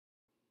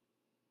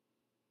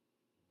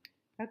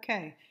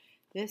Okay,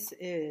 this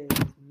is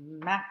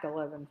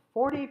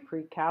MAC1140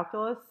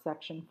 Pre-Calculus,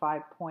 section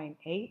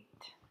 5.8.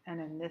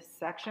 And in this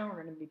section,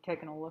 we're going to be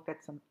taking a look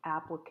at some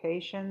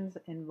applications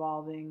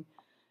involving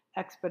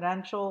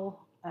exponential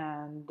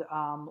and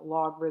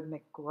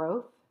logarithmic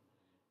growth.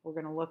 We're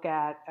going to look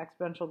at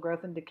exponential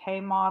growth and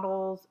decay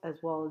models, as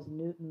well as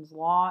Newton's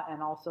law,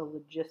 and also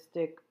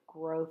logistic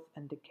growth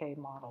and decay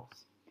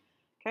models.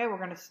 Okay, we're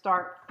going to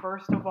start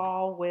first of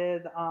all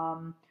with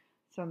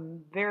some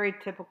very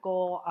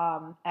typical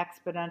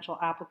exponential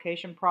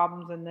application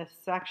problems in this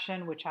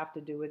section, which have to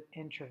do with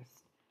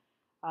interest.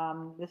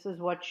 This is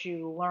what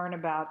you learn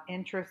about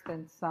interest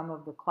in some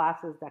of the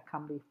classes that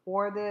come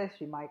before this.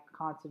 You might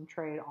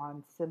concentrate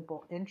on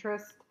simple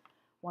interest.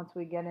 Once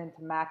we get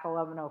into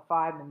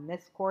MAC1105 in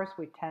this course,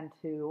 we tend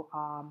to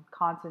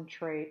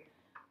concentrate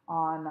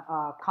on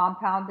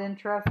compound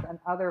interest and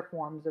other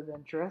forms of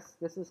interest.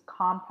 This is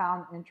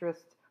compound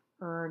interest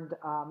earned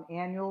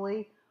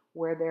annually,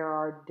 where there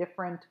are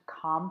different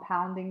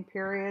compounding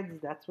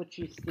periods. That's what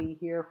you see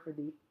here for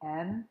the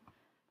N.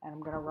 And I'm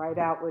going to write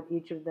out what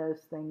each of those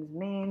things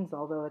means,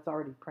 although it's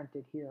already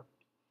printed here.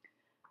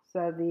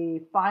 So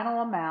the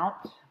final amount,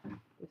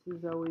 this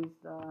is always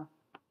the,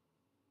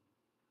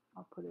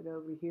 I'll put it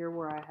over here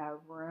where I have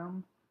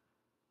room,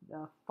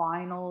 the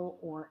final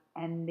or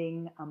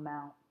ending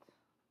amount.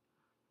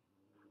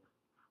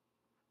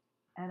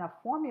 And a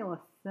formula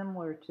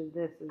similar to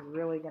this is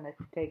really going to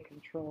take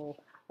control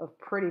of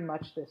pretty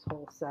much this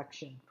whole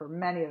section for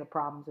many of the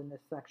problems in this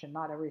section,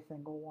 not every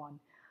single one.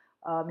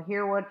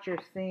 Here what you're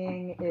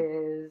seeing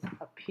is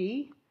a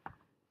P.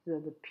 So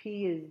the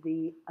P is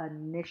the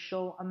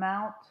initial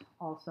amount,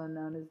 also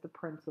known as the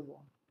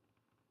principal.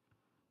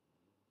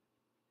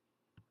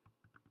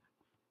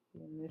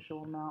 The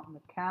initial amount in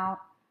the count.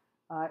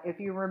 If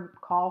you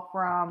recall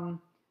from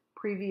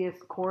previous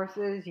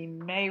courses, you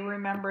may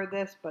remember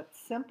this, but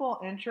simple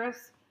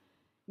interest,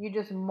 you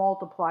just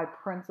multiply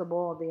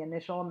principal, the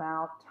initial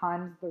amount,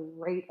 times the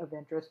rate of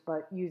interest,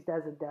 but used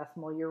as a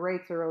decimal. Your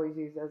rates are always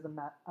used as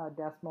a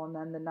decimal, and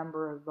then the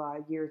number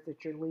of years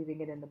that you're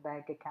leaving it in the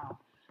bank account.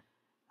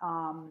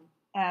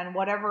 And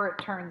whatever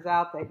it turns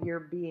out that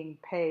you're being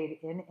paid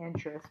in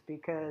interest,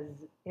 because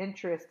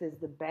interest is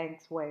the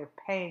bank's way of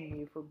paying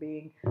you for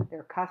being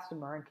their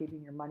customer and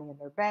keeping your money in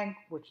their bank,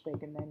 which they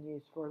can then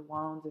use for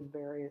loans and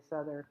various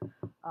other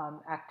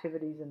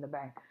activities in the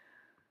bank.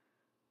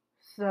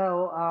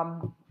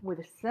 So with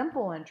a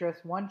simple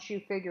interest, once you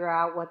figure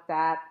out what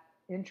that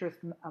interest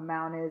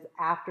amount is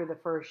after the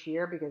first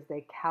year, because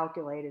they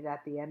calculate it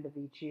at the end of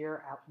each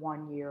year, at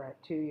 1 year,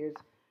 at 2 years,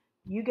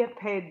 you get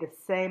paid the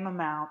same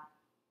amount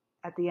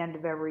at the end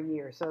of every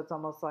year. So it's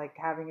almost like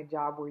having a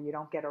job where you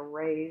don't get a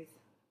raise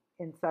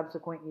in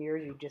subsequent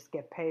years. You just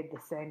get paid the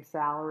same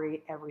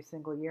salary every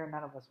single year.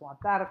 None of us want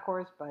that, of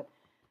course, but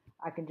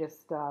I can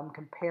just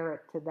compare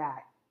it to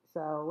that.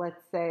 So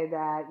let's say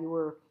that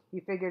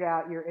you figured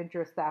out your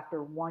interest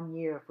after 1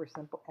 year for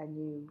simple,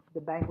 and the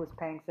bank was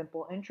paying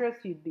simple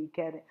interest. You'd be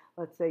getting,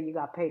 let's say you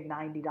got paid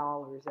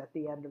 $90 at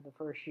the end of the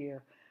first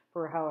year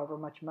for however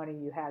much money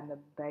you had in the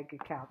bank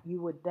account. You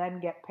would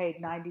then get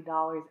paid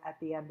 $90 at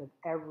the end of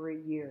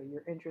every year.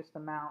 Your interest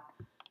amount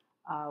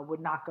would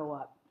not go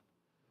up.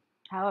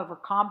 However,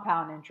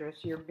 compound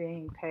interest, you're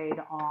being paid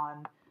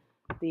on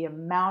the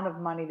amount of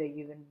money that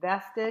you've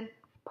invested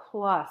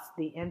plus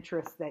the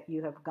interest that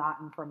you have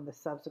gotten from the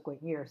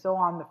subsequent year. So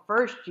on the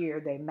first year,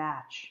 they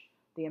match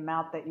the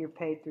amount that you're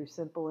paid through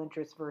simple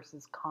interest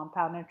versus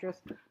compound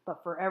interest.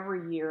 But for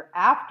every year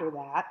after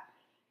that,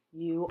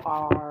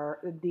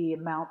 the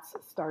amounts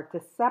start to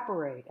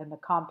separate, and the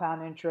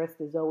compound interest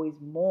is always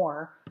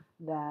more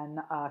than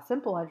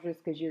simple interest,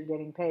 because you're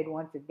getting paid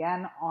once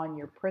again on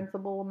your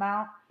principal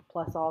amount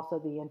plus also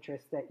the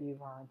interest that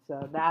you've earned.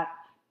 So that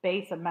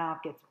base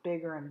amount gets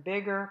bigger and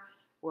bigger,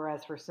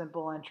 whereas for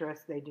simple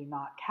interest, they do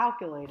not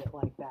calculate it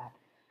like that.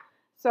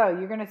 So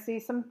you're going to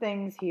see some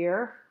things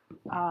here.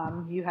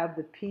 You have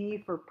the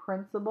P for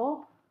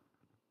principal,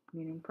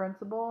 meaning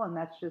principal, and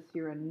that's just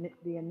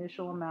the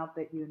initial amount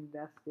that you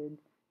invested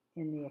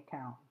in the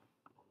account.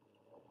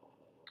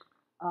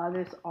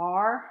 This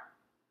R,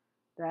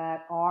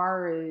 that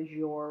R is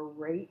your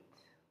rate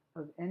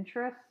of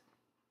interest,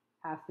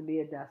 has to be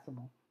a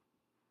decimal.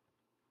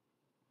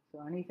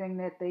 So anything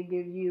that they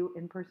give you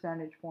in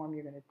percentage form,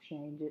 you're going to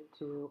change it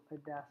to a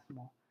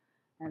decimal.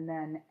 And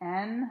then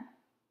N,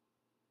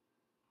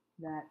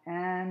 that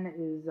N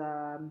is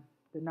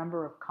the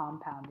number of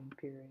compounding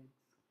periods.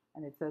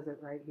 And it says it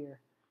right here,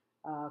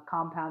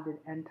 compounded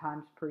N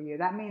times per year.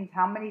 That means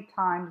how many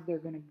times they're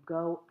going to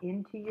go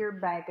into your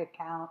bank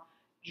account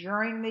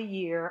during the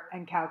year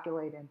and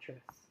calculate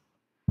interest.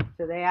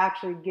 So they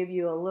actually give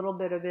you a little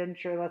bit of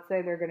interest. Let's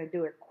say they're going to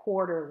do it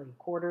quarterly.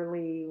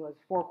 Quarterly was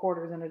 4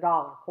 quarters in a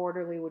dollar.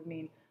 Quarterly would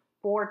mean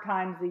 4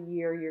 times a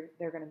year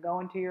they're going to go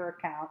into your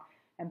account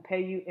and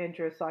pay you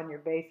interest on your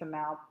base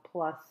amount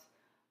plus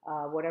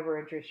whatever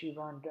interest you've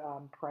earned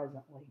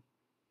presently.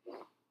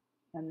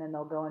 And then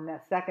they'll go in a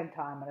second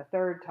time and a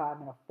third time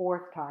and a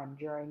fourth time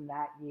during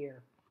that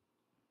year.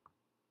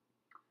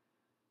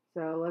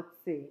 So let's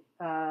see.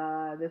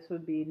 This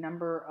would be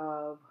number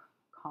of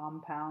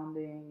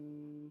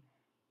compounding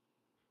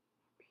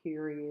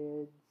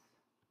periods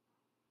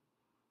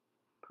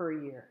per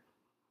year.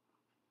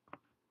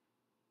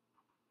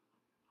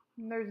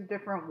 And there's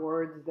different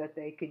words that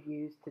they could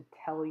use to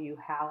tell you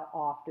how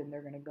often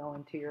they're going to go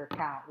into your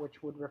account,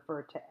 which would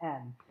refer to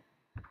N.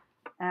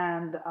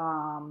 And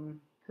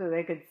so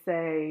they could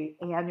say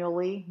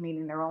annually,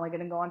 meaning they're only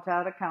going to go into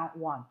that account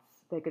once.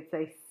 They could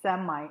say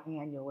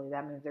semi-annually.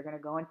 That means they're going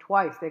to go in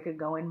twice. They could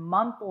go in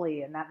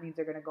monthly, and that means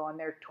they're going to go in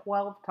there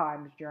 12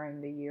 times during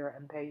the year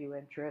and pay you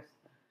interest,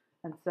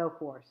 and so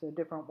forth. So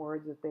different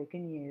words that they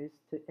can use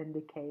to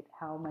indicate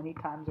how many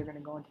times they're going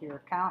to go into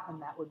your account,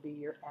 and that would be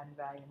your N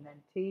value. And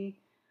then T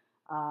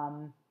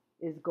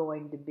is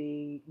going to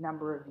be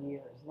number of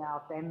years.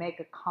 Now, if they make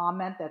a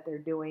comment that they're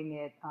doing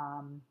it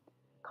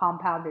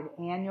compounded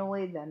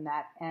annually, then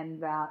that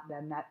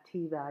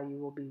T value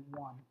will be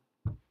 1.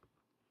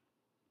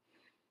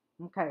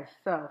 Okay,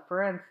 so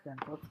for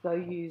instance, let's go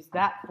use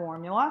that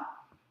formula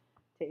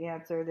to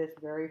answer this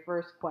very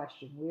first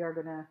question. We are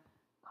going to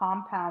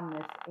compound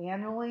this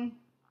annually,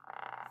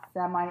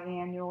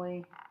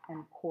 semi-annually,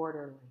 and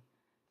quarterly.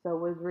 So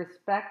with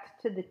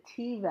respect to the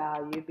T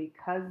value,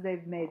 because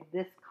they've made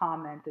this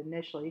comment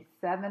initially,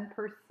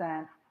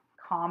 7%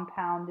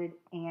 compounded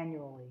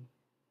annually.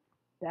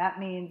 That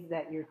means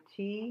that your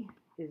T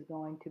is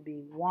going to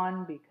be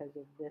 1 because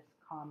of this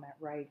comment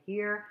right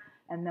here.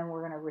 And then we're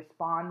going to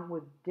respond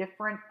with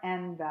different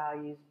N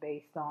values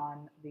based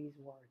on these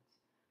words.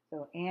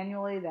 So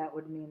annually, that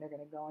would mean they're going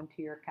to go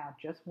into your account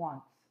just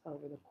once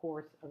over the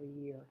course of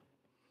a year.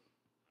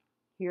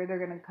 Here they're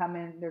going to come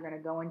in, they're going to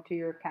go into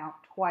your account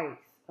twice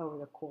over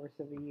the course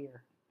of a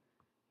year.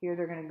 Here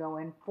they're going to go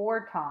in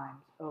 4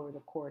 times over the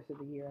course of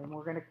the year. And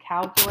we're going to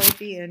calculate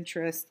the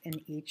interest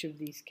in each of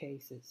these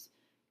cases.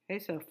 Okay,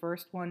 so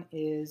first one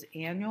is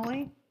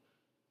annually.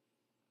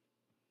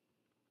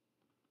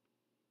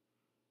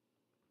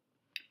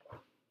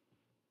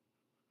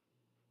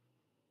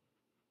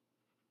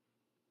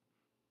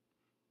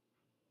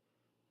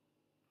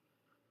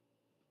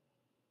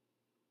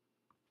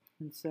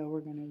 And so we're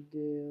going to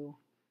do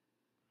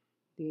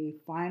the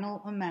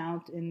final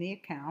amount in the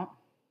account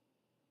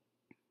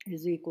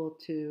is equal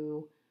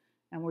to,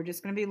 and we're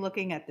just going to be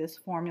looking at this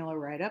formula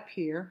right up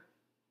here,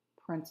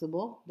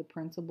 principal. The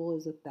principal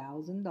is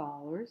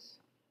 $1,000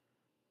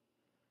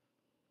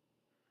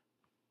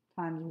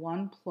 times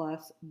 1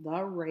 plus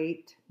the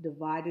rate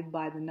divided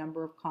by the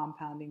number of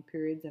compounding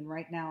periods. And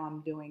right now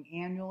I'm doing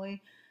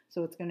annually,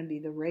 so it's going to be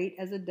the rate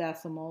as a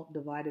decimal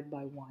divided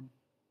by 1.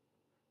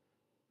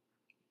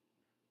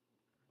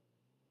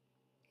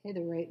 Okay,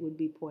 the rate would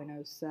be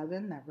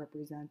 0.07, that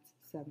represents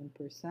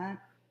 7%,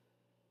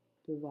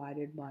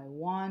 divided by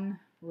 1,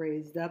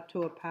 raised up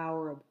to a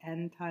power of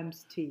N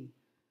times T.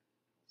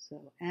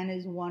 So N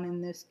is 1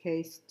 in this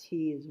case,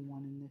 T is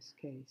 1 in this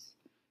case.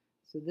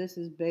 So this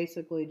is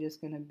basically just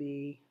going to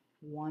be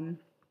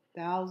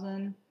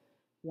 1,000,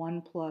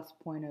 1 plus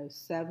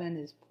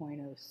 0.07 is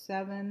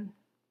 0.07,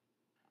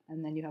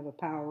 and then you have a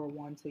power of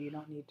 1, so you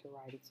don't need to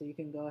write it. So you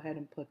can go ahead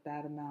and put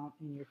that amount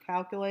in your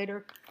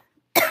calculator.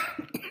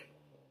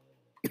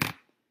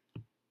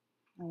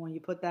 And when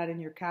you put that in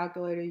your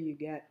calculator, you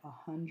get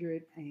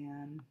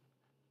 $170.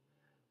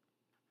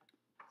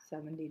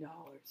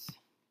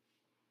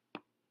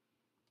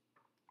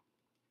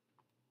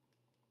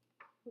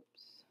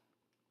 Oops.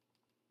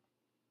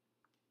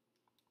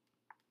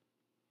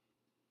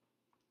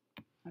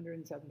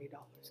 $170.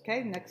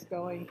 Okay, next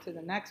going to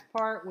the next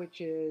part,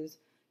 which is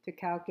to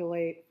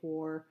calculate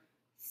for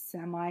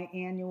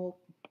semi-annual.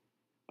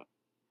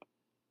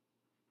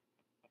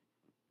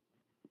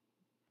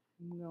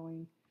 I'm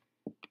going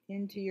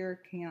into your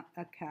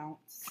account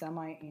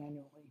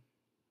semi-annually.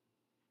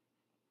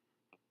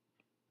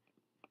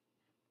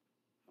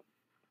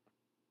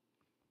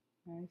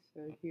 Okay,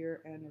 so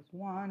here N is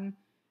 1,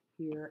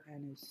 here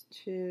N is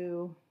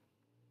 2.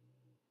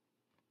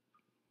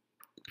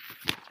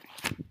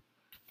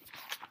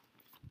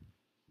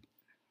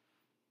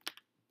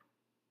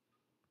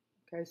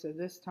 Okay, so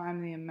this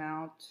time the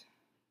amount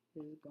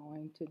is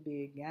going to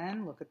be,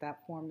 again, look at that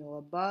formula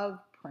above,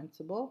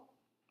 principal.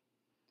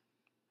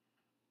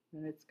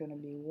 And it's going to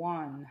be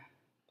 1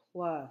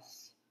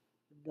 plus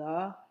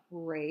the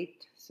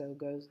rate, so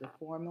goes the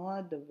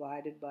formula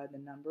divided by the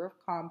number of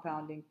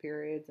compounding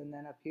periods, and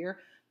then up here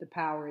the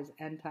power is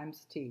N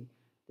times T.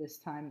 This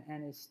time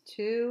N is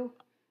 2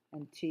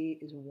 and T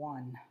is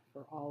 1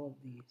 for all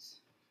of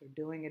these. So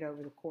doing it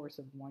over the course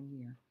of 1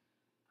 year.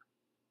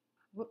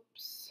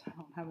 Whoops, I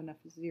don't have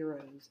enough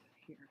zeros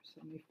here,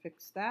 so let me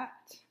fix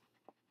that.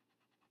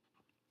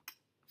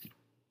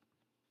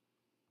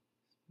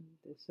 Move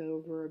this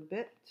over a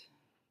bit.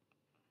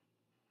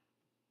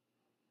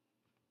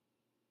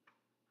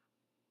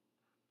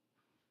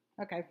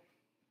 Okay,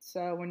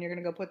 so when you're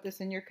going to go put this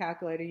in your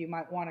calculator, you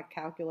might want to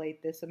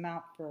calculate this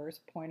amount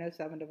first,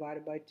 0.07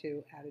 divided by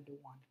 2 added to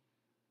 1.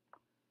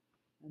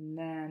 And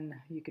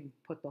then you can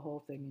put the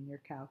whole thing in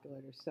your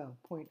calculator. So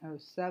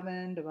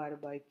 0.07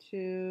 divided by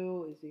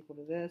 2 is equal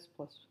to this,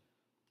 plus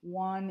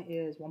 1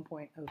 is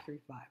 1.035.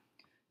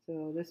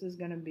 So this is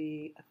going to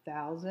be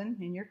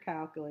 1,000 in your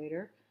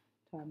calculator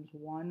times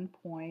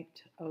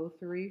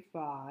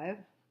 1.035,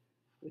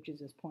 which is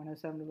this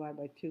 0.07 divided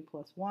by 2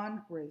 plus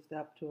 1, raised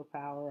up to a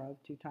power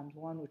of 2 times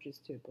 1, which is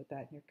 2. Put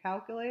that in your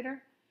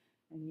calculator,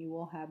 and you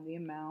will have the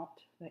amount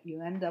that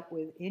you end up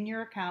with in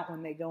your account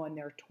when they go in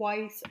there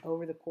twice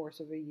over the course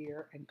of a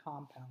year and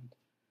compound.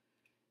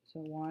 So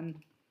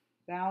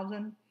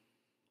 1,000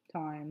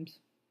 times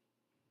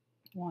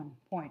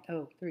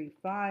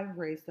 1.035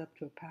 raised up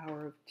to a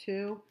power of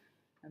 2,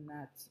 and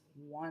that's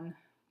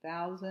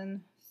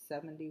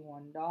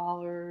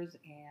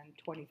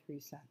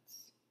 $1,071.23.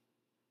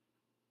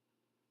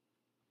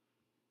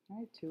 All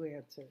right, 2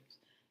 answers.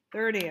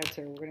 Third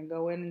answer, we're going to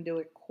go in and do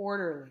it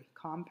quarterly,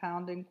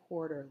 compounding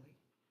quarterly.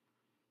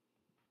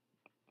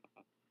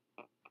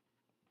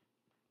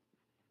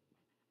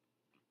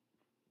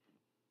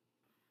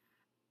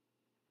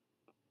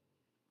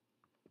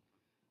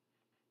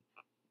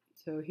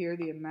 So here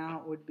the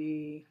amount would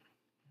be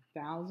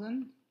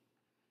 1,000,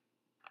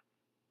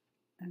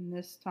 and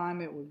this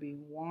time it would be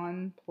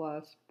 1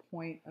 plus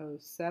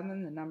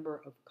 0.07. The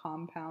number of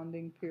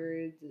compounding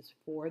periods is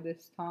 4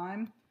 this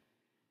time,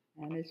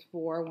 and is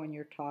 4 when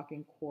you're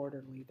talking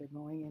quarterly. They're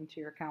going into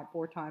your account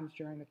 4 times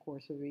during the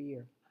course of a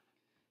year.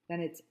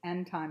 Then it's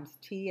n times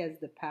t as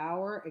the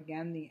power.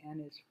 Again, the n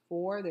is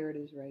 4. There it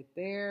is right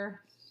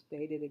there.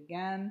 Stated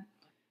again,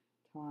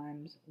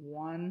 times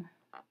 1,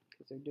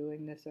 because they're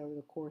doing this over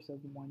the course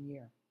of 1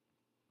 year.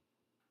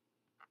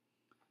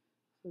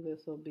 So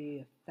this will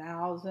be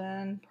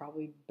 1,000.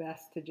 Probably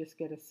best to just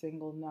get a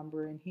single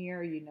number in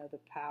here. You know the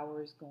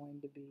power is going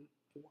to be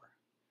 4.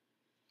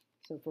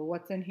 So for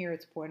what's in here,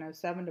 it's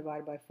 0.07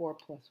 divided by 4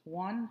 plus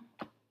 1.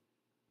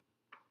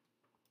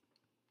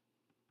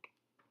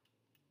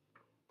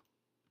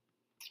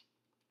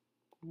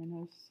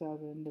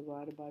 -7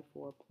 divided by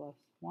 4 plus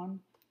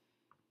 1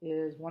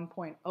 is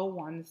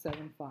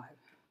 1.0175.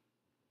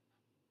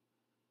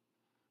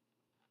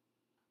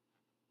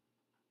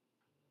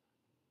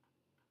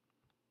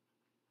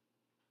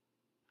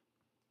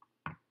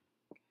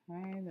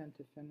 Okay, then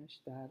to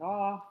finish that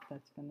off,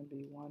 that's going to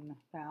be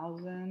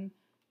 1,000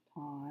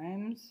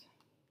 times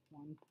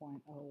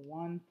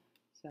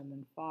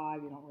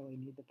 1.0175. You don't really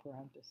need the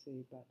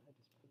parenthesis, but I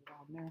just put it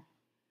on there.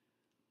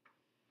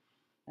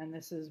 And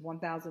this is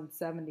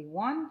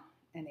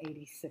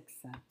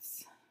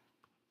 1,071.86.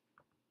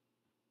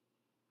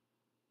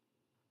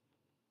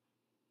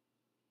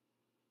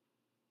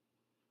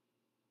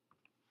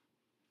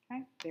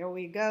 Okay, there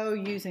we go,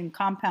 using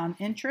compound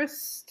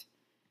interest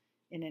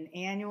in an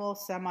annual,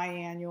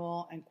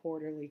 semi-annual, and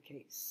quarterly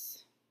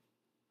case.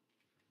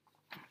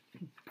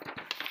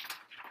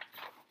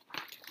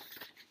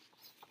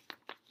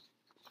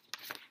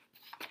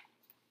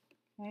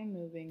 Okay,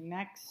 moving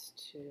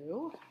next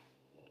to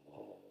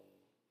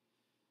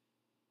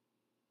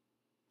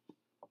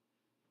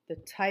the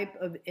type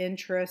of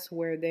interest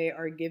where they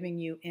are giving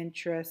you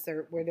interest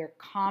or where they're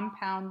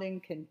compounding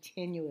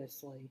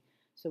continuously.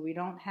 So we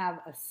don't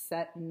have a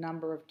set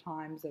number of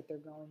times that they're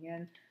going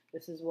in.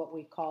 This is what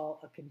we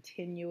call a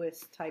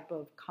continuous type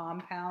of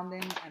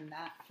compounding, and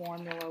that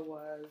formula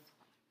was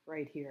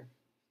right here.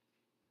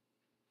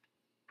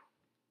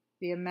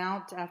 The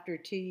amount after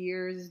 2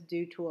 years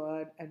due to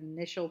an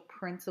initial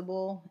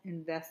principal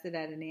invested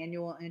at an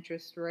annual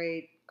interest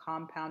rate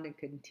compounding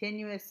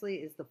continuously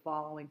is the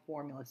following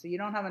formula. So you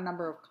don't have a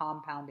number of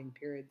compounding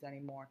periods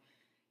anymore.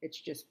 It's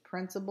just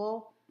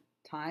principal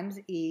times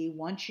E.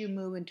 Once you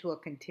move into a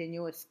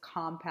continuous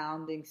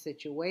compounding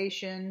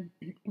situation,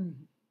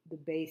 the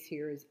base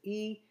here is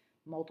E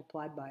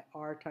multiplied by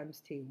R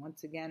times T.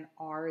 Once again,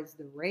 R is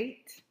the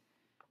rate.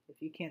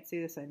 If you can't see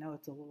this, I know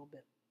it's a little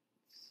bit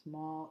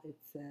small. It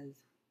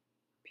says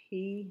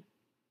P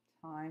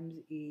times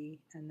E,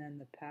 and then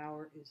the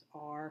power is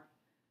R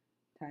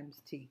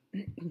times T.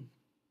 And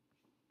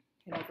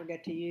don't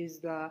forget to use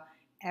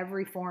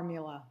every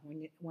formula.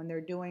 When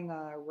they're doing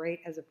a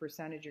rate as a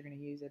percentage, you're going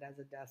to use it as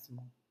a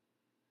decimal.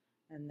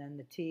 And then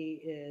the T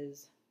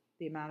is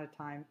the amount of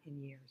time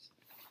in years.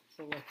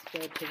 So let's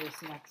go to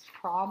this next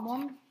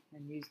problem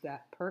and use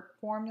that PERT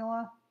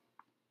formula.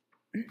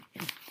 So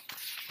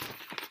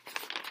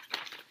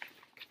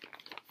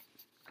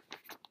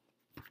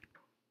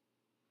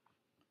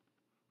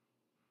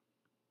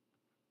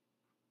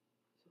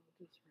we'll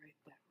just write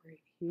that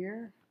right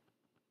here.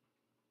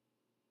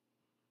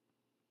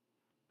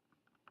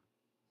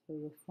 So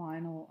the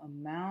final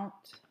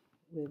amount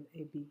with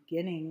a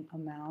beginning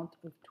amount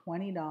of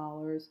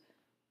 $20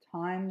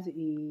 times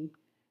E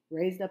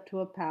raised up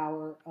to a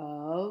power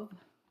of,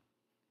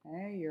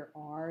 okay, your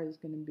R is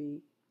going to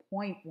be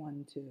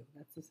 0.12.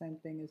 That's the same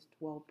thing as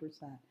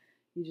 12%.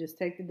 You just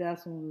take the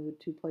decimal and move it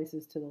 2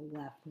 places to the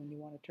left when you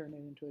want to turn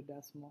it into a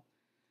decimal.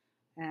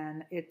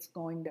 And it's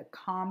going to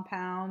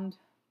compound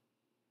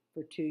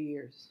for 2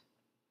 years.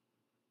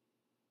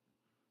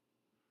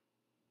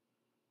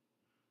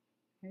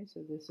 Okay,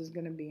 so this is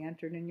going to be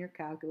entered in your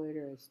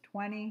calculator as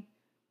 20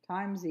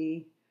 times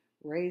E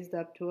raised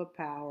up to a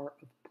power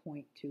of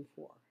 0.24.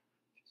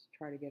 Just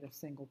try to get a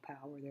single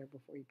power there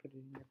before you put it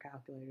in your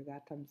calculator.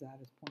 That times that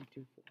is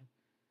 0.24.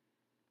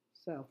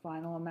 So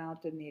final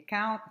amount in the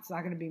account, it's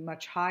not going to be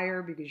much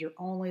higher because you're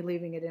only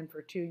leaving it in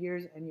for 2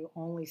 years and you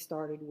only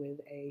started with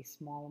a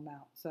small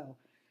amount. So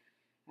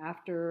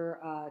after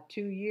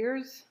 2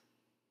 years,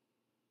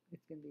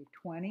 it's going to be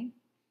 20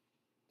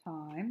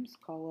 times,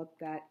 call up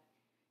that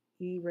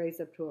E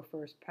raised up to a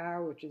first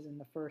power, which is in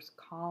the first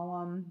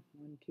column,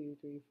 1, 2,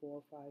 3,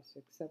 4, 5,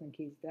 6, 7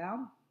 keys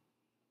down,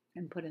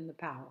 and put in the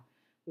power,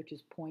 which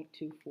is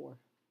 0.24.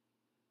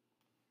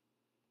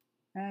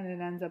 And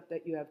it ends up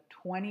that you have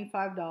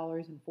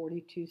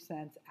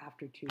 $25.42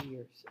 after 2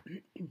 years.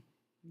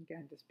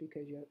 Again, just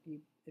because you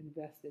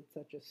invested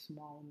such a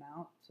small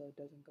amount, so it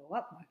doesn't go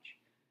up much.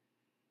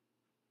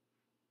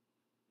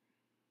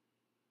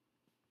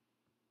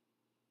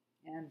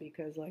 And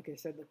because, like I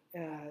said,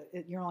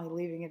 you're only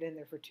leaving it in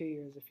there for 2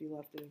 years. If you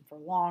left it in for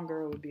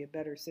longer, it would be a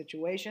better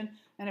situation.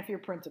 And if your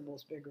principal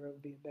is bigger, it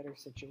would be a better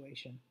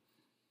situation.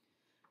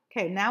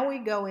 Okay, now we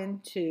go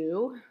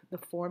into the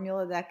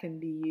formula that can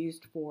be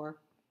used for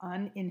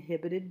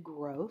uninhibited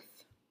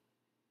growth.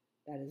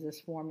 That is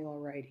this formula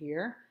right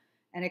here.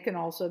 And it can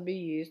also be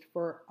used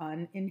for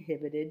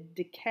uninhibited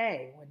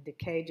decay, when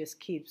decay just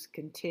keeps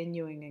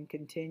continuing and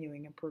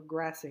continuing and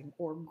progressing,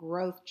 or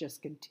growth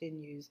just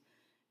continues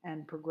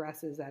and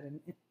progresses at an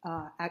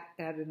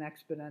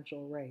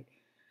exponential rate.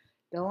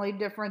 The only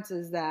difference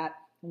is that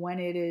when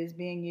it is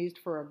being used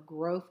for a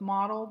growth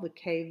model, the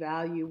K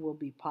value will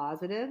be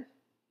positive,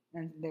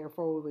 and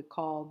therefore we would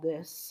call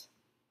this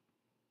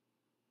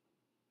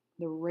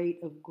the rate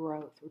of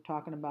growth. We're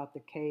talking about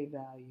the K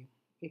value.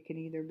 It can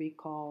either be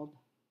called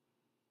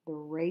the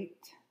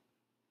rate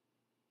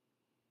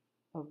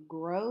of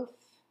growth,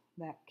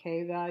 that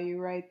K value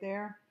right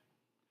there,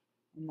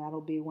 and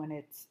that'll be when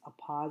it's a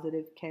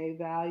positive K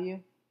value,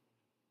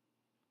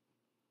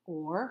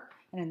 or,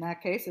 and in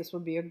that case this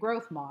would be a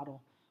growth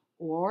model,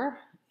 or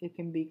it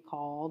can be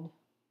called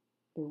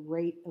the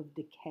rate of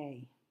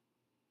decay.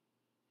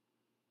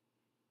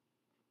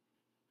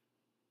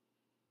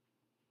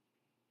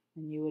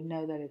 And you would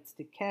know that it's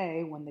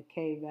decay when the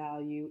K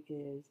value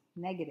is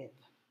negative.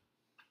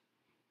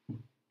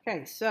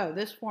 Okay, so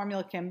this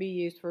formula can be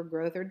used for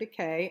growth or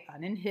decay,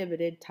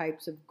 uninhibited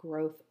types of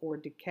growth or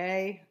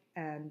decay,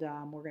 and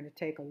we're going to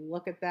take a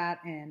look at that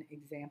in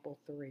example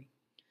 3.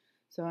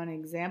 So in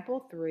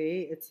example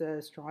 3, it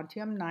says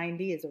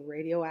strontium-90 is a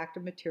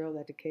radioactive material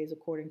that decays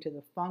according to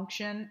the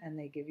function, and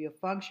they give you a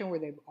function where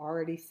they've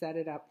already set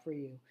it up for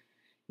you.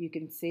 You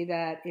can see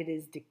that it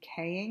is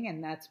decaying,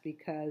 and that's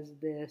because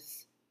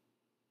this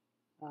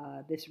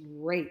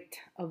rate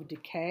of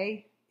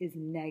decay is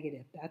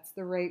negative. That's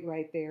the rate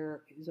right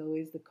there, is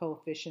always the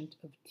coefficient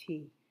of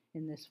T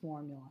in this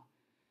formula.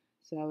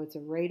 So it's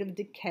a rate of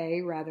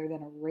decay rather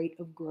than a rate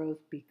of growth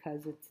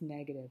because it's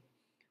negative.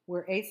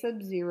 Where A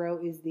sub 0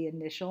 is the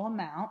initial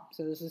amount,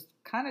 so this is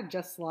kind of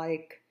just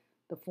like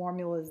the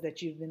formulas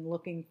that you've been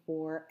looking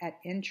for at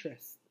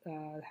interest,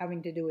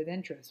 having to do with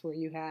interest, where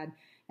you had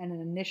an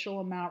initial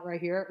amount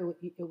right here.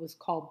 It was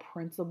called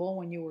principal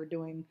when you were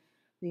doing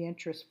the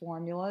interest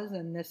formulas,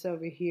 and this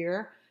over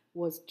here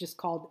was just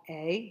called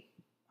A.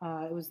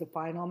 It was the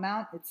final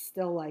amount. It's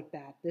still like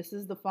that. This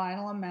is the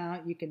final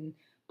amount. You can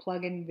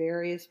plug in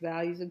various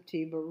values of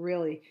T, but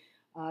really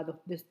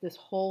this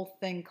whole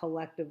thing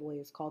collectively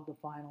is called the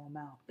final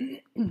amount.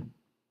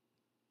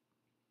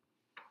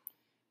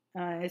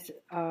 Let's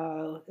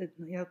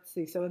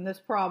see. So in this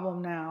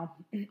problem now,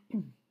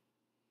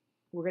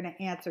 we're going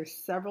to answer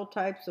several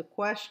types of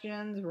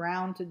questions,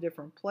 round to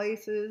different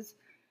places,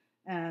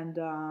 and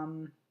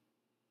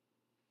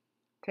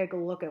take a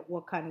look at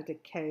what kind of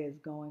decay is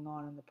going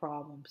on in the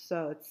problem.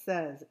 So it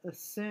says,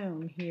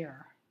 assume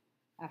here,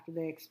 after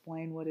they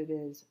explain what it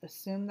is,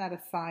 assume that a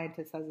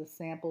scientist has a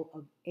sample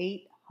of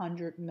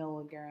 800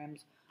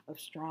 milligrams of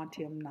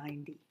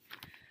strontium-90.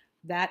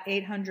 That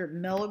 800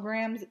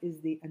 milligrams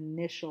is the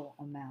initial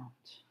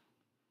amount.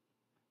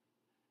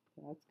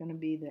 So that's going to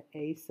be the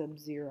A sub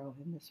 0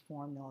 in this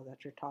formula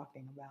that you're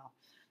talking about.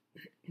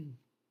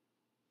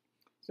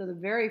 So the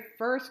very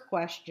first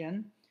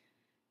question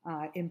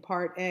in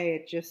part A,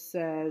 it just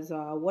says,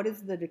 what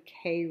is the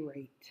decay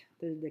rate?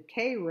 The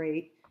decay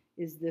rate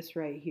is this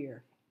right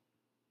here.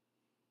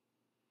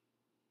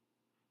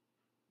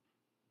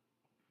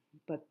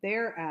 But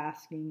they're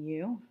asking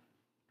you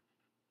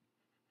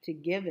to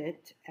give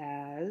it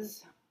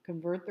as,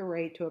 convert the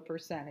rate to a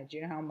percentage.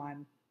 You know how my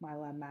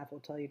lab math will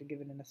tell you to give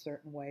it in a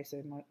certain way, so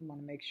you want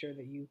to make sure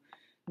that you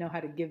know how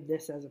to give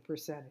this as a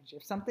percentage.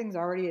 If something's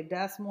already a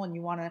decimal and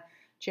you want to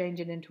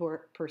change it into a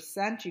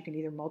percent, you can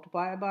either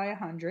multiply it by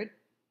 100,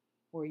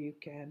 or you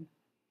can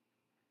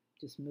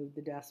just move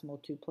the decimal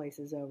 2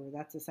 places over.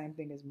 That's the same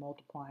thing as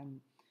multiplying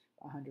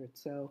 100.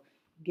 So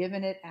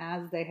given it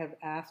as they have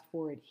asked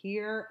for it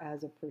here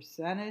as a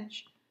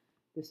percentage,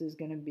 this is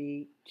going to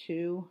be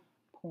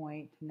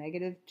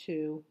negative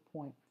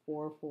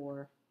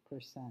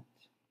 2.44%.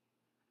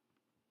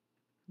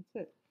 That's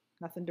it.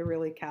 Nothing to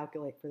really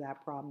calculate for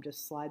that problem.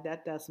 Just slide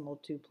that decimal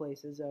 2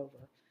 places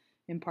over.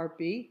 In part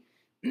B,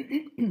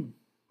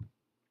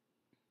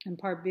 In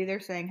part B, they're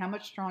saying how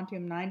much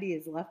strontium-90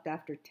 is left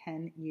after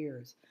 10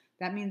 years.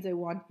 That means they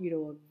want you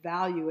to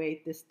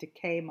evaluate this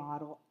decay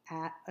model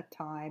at a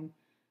time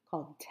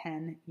called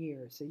 10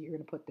 years. So you're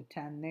going to put the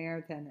 10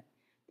 there, then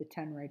the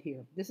 10 right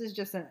here. This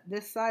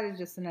side is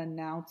just an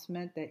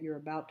announcement that you're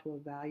about to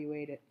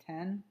evaluate at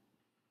 10.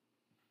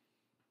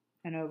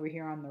 And over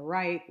here on the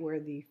right, where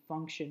the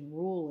function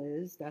rule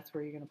is, that's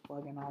where you're going to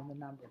plug in all the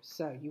numbers.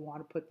 So you want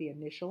to put the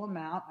initial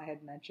amount. I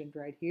had mentioned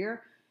right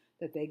here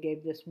that they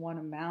gave this one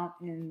amount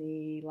in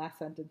the last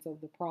sentence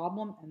of the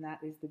problem, and that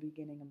is the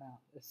beginning amount.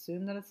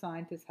 Assume that a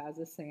scientist has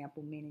a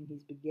sample, meaning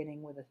he's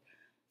beginning with a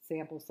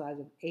sample size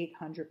of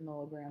 800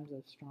 milligrams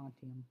of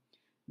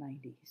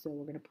strontium-90. So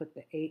we're going to put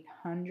the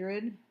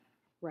 800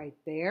 right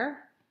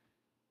there,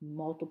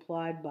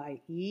 multiplied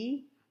by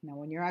E. Now,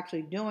 when you're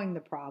actually doing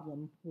the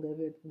problem,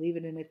 leave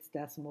it in its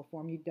decimal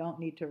form. You don't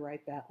need to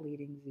write that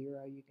leading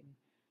zero. You can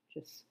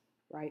just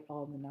write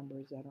all the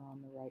numbers that are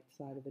on the right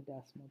side of the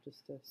decimal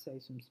just to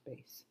save some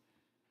space.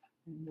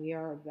 And we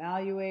are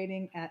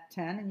evaluating at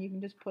 10, and you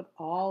can just put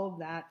all of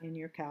that in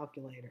your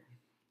calculator.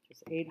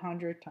 Just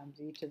 800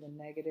 times e to the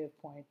negative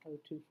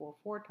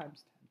 0.0244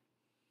 times 10.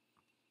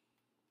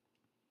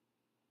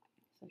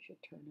 So I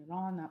should turn it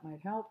on. That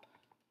might help.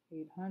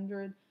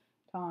 800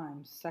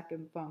 times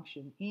second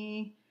function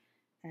e,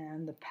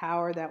 and the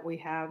power that we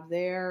have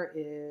there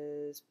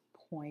is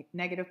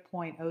negative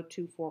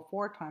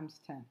 0.0244 times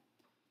 10.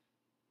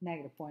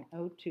 Negative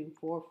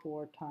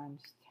 0.0244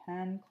 times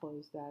 10.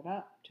 Close that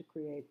up to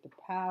create the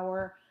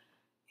power.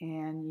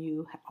 And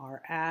you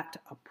are at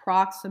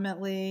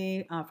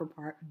approximately, for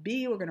part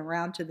B, we're going to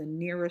round to the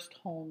nearest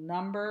whole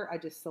number. I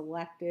just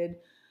selected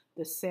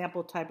the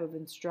sample type of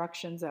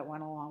instructions that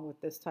went along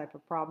with this type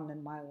of problem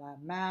in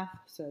MyLab Math.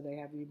 So they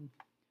have you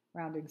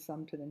rounding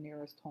sum to the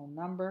nearest whole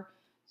number.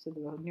 So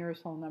the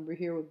nearest whole number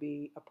here would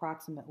be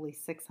approximately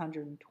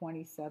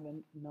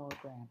 627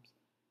 milligrams.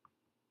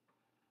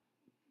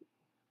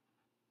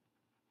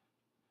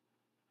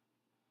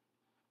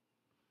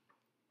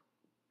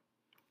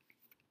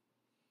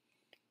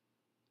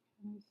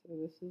 So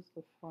this is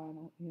the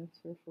final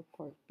answer for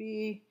part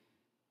B.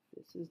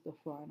 This is the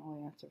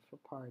final answer for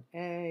part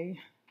A.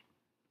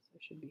 So I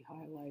should be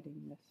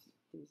highlighting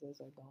these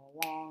as I go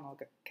along. I'll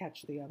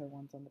catch the other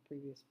ones on the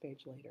previous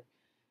page later.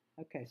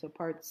 Okay, so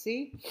part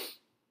C.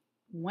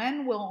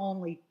 When will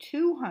only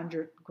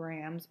 200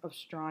 grams of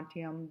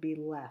strontium be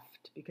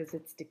left? Because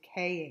it's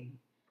decaying.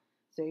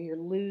 So you're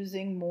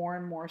losing more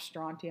and more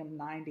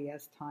strontium-90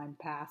 as time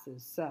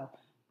passes. So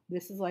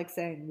this is like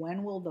saying,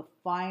 when will the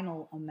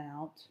final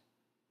amount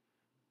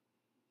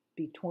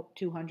be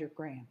 200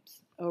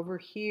 grams? Over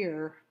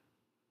here,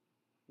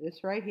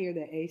 this right here,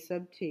 the A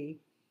sub T,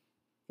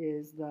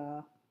 is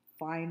the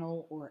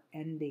final or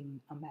ending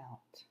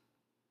amount.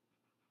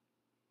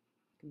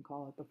 You can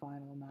call it the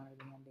final amount or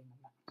the ending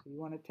amount. So you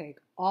want to take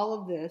all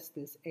of this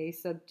A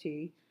sub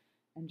T,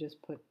 and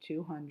just put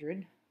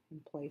 200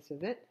 in place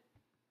of it.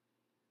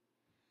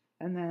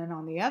 And then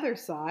on the other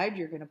side,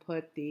 you're going to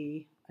put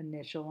the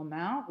initial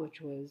amount,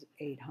 which was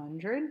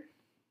 800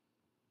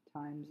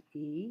 times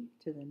e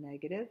to the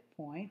negative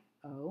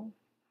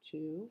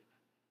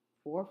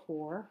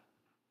 0.0244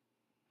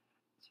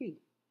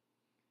 t.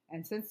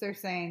 And since they're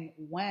saying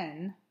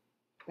when,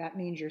 that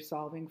means you're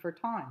solving for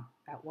time.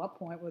 At what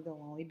point would there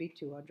only be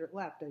 200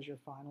 left as your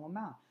final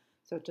amount?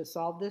 So to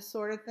solve this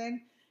sort of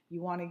thing,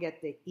 you want to get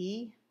the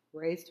e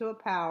raised to a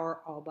power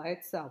all by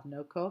itself,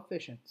 no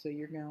coefficient. So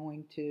you're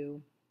going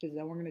to, because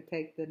then we're going to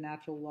take the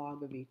natural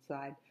log of each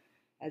side,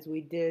 as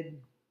we did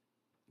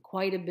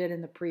quite a bit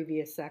in the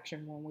previous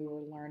section when we were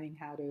learning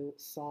how to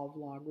solve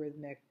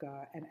logarithmic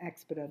and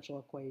exponential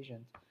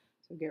equations.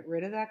 So get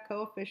rid of that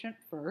coefficient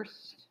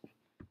first.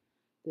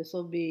 This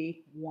will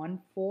be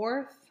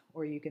 1/4,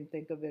 or you can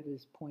think of it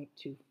as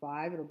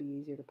 0.25. It'll be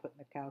easier to put in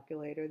the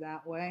calculator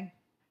that way.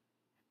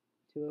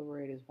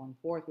 2/8 is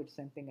 1/4, which is the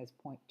same thing as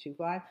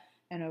 0.25.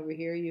 And over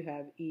here you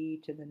have e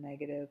to the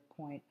negative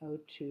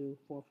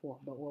 0.0244.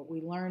 But what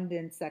we learned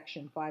in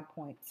section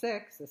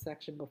 5.6, the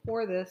section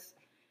before this,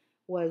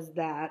 was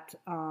that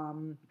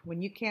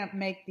when you can't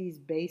make these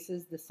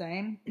bases the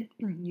same,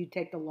 you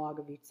take the log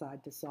of each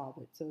side to solve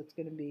it. So it's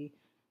going to be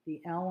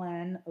the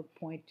ln of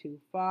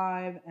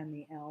 0.25 and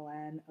the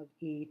ln of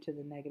e to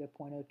the negative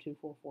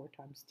 0.0244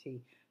 times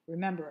t.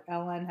 Remember,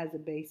 ln has a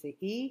base of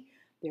e,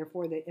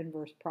 therefore the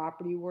inverse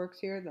property works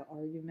here. The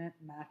argument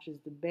matches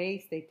the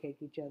base. They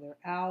take each other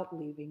out,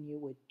 leaving you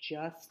with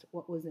just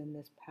what was in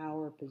this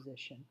power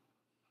position.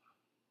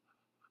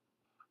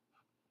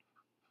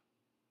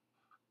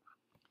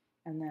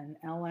 And then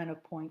ln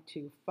of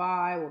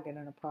 0.25, we'll get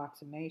an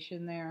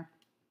approximation there.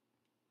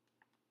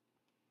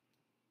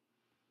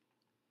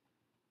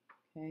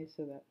 Okay,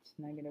 so that's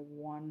negative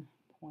 1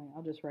 point.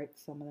 I'll just write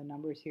some of the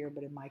numbers here,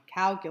 but in my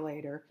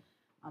calculator,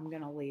 I'm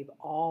going to leave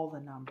all the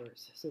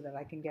numbers so that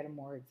I can get a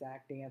more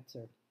exact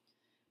answer.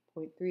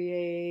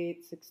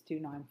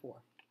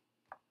 0.386294.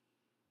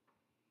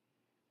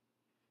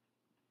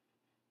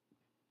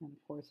 And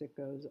of course it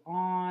goes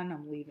on.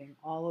 I'm leaving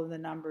all of the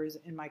numbers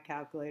in my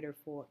calculator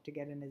to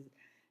get an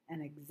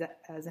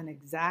as an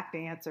exact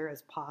answer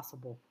as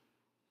possible.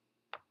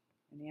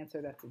 An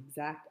answer that's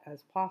exact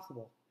as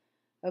possible.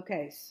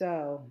 Okay,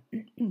 so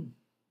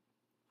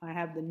I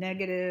have the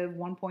negative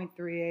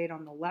 1.38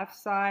 on the left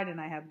side,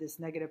 and I have this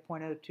negative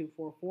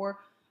 0.0244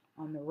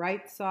 on the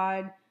right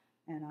side,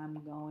 and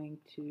I'm going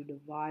to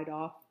divide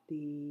off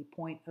the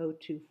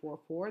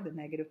 0.0244, the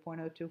negative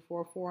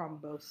 0.0244 on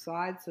both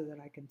sides so that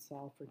I can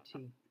solve for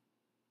t.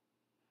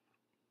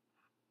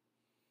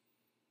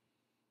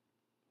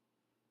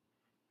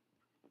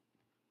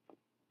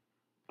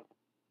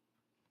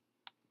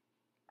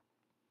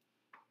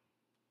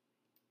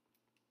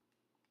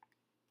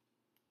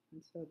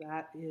 And so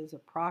that is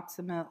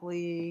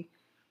approximately,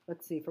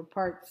 let's see, for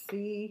part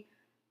C,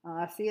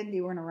 C and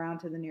D weren't around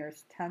to the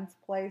nearest tenths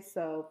place,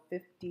 so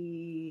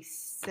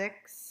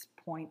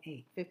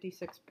 56.8,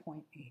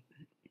 56.8.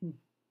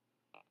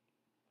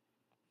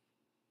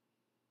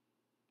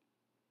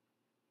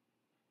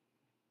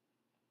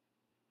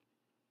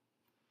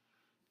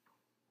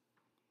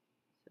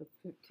 So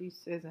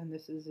 56, and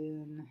this is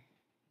in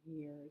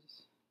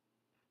years.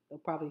 They'll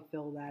probably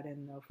fill that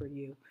in though for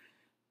you.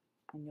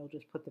 And you'll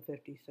just put the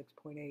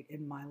 56.8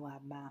 in my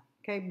lab math.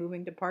 Okay,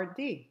 moving to part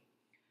D.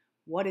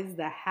 What is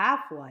the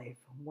half-life?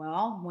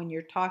 Well, when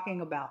you're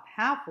talking about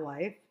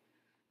half-life,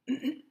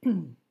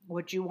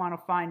 what you want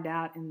to find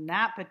out in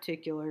that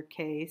particular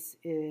case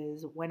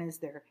is when is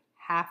there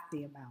half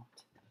the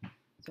amount.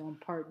 So in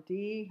part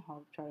D,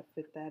 I'll try to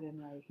fit that in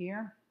right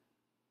here.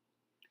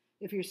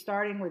 If you're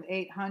starting with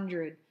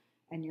 800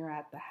 and you're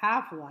at the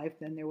half-life,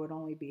 then there would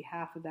only be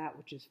half of that,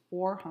 which is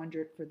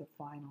 400 for the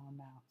final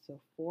amount. So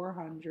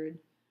 400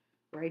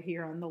 right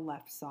here on the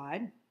left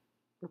side,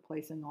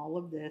 replacing all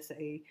of this,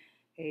 A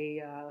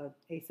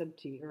sub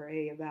t, or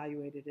A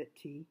evaluated at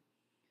t.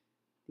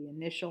 The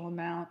initial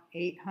amount,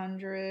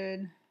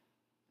 800.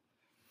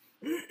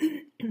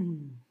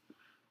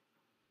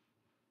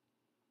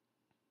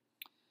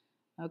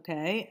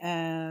 Okay,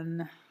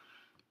 and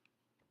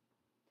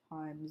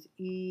times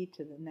e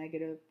to the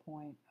negative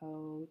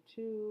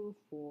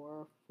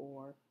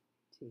 0.0244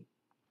 t.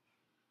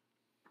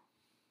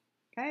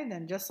 Okay,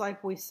 then just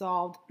like we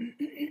solved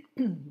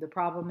the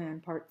problem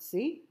in part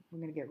C, we're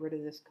going to get rid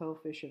of this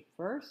coefficient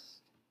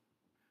first.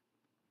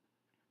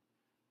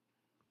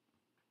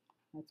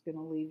 That's going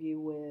to leave you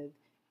with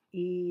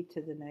e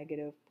to the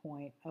negative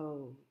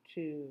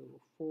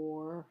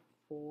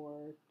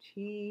 0.0244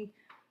 t.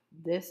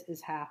 This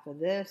is half of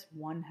this.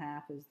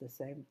 1/2 is the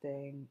same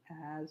thing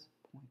as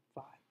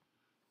 0.5.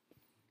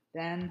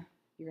 Then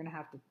you're going to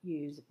have to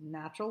use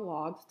natural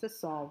logs to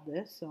solve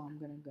this. So I'm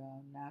going to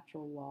go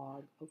natural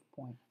log of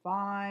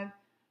 0.5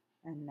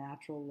 and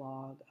natural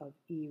log of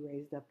e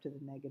raised up to the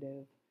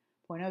negative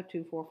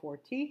 0.0244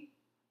 t.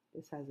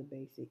 This has a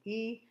base of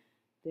e.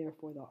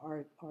 Therefore, the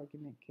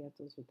argument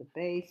cancels with the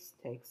base,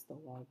 takes the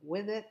log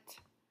with it,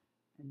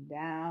 and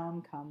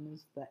down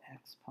comes the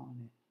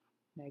exponent,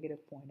 negative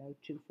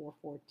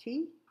 0.0244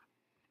 t.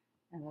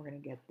 And we're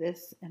going to get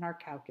this in our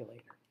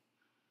calculator.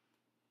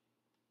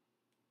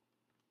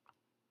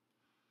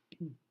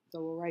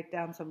 So we'll write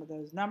down some of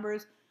those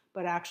numbers,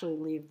 but actually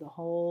leave the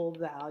whole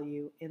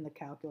value in the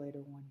calculator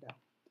window.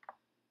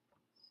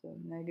 So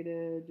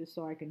negative, just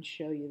so I can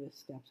show you the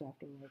steps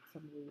after I write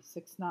some of these,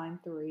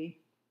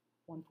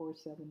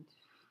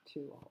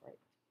 693.1472, all right.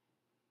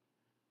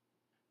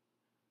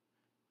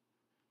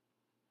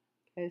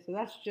 Okay, so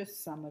that's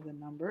just some of the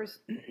numbers.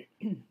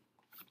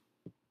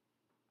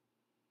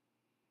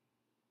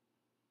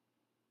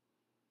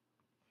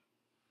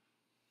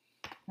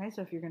 Okay,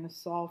 so if you're going to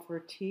solve for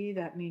t,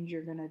 that means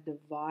you're going to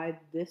divide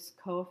this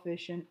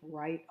coefficient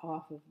right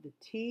off of the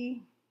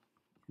t.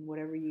 And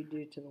whatever you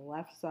do to the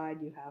left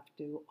side, you have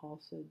to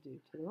also do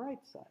to the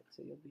right side.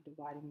 So you'll be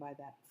dividing by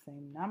that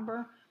same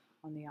number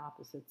on the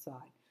opposite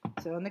side.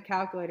 So in the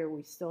calculator,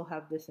 we still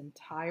have this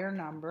entire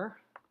number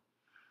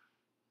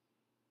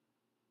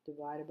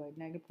divided by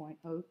negative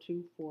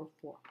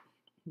 0.0244.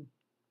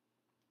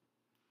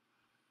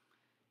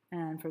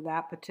 And for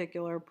that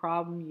particular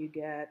problem, you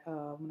get,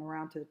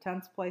 around to the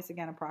tenths place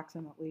again,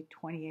 approximately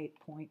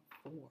 28.4.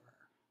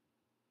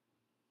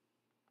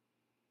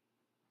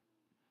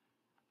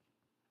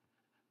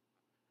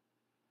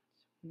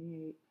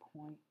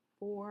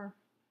 28.4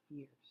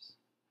 years.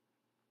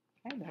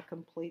 Okay, that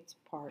completes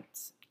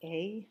parts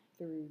A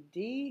through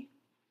D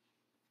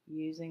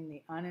using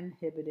the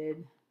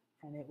uninhibited,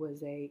 and it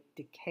was a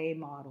decay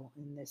model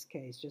in this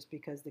case, just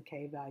because the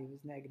K value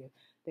is negative.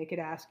 They could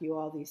ask you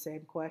all these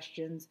same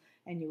questions,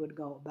 and you would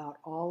go about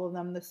all of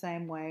them the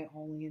same way,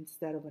 only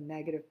instead of a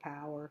negative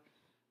power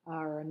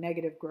or a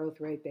negative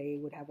growth rate, they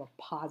would have a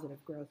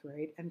positive growth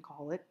rate and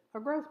call it a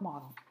growth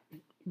model.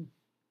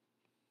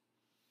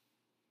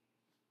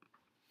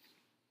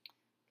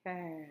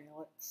 Okay,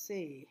 let's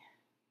see.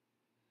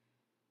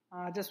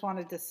 I just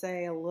wanted to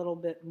say a little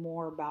bit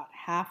more about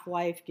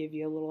half-life, give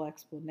you a little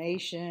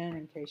explanation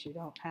in case you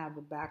don't have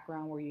a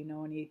background where you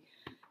know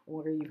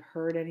or you've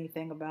heard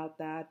anything about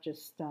that.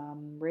 Just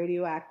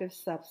radioactive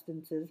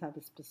substances have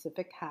a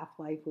specific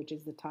half-life, which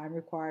is the time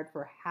required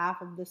for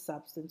half of the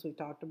substance. We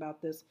talked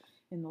about this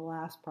in the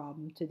last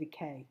problem, to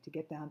decay, to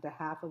get down to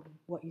half of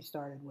what you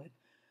started with.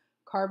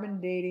 Carbon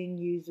dating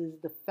uses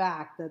the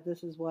fact that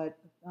this is what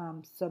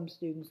some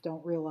students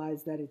don't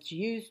realize that it's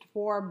used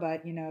for,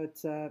 but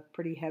it's a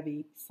pretty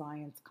heavy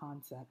science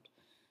concept.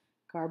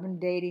 Carbon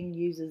dating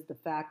uses the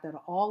fact that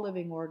all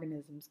living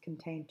organisms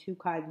contain two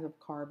kinds of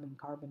carbon,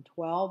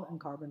 carbon-12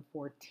 and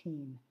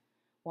carbon-14.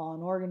 While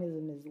an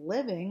organism is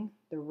living,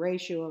 the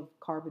ratio of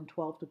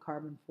carbon-12 to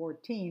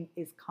carbon-14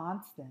 is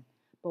constant.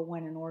 But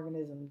when an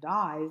organism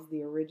dies,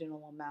 the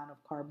original amount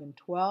of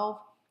carbon-12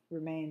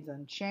 remains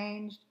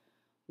unchanged,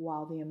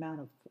 while the amount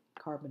of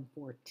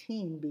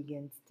carbon-14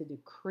 begins to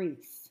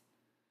decrease.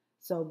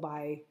 So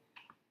by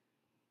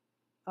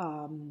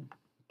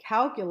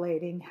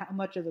calculating how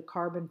much of the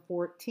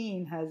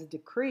carbon-14 has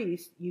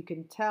decreased, you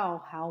can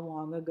tell how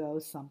long ago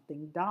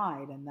something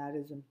died, and that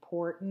is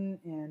important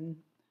in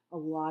a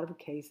lot of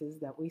cases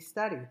that we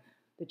study.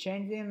 The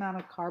change in the amount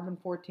of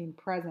carbon-14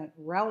 present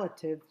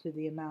relative to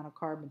the amount of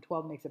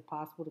carbon-12 makes it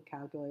possible to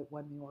calculate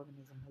when the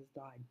organism has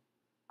died.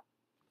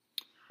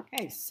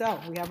 Okay, so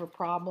we have a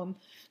problem,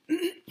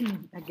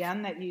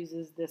 again, that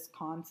uses this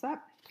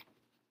concept.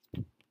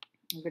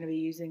 We're going to be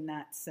using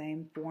that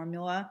same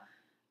formula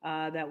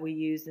that we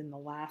used in the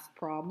last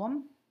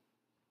problem.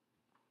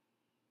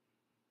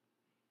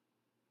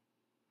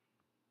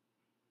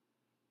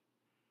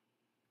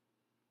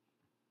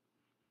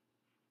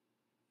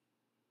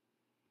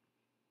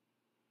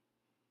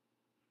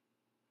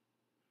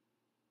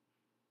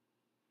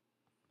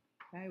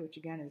 Okay, which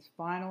again is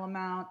final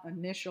amount,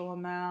 initial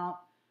amount,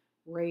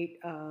 rate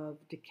of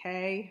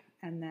decay,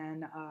 and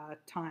then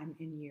time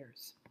in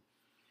years.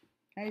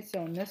 Okay,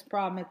 so in this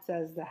problem it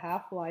says the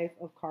half-life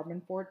of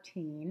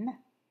carbon-14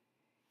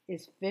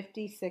 is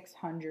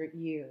 5,600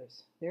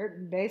 years.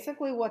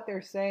 Basically what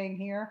they're saying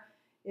here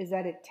is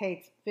that it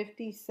takes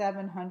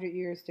 5,700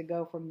 years to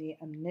go from the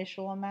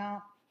initial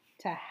amount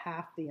to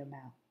half the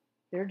amount.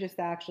 They're just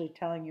actually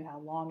telling you how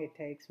long it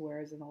takes,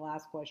 whereas in the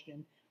last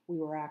question we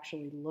were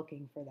actually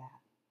looking for that.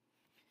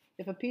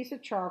 If a piece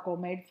of charcoal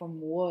made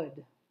from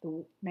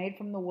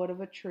the wood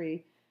of a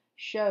tree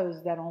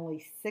shows that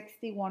only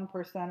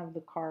 61% of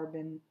the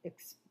carbon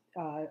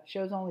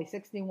shows only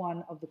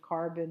 61 of the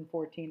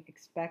carbon-14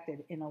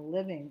 expected in a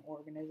living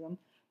organism,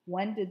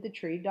 when did the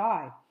tree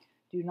die?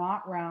 Do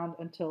not round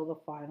until the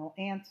final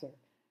answer.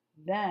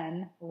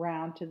 Then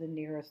round to the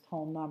nearest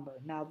whole number.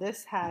 Now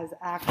this has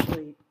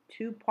actually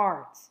two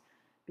parts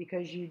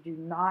because you do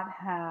not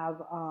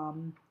have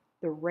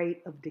the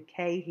rate of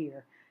decay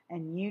here.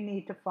 And you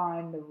need to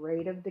find the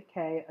rate of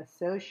decay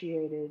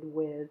associated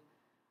with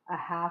a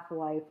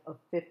half-life of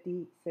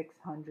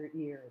 5,600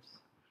 years.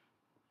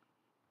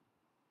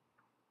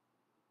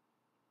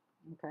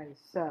 Okay,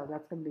 so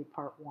that's going to be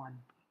part one.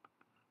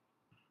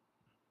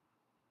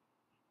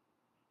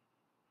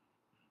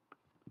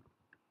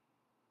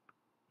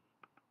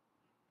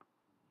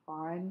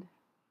 Find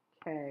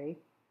K,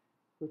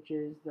 which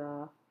is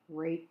the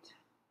rate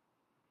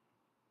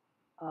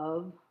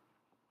of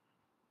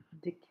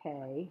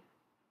decay.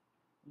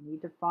 You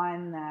need to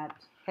find that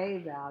K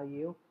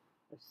value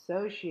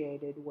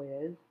associated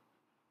with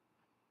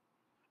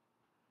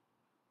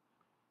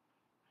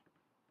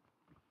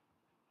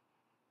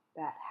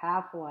that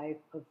half-life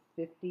of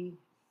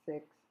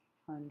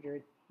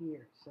 5,600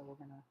 years. So we're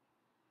going to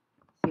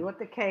see what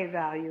the K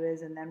value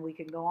is, and then we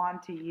can go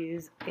on to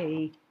use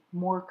a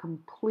more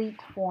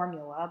complete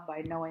formula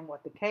by knowing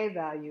what the K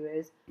value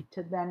is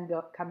to then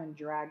come and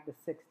drag the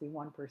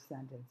 61%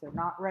 in. So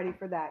not ready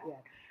for that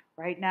yet.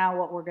 Right now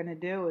what we're going to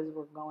do is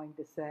we're going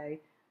to say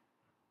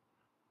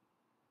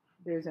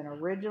there's an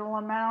original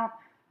amount,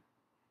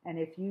 and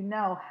if you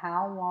know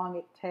how long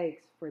it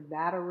takes for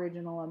that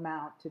original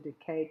amount to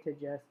decay to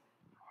just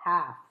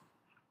half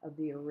of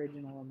the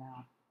original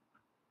amount.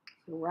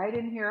 So right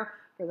in here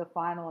for the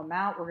final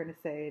amount, we're going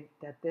to say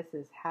that this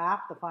is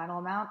half the final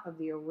amount of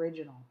the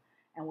original.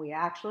 And we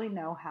actually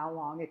know how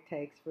long it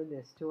takes for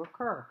this to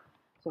occur.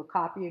 So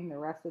copying the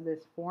rest of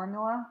this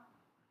formula,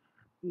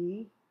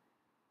 E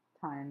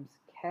times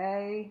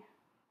K,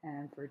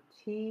 and for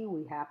T,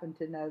 we happen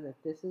to know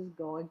that this is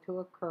going to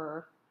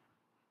occur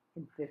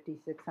in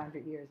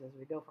 5,600 years as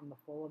we go from the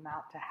full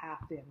amount to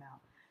half the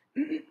amount.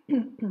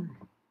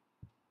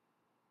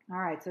 All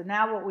right, so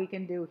now what we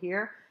can do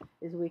here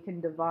is we can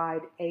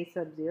divide a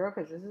sub 0,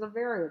 because this is a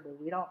variable.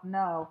 We don't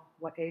know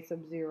what a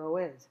sub 0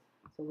 is.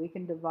 So we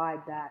can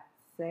divide that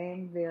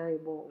same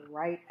variable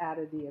right out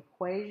of the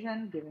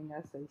equation, giving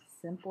us a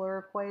simpler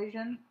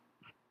equation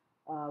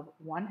of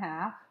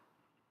 1/2,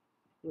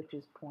 which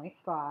is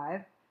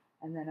 0.5.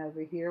 And then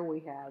over here we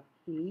have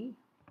E.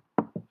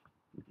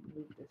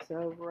 Move this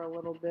over a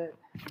little bit.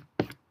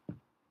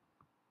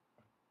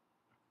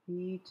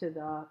 E to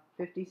the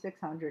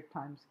 5,600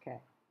 times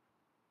K.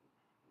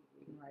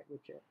 Right,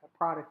 which a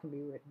product can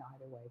be written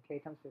either way, K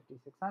times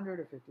 5,600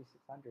 or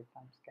 5,600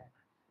 times K. I'm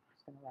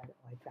just going to write it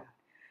like that.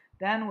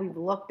 Then we've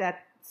looked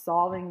at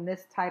solving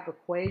this type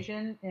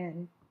equation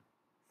in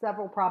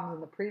several problems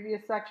in the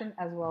previous section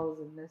as well as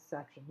in this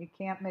section. You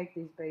can't make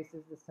these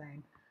bases the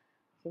same.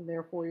 So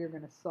therefore, you're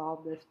going to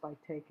solve this by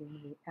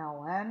taking the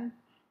ln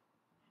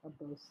of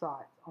both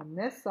sides. On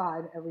this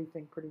side,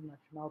 everything pretty much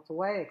melts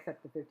away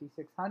except the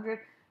 5600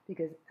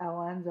 because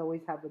ln's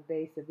always have a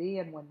base of e,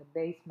 and when the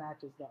base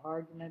matches the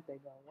argument, they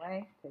go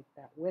away. Take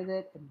that with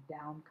it, and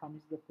down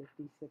comes the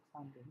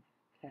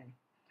 5600k.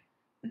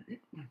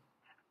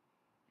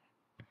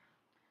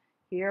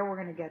 Here, we're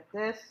going to get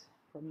this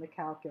from the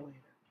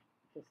calculator,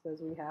 just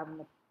as we have in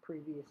the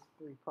previous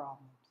three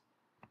problems.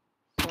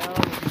 So we're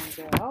going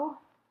to go,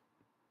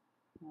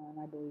 and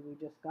I believe we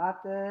just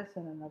got this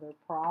in another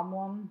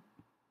problem.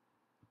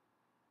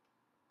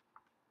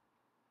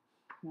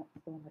 That's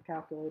still in the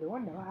calculator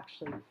window,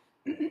 actually.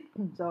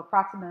 So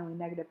approximately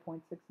negative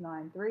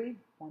 0.693,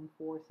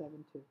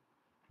 1472.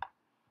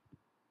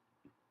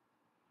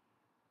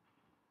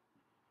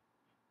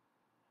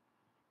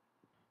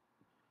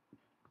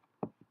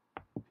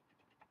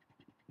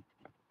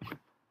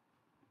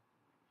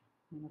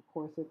 And of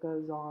course it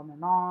goes on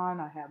and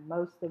on. I have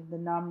most of the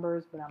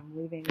numbers, but I'm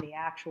leaving the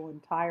actual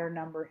entire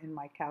number in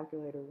my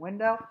calculator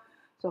window.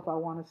 So if I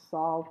want to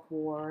solve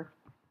for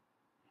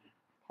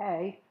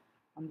k,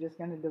 I'm just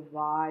going to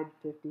divide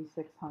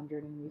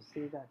 5600, and you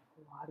see that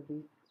a lot of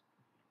these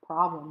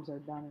problems are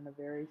done in a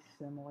very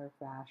similar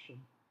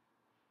fashion.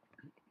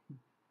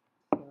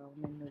 So let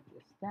me move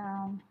this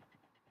down.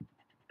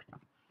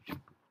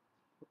 Looks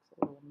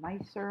a little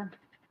nicer.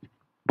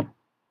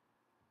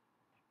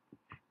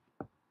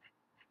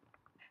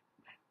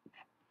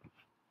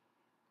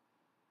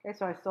 Okay,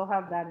 so I still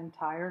have that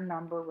entire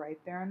number right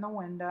there in the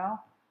window.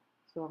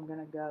 So I'm going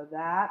to go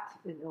that,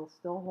 it'll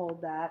still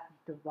hold that,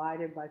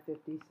 divided by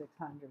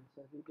 5600.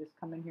 So if you just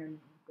come in here and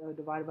go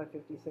divided by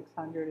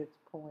 5600, it's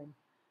pulling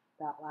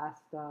that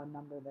last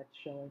number that's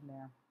showing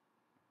there.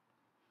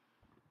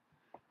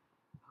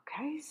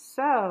 Okay,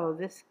 so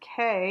this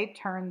k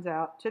turns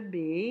out to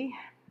be,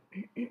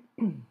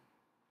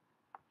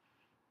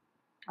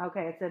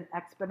 okay, it's an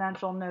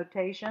exponential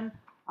notation.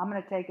 I'm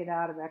going to take it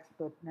out of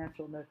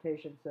exponential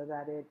notation so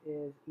that it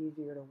is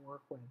easier to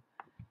work with.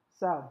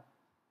 So,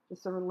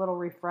 just a little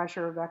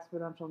refresher of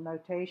exponential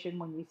notation.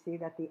 When you see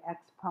that the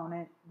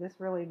exponent, this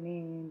really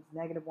means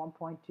negative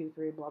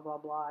 1.23 blah blah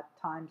blah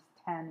times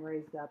 10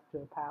 raised up to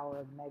a power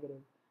of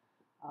negative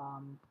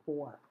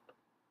 4.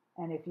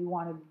 And if you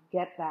want to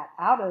get that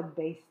out of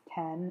base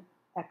 10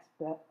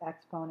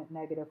 exponent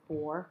negative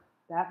 4,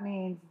 that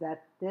means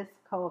that this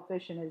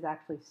coefficient is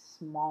actually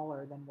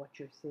smaller than what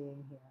you're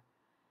seeing here.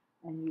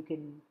 And you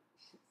can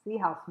see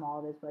how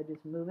small it is by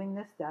just moving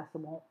this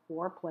decimal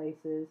 4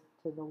 places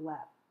to the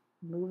left,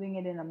 moving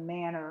it in a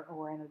manner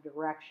or in a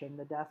direction,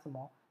 the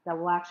decimal, that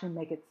will actually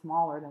make it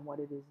smaller than what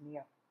it is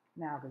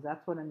now, because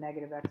that's what a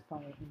negative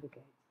exponent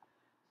indicates.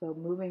 So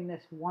moving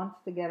this once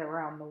to get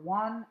around the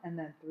 1, and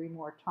then 3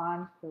 more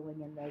times,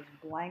 filling in those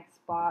blank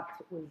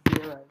spots with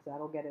zeros.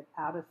 That'll get it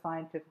out of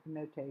scientific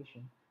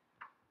notation.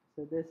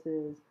 So this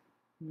is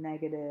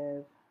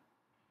negative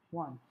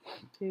 1,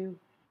 2,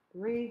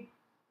 3,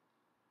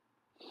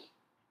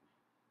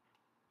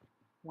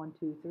 1,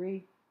 2,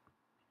 3.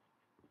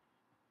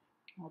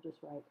 I'll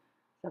just write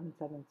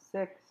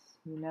 776.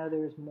 You know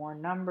there's more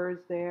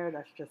numbers there.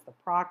 That's just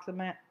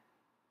approximate.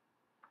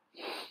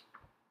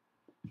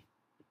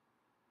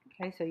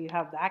 Okay, so you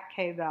have that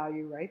k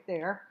value right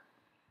there.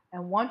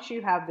 And once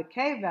you have the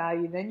k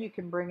value, then you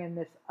can bring in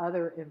this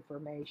other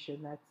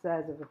information that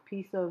says if a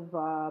piece of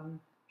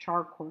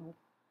charcoal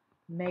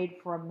made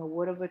from the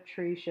wood of a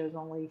tree shows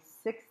only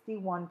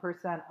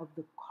 61% of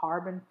the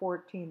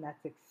carbon-14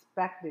 that's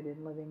expected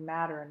in living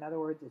matter. In other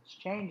words, it's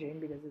changing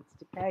because it's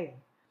decaying.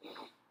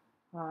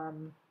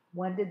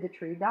 When did the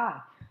tree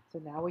die? So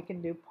now we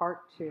can do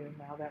part 2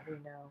 now that we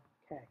know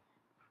k.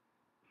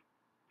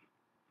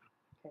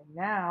 Okay,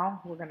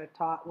 now we're going to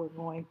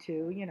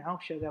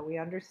show that we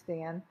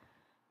understand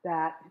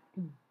that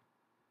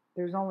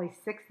there's only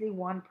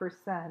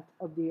 61%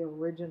 of the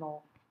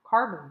original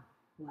carbon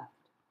left.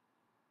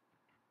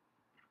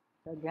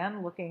 So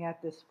again, looking at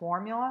this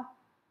formula,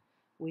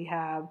 we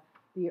have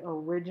the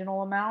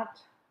original amount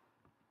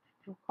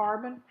of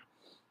carbon,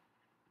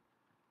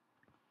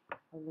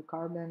 of the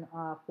carbon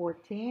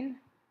 14,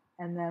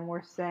 and then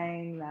we're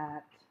saying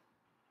that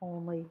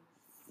only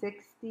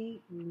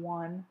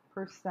 61%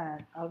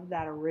 of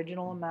that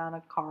original amount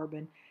of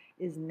carbon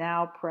is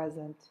now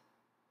present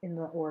in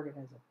the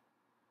organism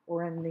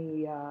or in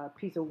the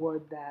piece of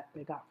wood that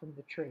they got from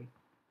the tree.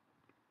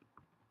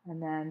 And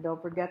then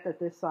don't forget that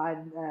this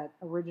side, that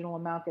original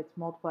amount gets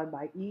multiplied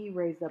by E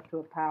raised up to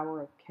a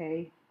power of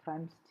K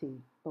times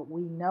T. But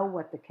we know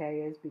what the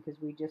K is because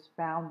we just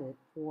found it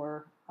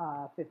for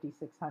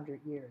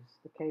 5,600 years.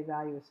 The K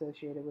value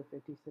associated with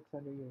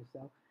 5,600 years.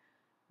 So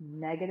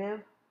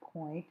negative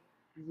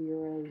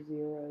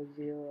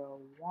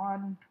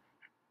 0.0001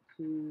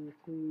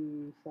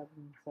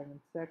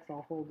 23776.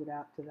 I'll hold it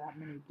out to that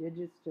many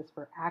digits just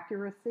for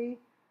accuracy,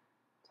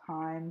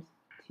 times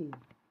T.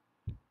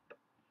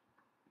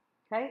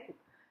 Okay,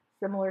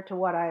 Similar to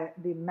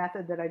the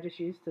method that I just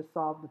used to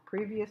solve the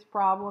previous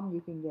problem,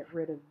 you can get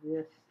rid of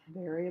this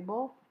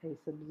variable, a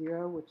sub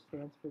 0, which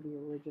stands for the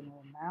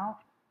original amount.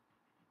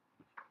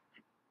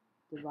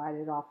 Divide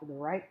it off of the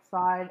right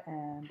side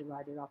and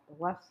divide it off the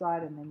left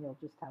side, and then you'll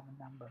just have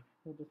a number.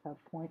 You'll just have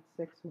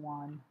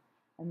 0.61,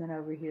 and then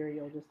over here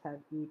you'll just have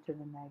e to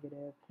the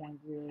negative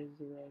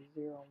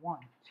 0.0001,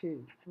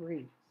 2,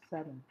 3,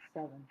 7,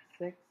 7,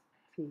 6,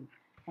 t.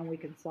 And we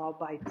can solve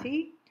by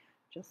t,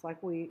 just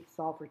like we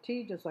solve for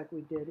t, just like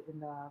we did in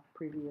the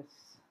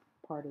previous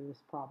part of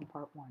this problem,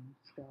 part 1.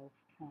 Just go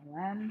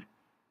ln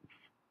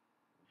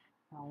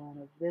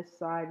of this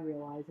side,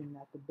 realizing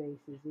that the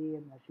base is e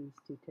and that these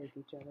two take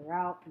each other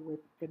out, with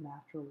the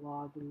natural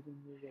log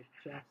leaving you with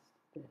just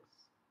this.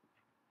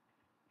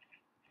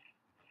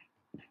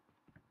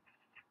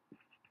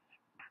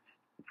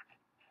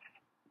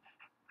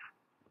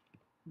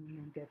 And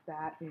you get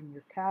that in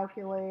your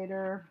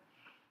calculator.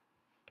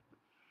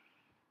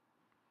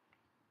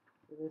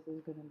 So this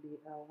is going to be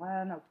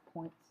ln of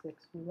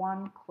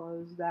 0.61,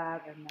 close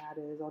that, and that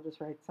is, I'll just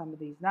write some of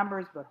these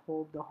numbers, but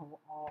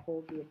I'll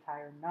hold the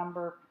entire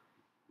number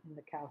in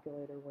the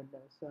calculator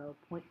window. So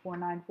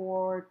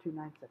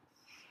 0.494296.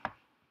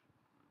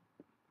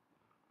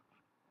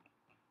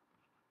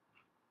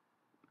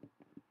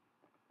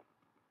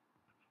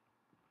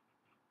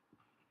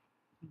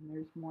 And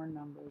there's more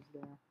numbers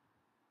there.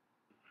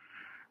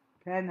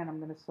 Okay, and then I'm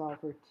going to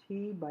solve for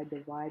t by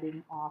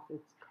dividing off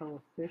its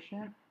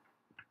coefficient.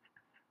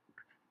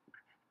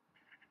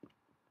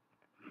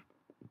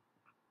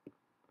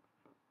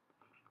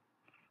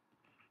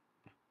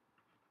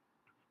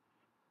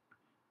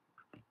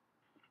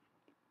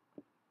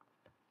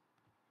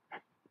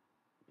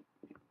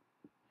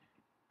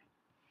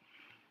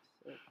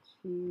 So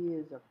t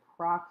is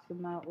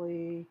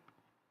approximately,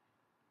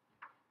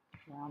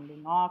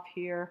 rounding off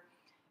here,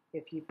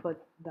 if you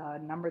put the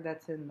number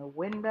that's in the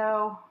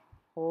window,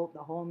 hold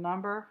the whole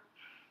number,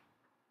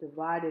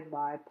 divided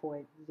by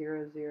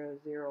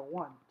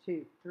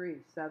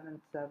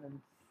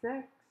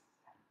 0.000123776,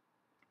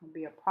 will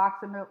be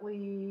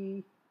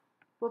approximately,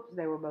 whoops,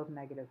 they were both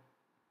negative.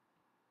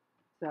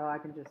 So I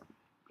can just,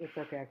 it's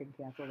okay, I can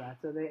cancel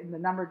that. So the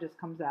number just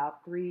comes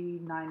out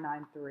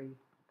 3993,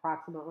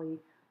 approximately.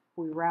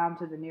 We round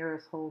to the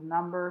nearest whole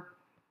number,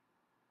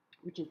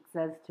 which it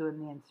says to in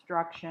the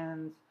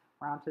instructions,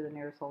 round to the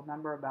nearest whole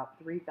number, about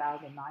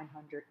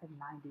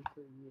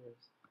 3,993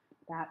 years.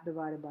 That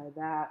divided by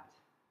that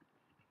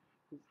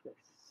is this.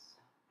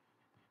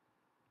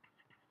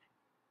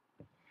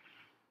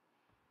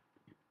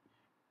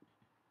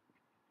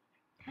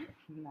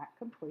 And that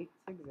completes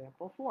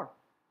example 4.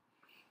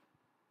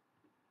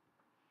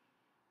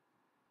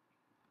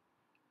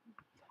 Let's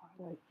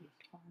highlight these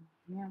final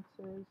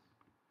answers.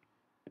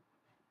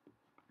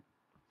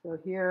 So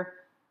here,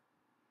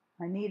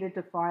 I needed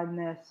to find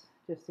this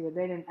just to get,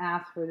 they didn't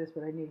ask for this,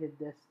 but I needed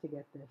this to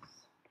get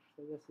this.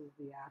 So this is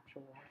the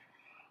actual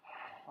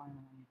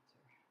final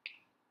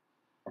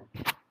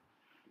answer.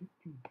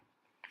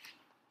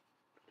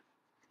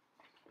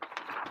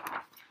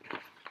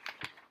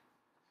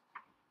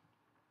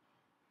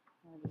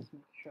 I'll just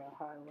make sure I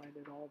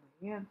highlighted all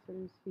the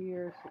answers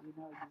here so you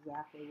know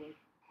exactly what the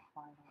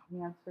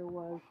final answer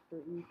was for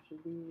each of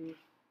these.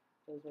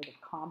 Those are the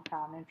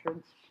compound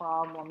entrance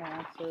problem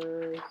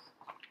answers.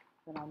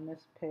 Then on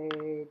this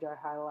page, I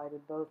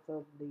highlighted both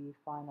of the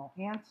final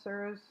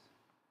answers,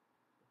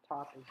 the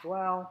top as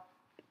well.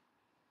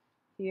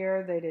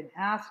 Here, they didn't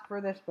ask for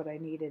this, but I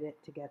needed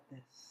it to get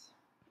this.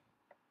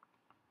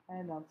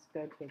 And let's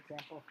go to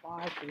example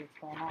 5, see what's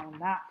going on in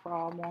that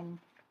problem.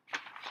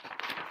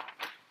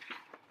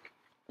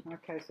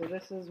 Okay, so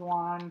this is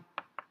one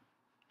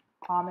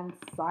common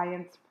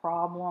science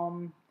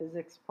problem,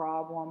 physics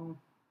problem,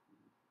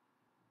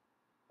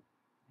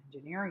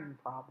 engineering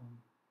problem.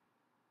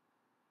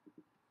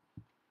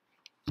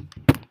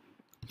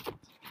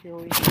 Here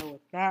we go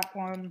with that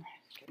one.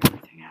 Let's get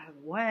everything out of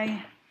the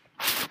way.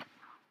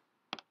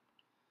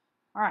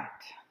 All right,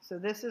 so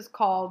this is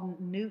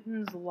called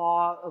Newton's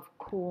law of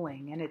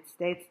cooling, and it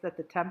states that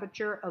the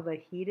temperature of a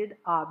heated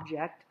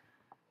object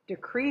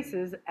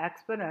decreases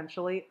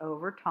exponentially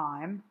over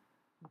time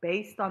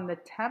based on the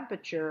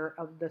temperature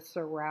of the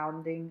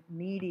surrounding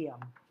medium.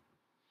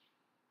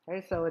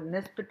 Okay, so in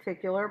this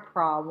particular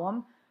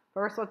problem,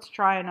 first let's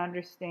try and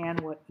understand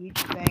what each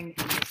thing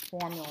in this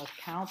formula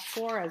counts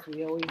for, as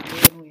we always do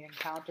when we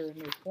encounter a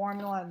new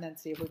formula, and then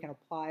see if we can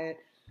apply it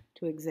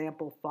to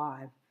example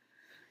 5.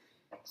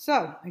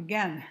 So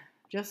again,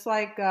 just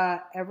like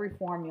every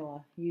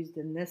formula used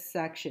in this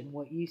section,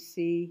 what you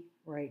see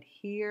right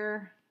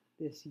here,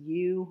 this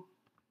U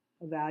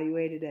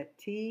evaluated at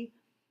T,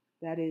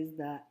 that is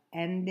the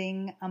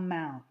ending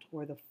amount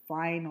or the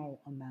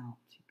final amount.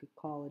 You could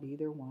call it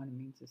either one, it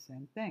means the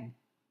same thing.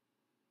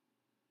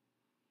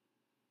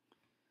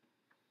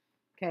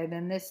 Okay,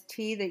 then this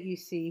T that you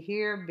see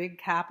here, big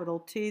capital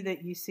T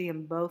that you see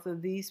in both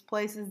of these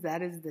places,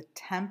 that is the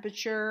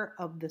temperature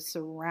of the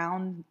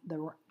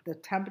the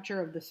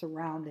temperature of the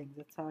surroundings.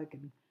 That's how I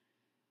can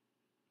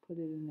put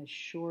it in as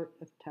short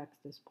of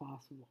text as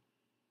possible.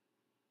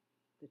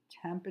 the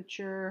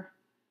temperature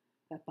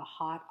that the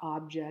hot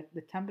object,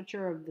 the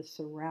temperature of the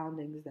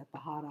surroundings that the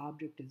hot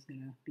object is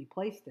going to be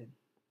placed in.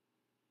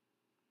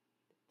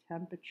 The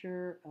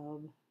temperature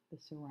of the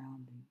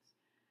surroundings.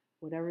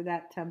 Whatever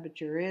that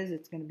temperature is,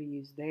 it's going to be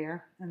used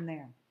there and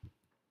there.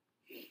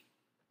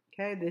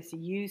 Okay, this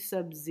U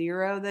sub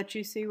 0 that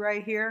you see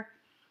right here,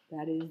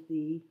 that is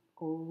the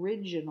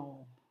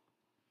original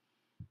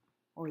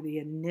or the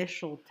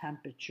initial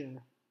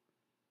temperature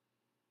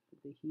of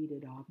the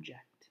heated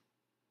object.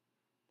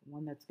 The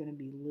one that's going to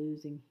be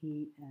losing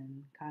heat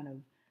and kind of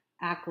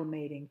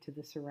acclimating to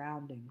the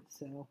surroundings.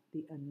 So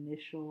the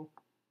initial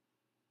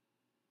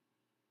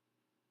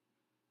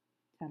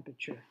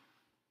temperature.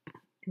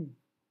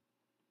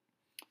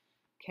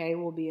 K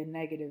will be a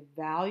negative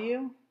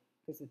value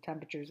because the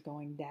temperature is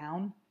going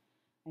down,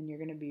 and you're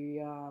going to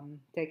be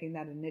taking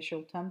that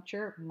initial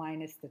temperature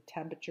minus the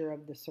temperature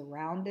of the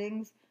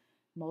surroundings,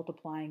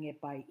 multiplying it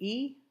by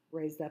E,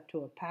 raised up to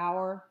a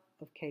power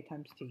of K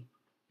times T.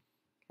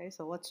 Okay,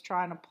 so let's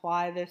try and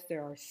apply this.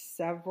 There are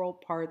several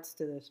parts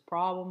to this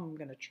problem. I'm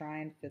going to try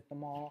and fit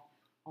them all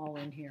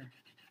in here.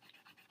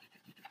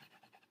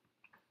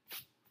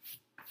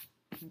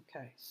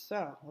 Okay,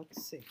 so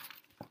let's see.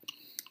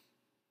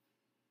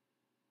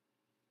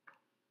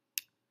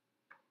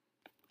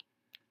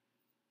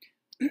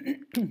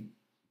 Okay,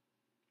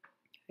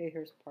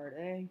 here's part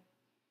A.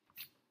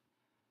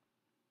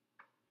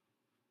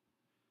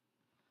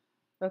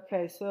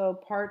 Okay, so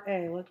part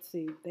A, let's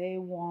see. They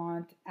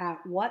want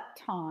at what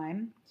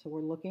time, so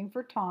we're looking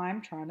for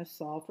time, trying to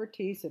solve for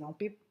T, so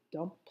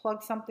don't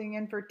plug something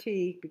in for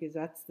T because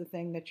that's the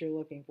thing that you're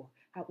looking for.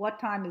 At what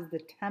time is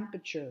the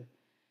temperature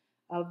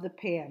of the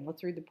pan?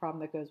 Let's read the problem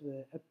that goes with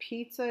it. A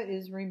pizza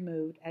is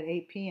removed at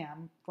 8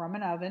 p.m. from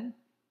an oven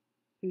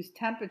whose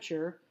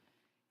temperature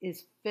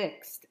is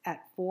fixed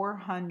at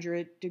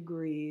 400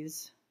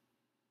 degrees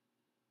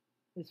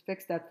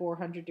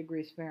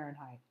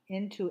Fahrenheit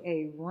into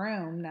a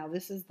room. Now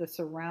this is the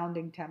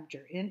surrounding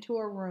temperature, into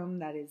a room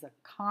that is a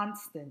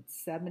constant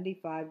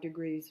 75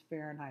 degrees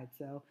Fahrenheit.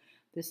 So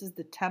this is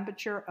the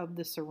temperature of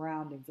the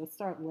surroundings. Let's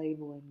start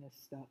labeling this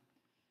stuff.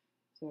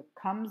 So it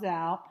comes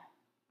out,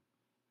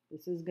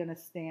 this is going to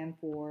stand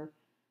for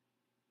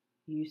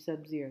U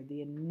sub 0,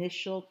 the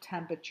initial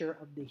temperature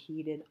of the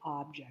heated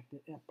object,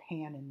 a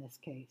pan in this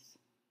case.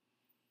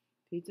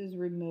 Pizza is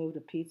removed,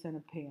 a pizza in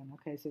a pan.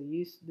 Okay, so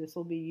this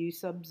will be U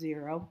sub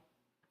 0,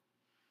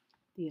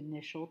 the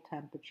initial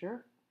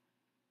temperature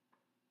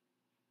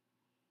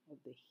of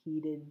the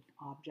heated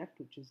object,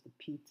 which is the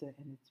pizza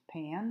in its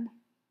pan.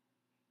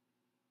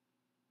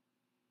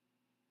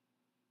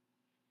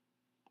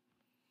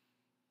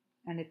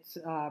 And it's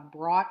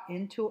brought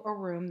into a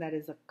room that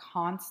is a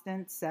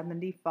constant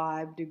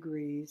 75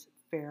 degrees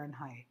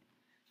Fahrenheit.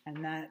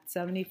 And that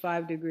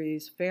 75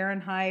 degrees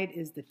Fahrenheit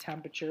is the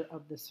temperature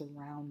of the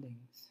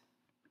surroundings.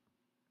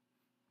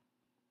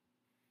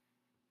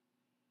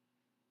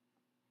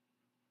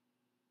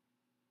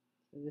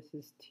 So this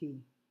is T,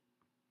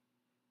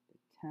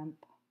 the temp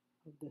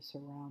of the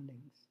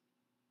surroundings.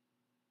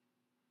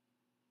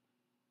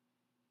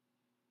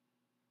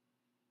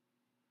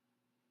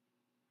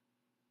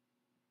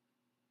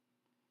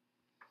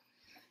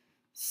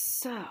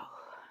 So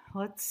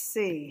let's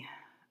see.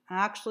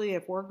 Actually,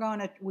 if we're going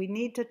to, we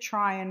need to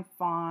try and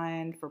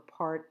find for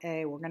part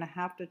A, we're going to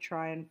have to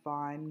try and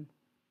find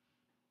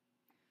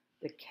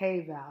the K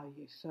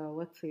value. So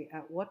let's see,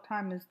 at what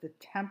time is the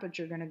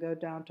temperature going to go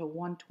down to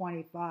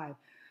 125?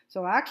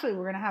 So actually,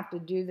 we're going to have to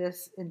do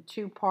this in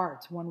two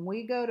parts. When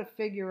we go to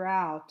figure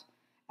out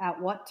at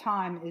what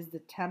time is the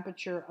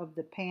temperature of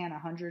the pan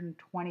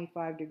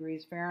 125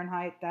 degrees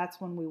Fahrenheit,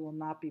 that's when we will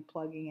not be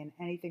plugging in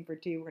anything for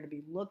T. We're going to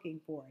be looking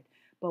for it.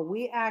 But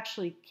we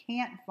actually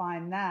can't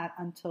find that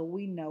until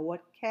we know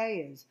what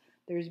K is.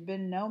 There's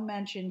been no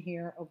mention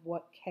here of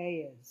what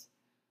K is,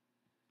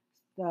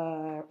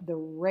 the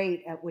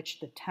rate at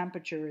which the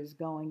temperature is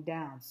going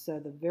down.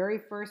 So the very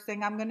first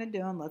thing I'm going to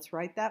do, and let's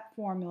write that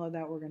formula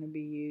that we're going to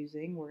be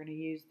using. We're going to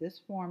use this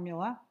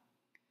formula,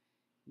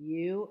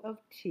 U of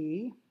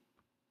T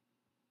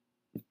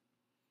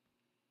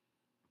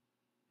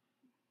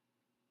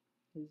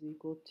is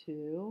equal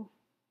to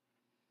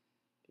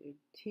big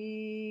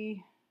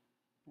T,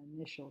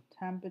 initial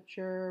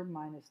temperature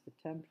minus the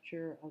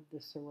temperature of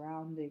the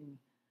surrounding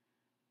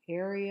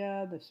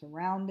area, the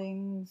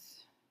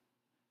surroundings.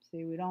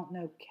 See, we don't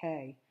know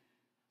K.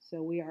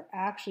 So we are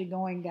actually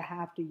going to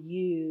have to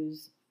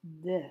use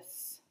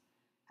this.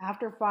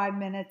 After 5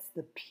 minutes,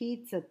 the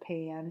pizza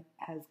pan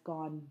has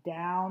gone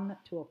down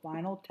to a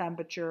final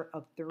temperature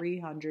of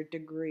 300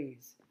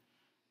 degrees.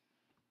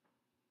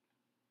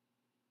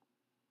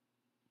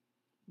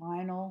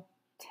 Final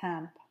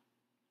temp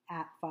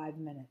at 5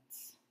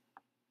 minutes.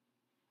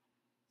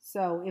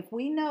 So if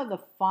we know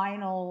the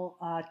final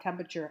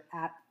temperature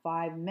at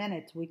 5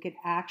 minutes, we could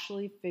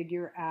actually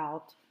figure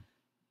out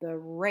the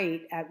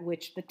rate at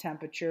which the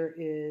temperature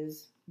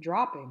is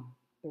dropping,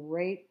 the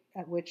rate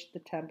at which the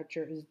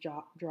temperature is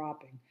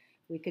dropping.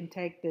 We can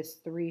take this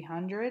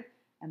 300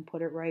 and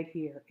put it right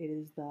here. It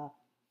is the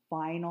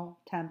final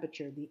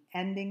temperature. The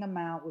ending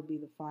amount would be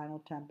the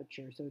final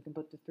temperature. So we can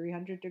put the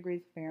 300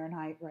 degrees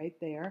Fahrenheit right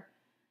there.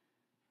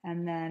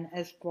 And then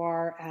as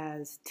far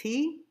as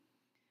T,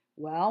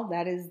 well,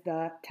 that is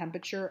the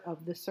temperature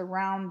of the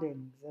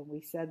surroundings. And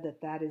we said that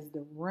that is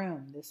the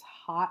room. This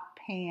hot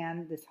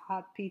pan, this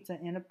hot pizza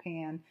in a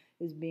pan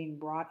is being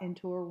brought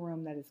into a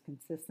room that is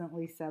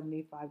consistently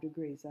 75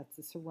 degrees. That's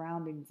the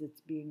surroundings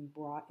it's being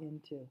brought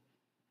into.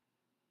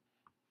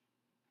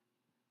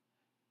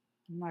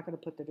 I'm not going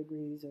to put the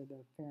degrees or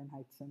the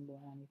Fahrenheit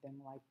symbol or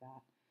anything like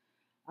that.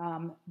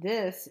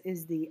 This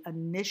is the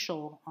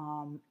initial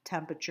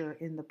temperature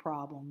in the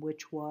problem,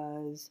 which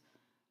was,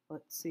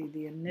 let's see,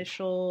 the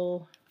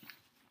initial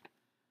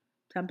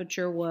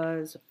temperature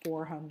was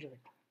 400.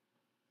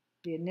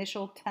 The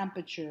initial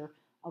temperature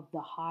of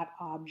the hot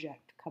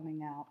object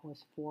coming out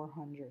was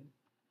 400.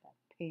 That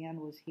pan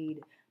was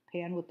heated.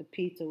 Pan with the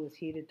pizza was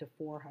heated to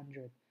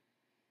 400.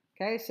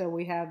 Okay, so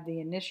we have the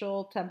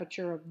initial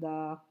temperature of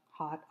the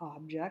hot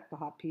object, the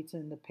hot pizza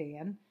in the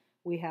pan.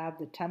 We have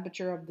the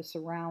temperature of the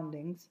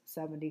surroundings,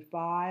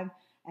 75,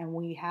 and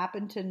we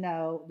happen to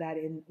know that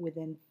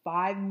within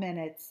 5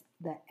 minutes,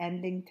 the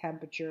ending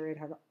temperature, it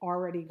had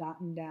already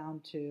gotten down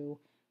to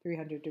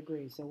 300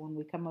 degrees. So when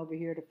we come over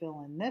here to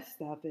fill in this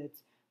stuff,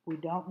 we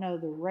don't know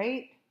the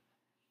rate,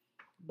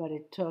 but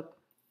it took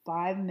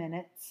 5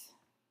 minutes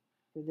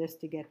for this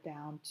to get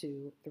down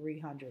to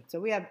 300. So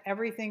we have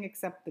everything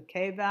except the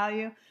K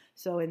value.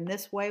 So in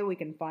this way, we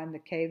can find the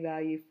K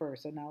value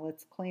first. So now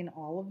let's clean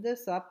all of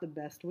this up the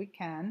best we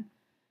can.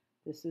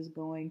 This is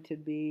going to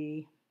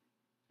be,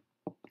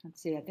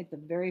 let's see, I think the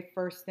very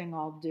first thing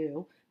I'll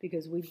do,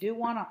 because we do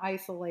want to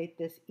isolate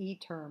this E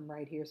term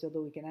right here so that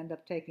we can end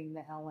up taking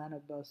the ln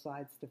of both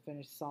sides to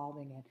finish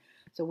solving it.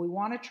 So we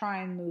want to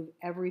try and move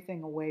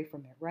everything away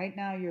from it. Right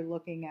now you're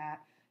looking at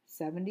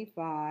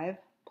 75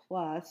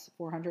 plus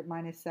 400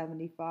 minus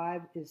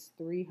 75 is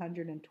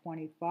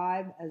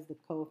 325 as the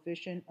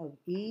coefficient of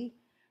E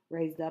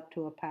raised up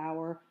to a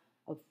power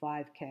of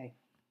 5K.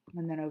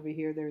 And then over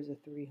here there's a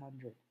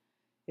 300.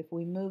 If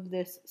we move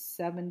this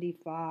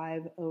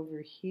 75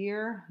 over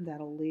here,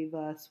 that'll leave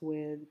us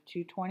with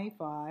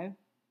 225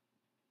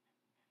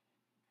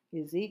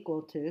 is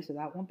equal to, so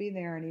that won't be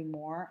there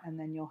anymore, and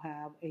then you'll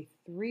have a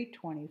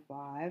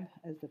 325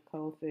 as the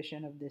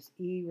coefficient of this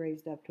E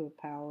raised up to a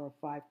power of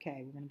 5K.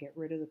 We're going to get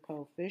rid of the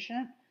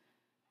coefficient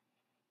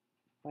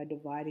by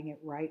dividing it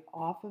right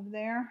off of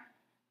there.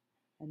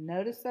 And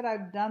notice that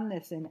I've done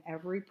this in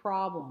every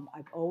problem.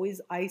 I've always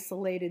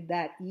isolated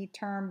that E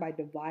term by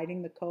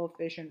dividing the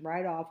coefficient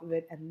right off of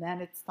it, and then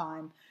it's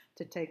time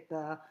to take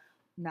the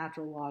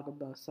natural log of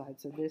both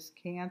sides. So this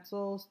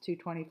cancels,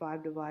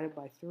 225 divided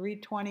by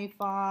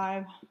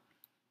 325.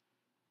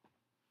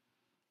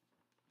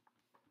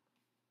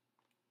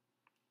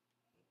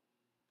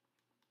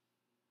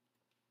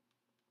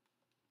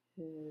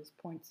 Is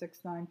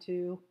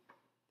 0.692,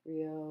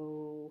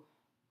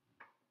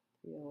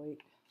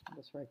 308. I'll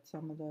just write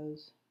some of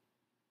those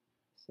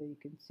so you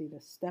can see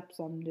the steps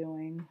I'm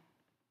doing.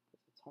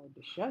 It's hard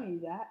to show you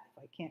that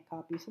if I can't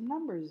copy some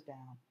numbers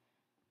down.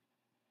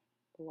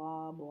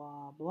 Blah,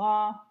 blah,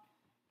 blah.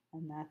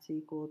 And that's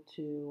equal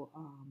to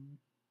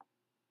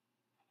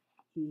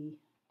E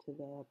to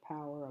the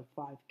power of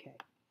 5K.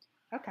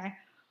 Okay,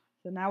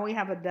 so now we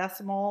have a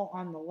decimal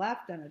on the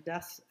left and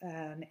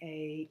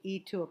a E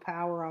to a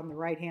power on the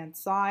right-hand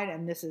side,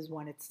 and this is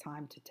when it's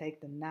time to take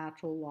the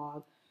natural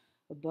log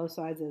of both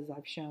sides, as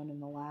I've shown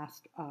in the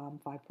last 5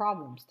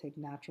 problems. Take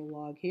natural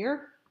log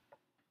here,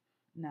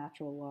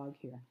 natural log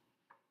here.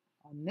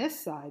 On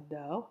this side,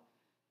 though,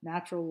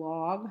 natural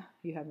log,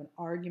 you have an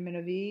argument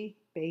of E,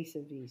 base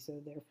of E, so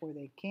therefore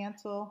they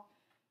cancel.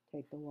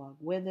 Take the log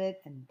with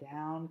it, and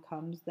down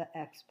comes the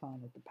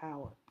exponent, the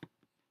power.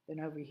 Then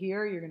over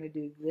here, you're going to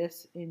do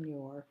this in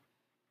your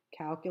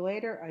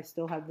calculator. I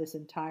still have this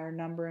entire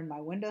number in my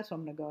window, so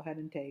I'm going to go ahead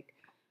and take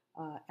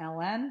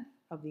ln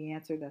of the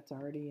answer that's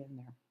already in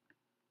there.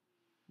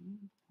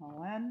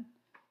 ln,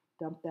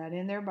 dump that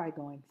in there by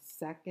going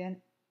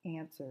second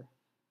answer.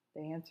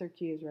 The answer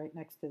key is right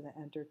next to the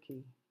enter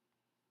key.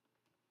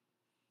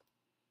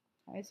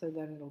 Okay, so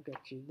then it'll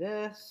get you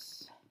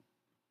this,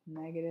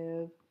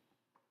 negative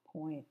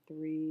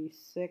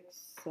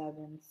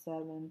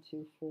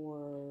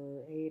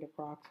 0.367724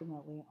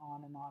 approximately,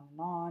 on and on and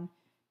on,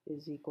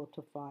 is equal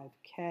to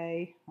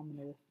 5K. I'm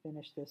going to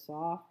finish this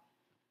off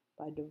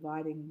by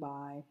dividing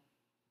by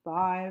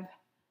 5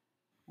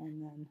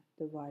 and then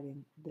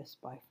dividing this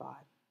by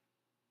 5.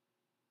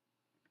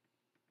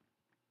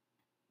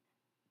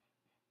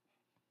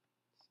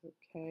 So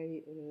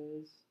K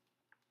is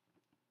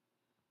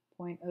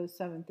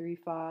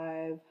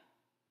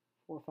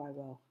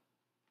 0.0735450.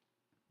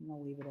 I'm going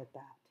to leave it at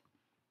that.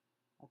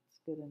 That's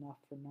good enough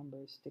for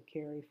numbers to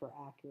carry for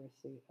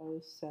accuracy.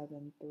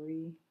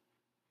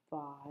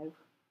 0.735,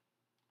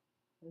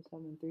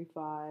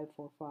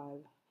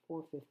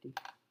 450.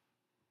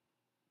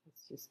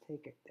 Let's just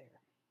take it there.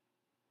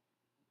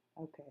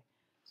 Okay,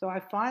 so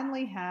I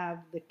finally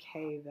have the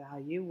K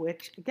value,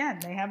 which again,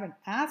 they haven't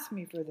asked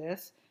me for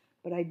this,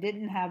 but I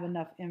didn't have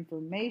enough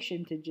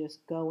information to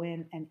just go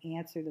in and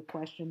answer the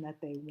question that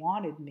they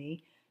wanted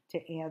me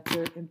to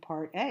answer in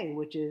part A,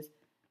 which is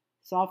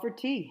solve for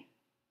T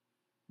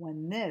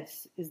when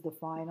this is the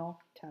final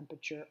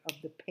temperature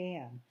of the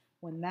pan,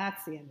 when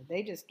that's the end.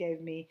 They just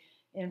gave me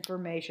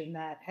information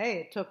that, hey,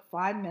 it took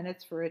 5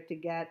 minutes for it to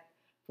get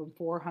from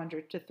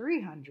 400 to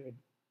 300.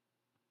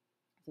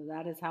 So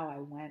that is how I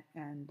went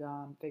and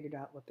figured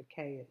out what the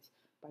K is,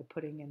 by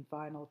putting in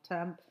final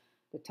temp,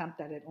 the temp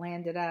that it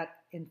landed at,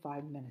 in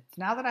 5 minutes.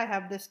 Now that I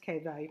have this K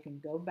value, you can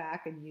go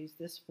back and use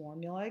this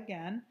formula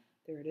again.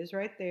 There it is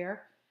right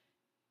there.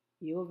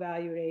 You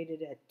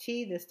evaluated at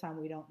T. This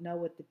time we don't know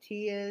what the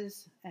T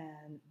is,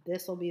 and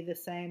this will be the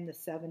same, the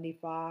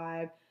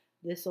 75.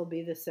 This will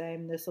be the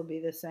same, this will be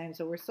the same.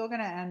 So we're still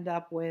going to end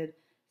up with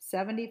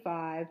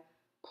 75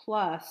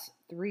 plus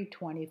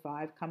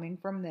 325 coming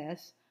from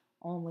this,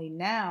 only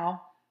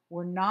now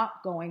we're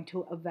not going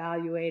to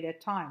evaluate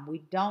at time. We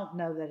don't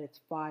know that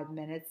it's 5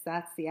 minutes.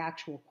 That's the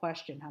actual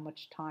question. How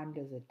much time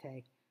does it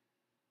take?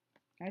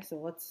 Okay, so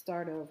let's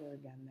start over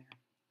again there.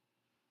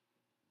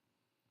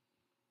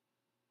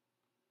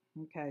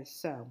 Okay,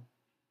 so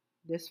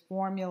this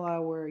formula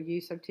where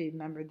U sub T,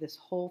 remember this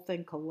whole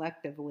thing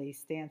collectively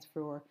stands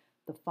for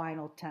the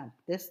final temp.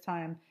 This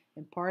time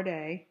in part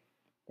A,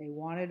 they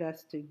wanted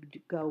us to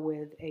go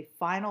with a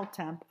final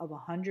temp of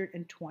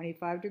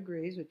 125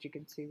 degrees, which you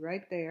can see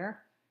right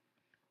there.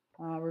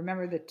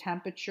 Remember the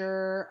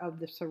temperature of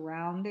the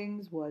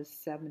surroundings was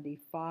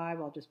 75.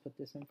 I'll just put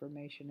this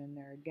information in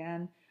there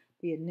again.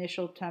 The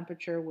initial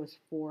temperature was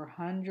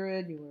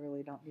 400. You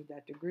really don't need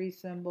that degree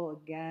symbol.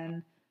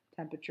 Again,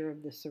 temperature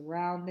of the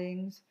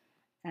surroundings.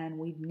 And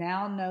we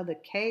now know the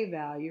K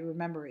value.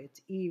 Remember,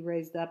 it's E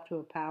raised up to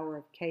a power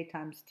of K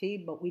times T,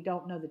 but we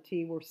don't know the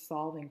T. We're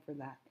solving for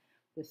that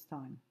this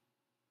time.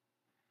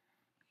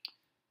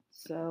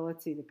 So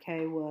let's see, the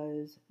K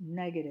was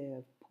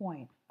negative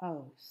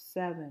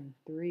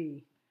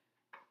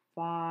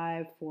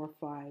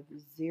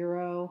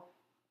 0.0735450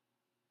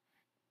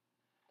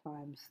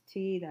 times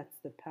T. That's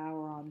the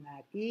power on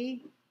that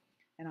E.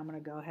 And I'm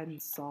going to go ahead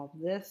and solve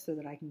this so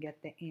that I can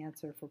get the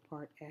answer for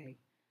part A.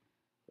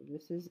 So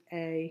this is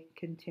A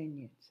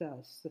continued.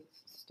 So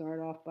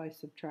start off by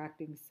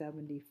subtracting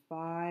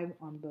 75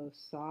 on both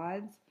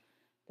sides.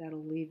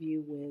 That'll leave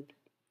you with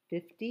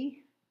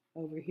 50.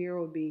 Over here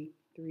will be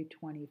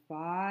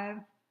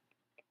 325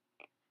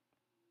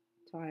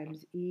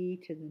 times E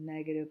to the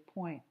negative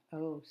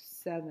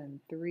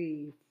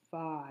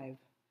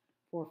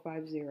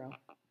 0.0735450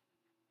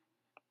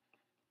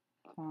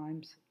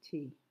 times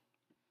T.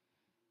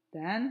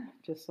 Then,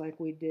 just like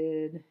we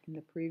did in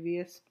the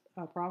previous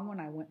problem when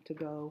I went to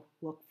go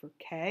look for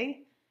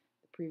K,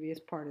 the previous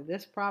part of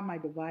this problem, I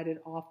divided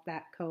off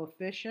that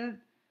coefficient.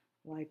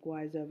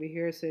 Likewise over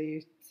here, so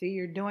you see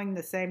you're doing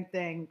the same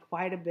thing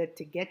quite a bit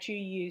to get you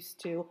used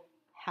to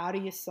how do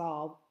you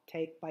solve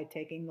by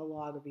taking the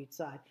log of each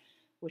side,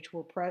 which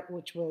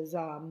was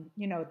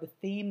you know, the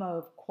theme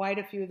of quite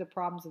a few of the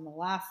problems in the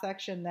last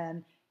section.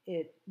 Then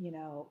it, you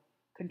know,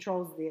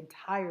 controls the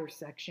entire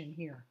section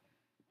here.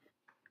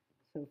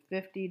 So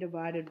 50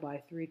 divided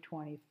by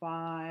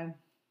 325,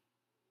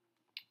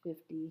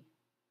 50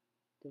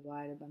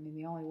 divided, I mean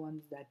the only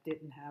ones that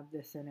didn't have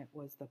this in it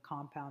was the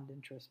compound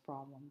interest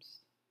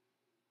problems.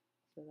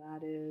 So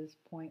that is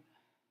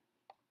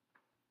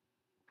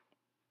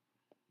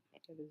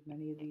get as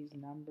many of these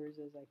numbers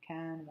as I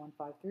can.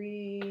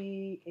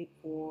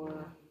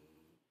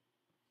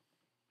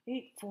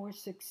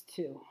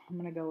 1538462. I'm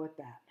going to go with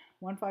that.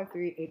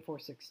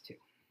 1538462.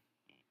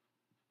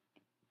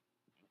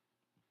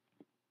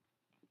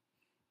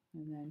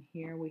 And then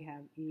here we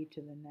have E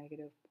to the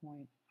negative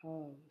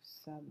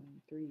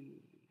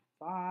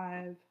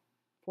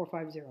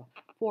 0.0735450.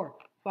 4,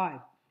 5.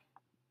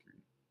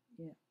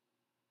 Yeah.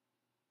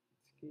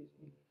 Excuse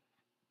me.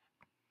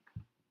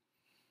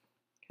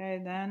 Okay,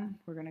 then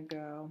we're going to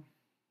go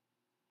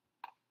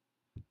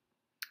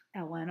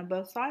ln of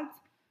both sides.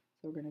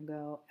 So we're going to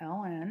go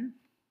ln.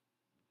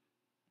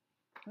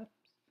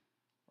 Oops,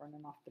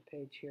 running off the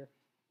page here.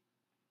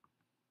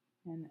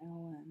 And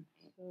ln.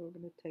 So we're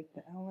going to take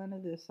the ln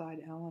of this side,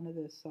 ln of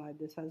this side.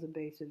 This has a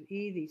base of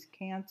E. These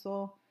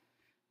cancel.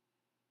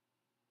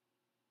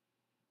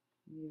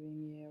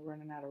 Leaving you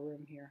running out of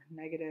room here.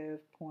 Negative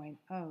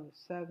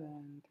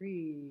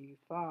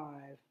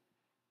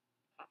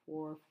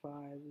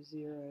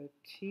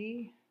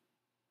 0.0735450T.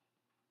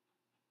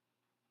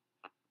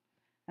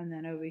 And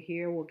then over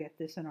here we'll get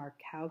this in our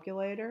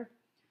calculator.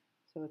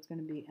 So it's going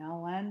to be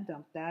ln,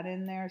 dump that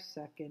in there,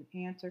 second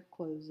answer,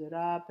 close it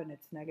up, and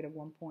it's negative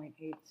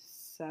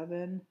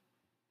 1.87.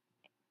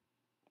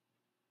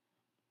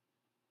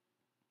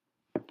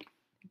 I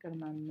think I'm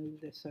going to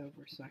move this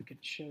over so I can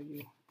show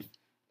you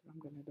what I'm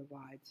going to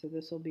divide. So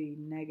this will be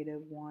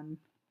negative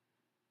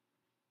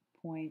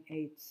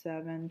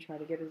 1.87. Try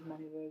to get as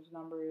many of those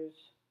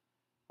numbers.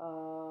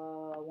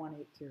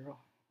 180. I'll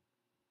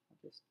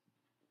just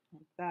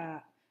like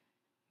that.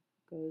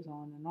 Goes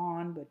on and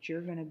on, but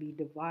you're going to be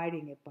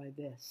dividing it by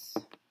this.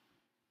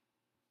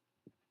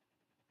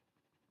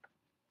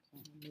 So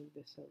move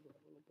this over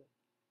a little bit.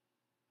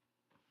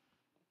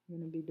 I'm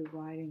going to be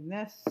dividing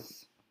this.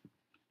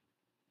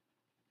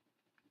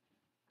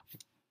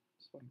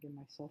 Just want to give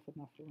myself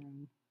enough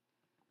room.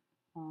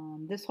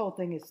 This whole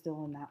thing is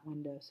still in that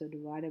window, so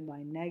divided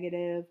by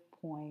negative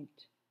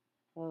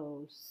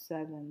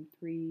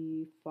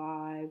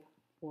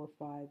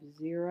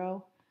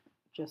 0.0735450,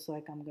 just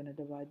like I'm going to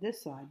divide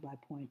this side by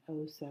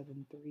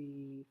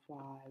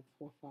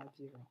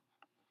 0.0735450.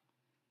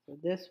 So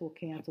this will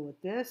cancel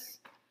with this,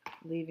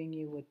 leaving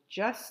you with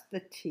just the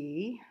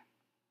t.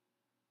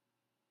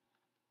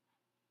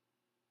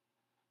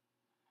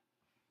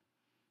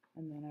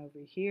 And then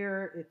over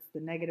here, it's the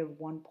negative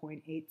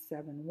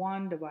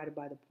 1.871 divided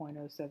by the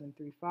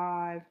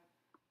 0.0735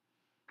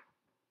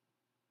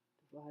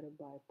 divided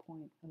by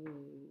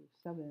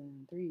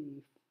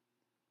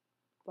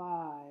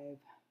 0.0735.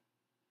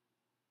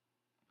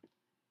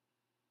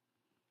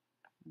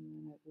 And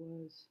then it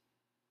was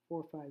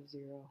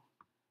 450.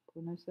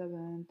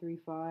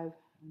 0.0735,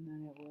 and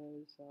then it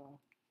was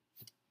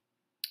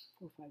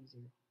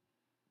 450.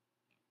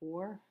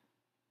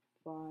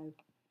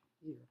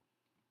 450.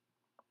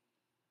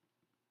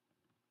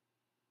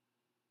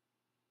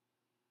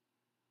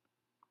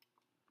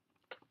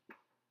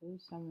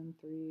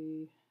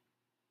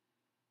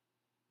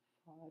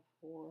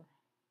 0.7354.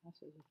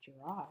 This is at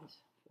your eyes.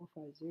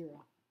 450.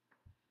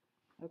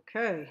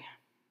 Okay,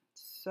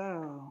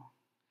 so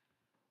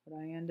what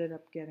I ended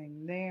up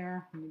getting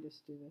there, let me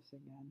just do this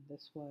again.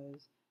 This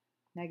was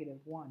negative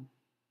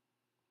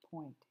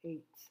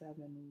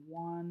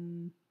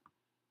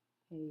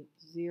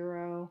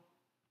 1.87180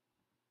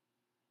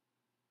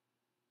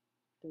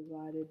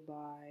 divided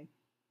by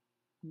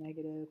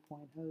negative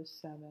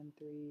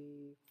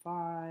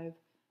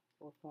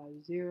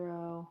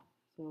 0.0735450.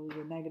 So it was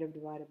a negative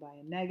divided by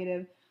a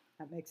negative.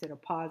 That makes it a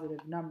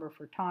positive number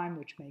for time,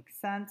 which makes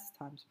sense.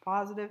 Time's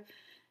positive.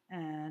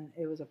 And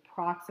it was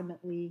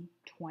approximately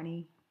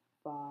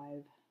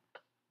 25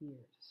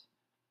 years.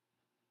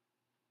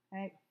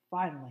 Okay,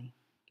 finally,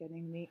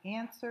 getting the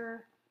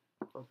answer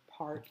for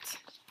part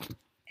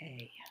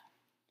A.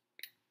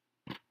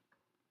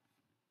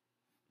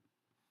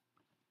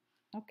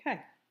 Okay,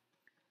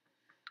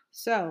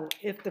 so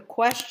if the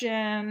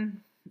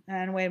question,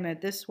 and wait a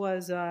minute, this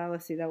was,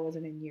 let's see, that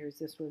wasn't in years,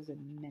 this was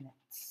in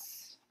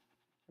minutes.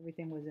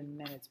 Everything was in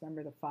minutes.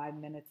 Remember the 5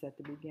 minutes at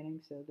the beginning,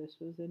 so this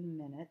was in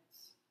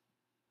minutes.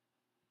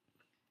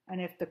 And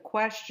if the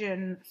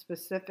question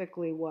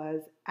specifically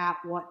was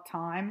at what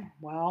time,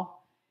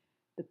 well,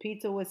 the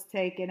pizza was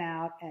taken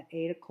out at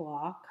 8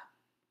 o'clock.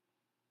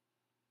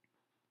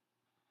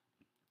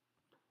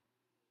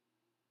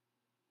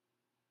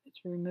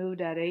 It's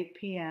removed at 8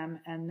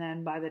 p.m. and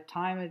then by the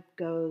time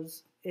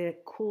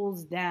it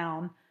cools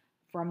down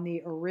from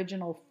the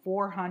original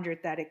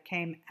 400 that it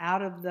came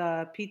out of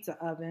the pizza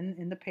oven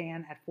in the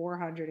pan at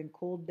 400 and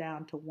cooled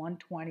down to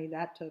 120.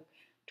 That took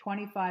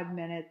 25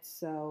 minutes,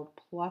 so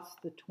plus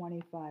the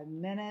 25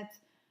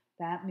 minutes,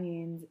 that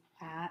means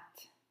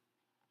at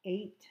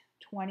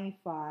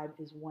 8:25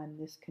 is when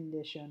this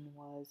condition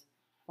was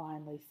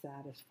finally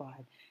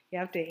satisfied. You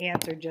have to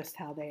answer just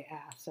how they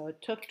asked. So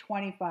it took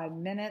 25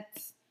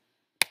 minutes,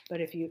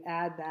 but if you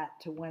add that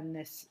to when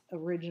this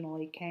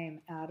originally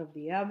came out of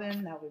the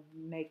oven, that would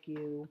make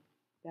it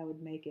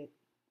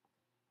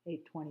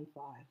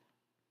 8:25.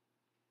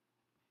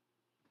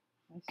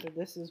 Okay, so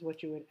this is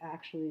what you would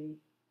actually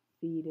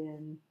feed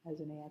in as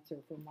an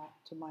answer to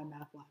my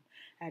math lab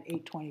at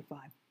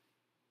 8:25.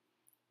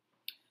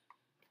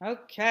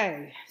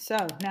 Okay,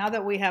 so now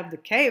that we have the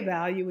K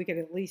value, we could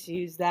at least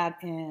use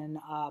that in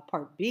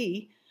part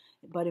B.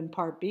 But in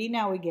part B,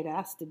 now we get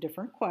asked a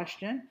different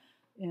question.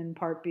 In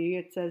part B,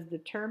 it says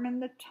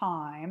determine the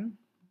time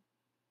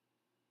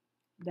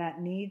that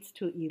needs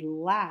to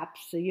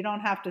elapse. So you don't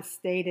have to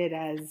state it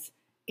as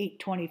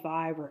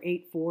 8:25 or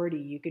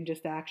 8:40. You can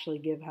just actually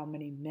give how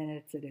many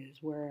minutes it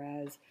is.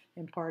 Whereas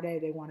in part A,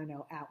 they want to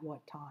know at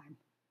what time.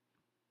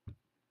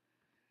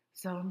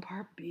 So in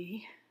part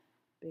B,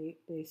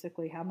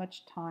 basically how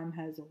much time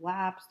has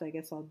elapsed. I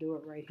guess I'll do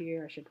it right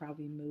here. I should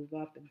probably move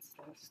up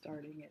instead of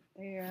starting it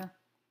there.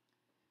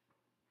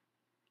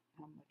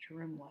 How much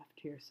room left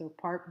here? So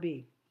part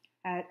B.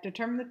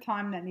 Determine the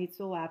time that needs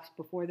to elapse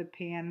before the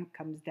pan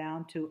comes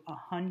down to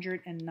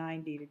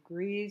 190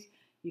 degrees.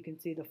 You can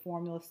see the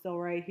formula still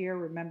right here.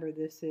 Remember,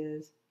 this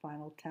is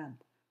final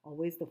tenth.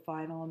 Always the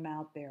final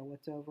amount there,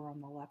 what's over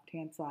on the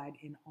left-hand side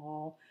in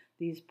all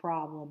these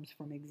problems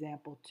from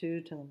example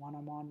 2 to the one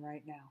I'm on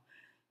right now.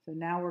 So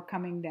now we're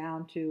coming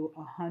down to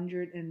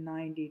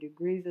 190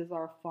 degrees is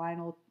our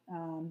final,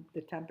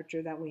 the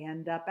temperature that we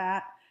end up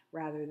at,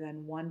 rather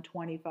than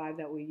 125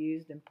 that we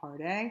used in part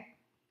A.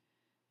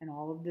 And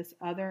all of this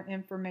other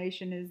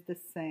information is the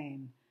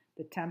same.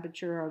 The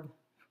temperature of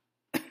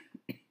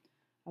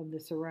the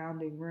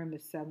surrounding room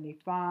is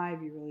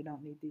 75. You really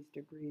don't need these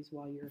degrees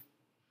while you're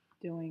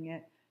doing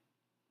it,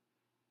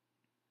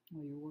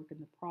 while you're working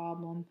the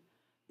problem.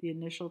 The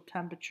initial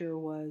temperature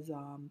was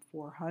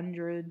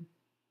 400.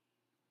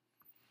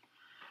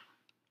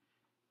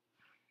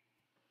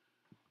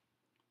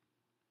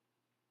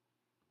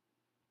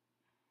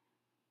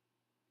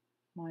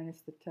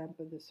 minus the temp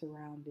of the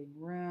surrounding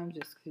room,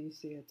 just so you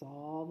see it's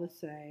all the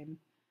same.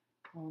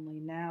 Only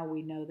now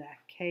we know that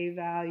K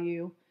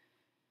value,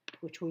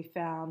 which we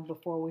found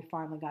before we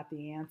finally got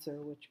the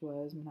answer, which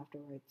was, I'm going to have to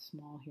write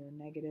small here,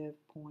 negative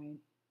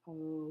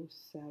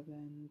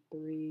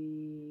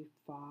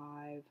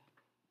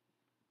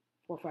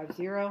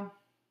 0.0735450.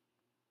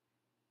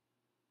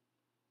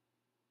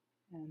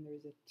 And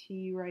there's a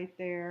T right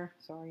there.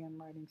 Sorry,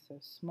 I'm writing so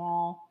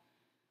small.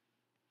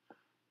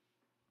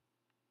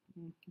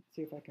 Let's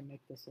see if I can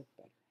make this look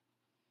better.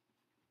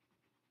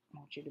 I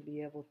want you to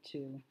be able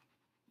to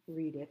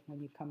read it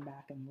when you come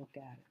back and look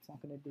at it. It's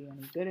not going to do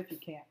any good if you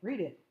can't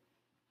read it.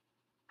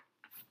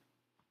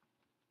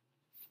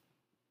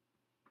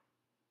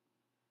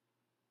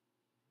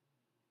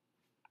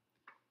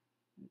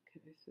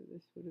 Okay, so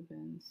this would have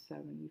been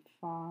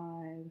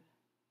 75.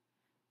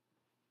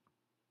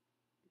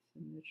 This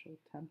initial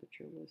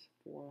temperature was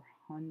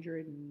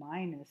 400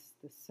 minus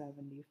the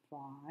 75,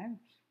 right,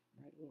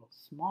 a little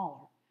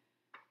smaller.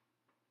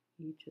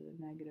 E to the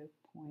negative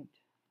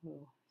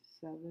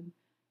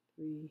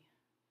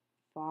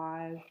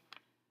 0.0735,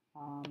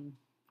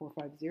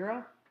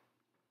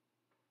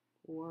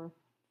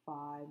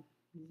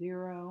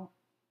 450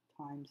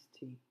 times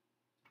T.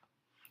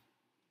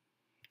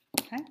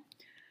 Okay,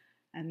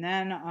 and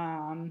then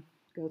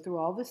go through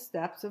all the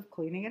steps of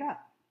cleaning it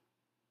up.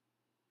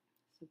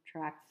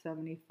 Subtract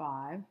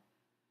 75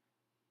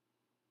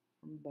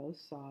 from both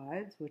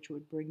sides, which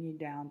would bring you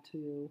down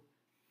to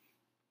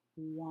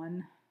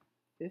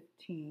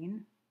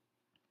 115.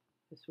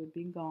 This would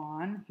be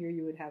gone. Here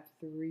you would have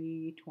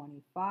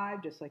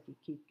 325, just like you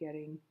keep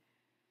getting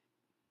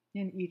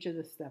in each of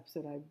the steps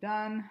that I've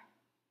done,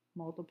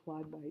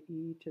 multiplied by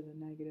e to the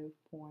negative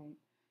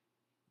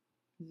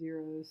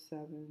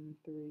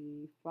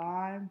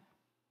 0.0735,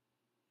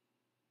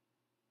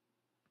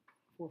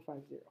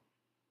 450.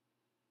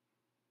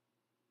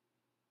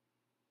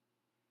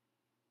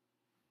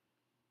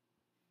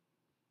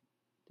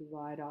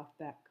 Divide off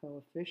that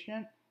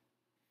coefficient.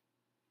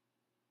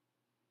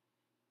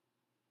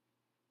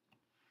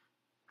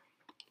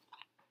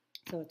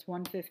 So it's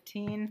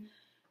 115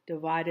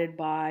 divided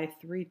by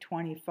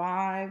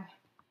 325.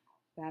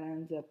 That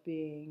ends up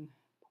being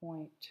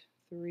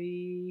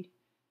 0.353846.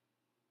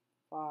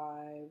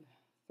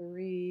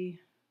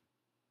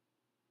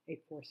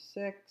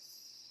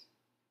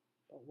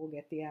 But we'll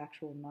get the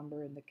actual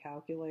number in the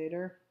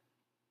calculator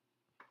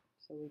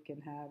so we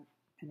can have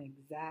an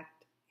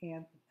exact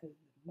answer.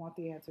 Want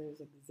the answer as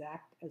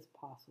exact as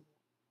possible.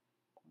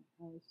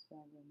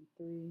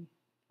 0.0735450.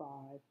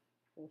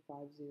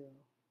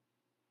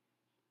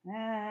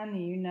 And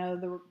you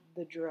know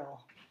the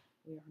drill.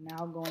 We are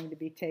now going to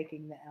be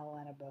taking the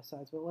ln of both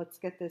sides. But let's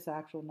get this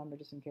actual number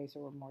just in case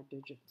there were more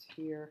digits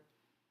here.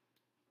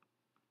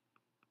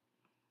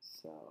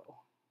 So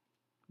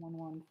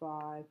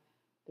 115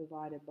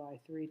 divided by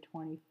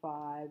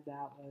 325.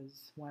 That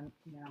was went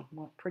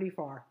pretty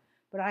far.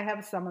 But I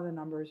have some of the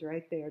numbers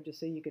right there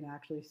just so you can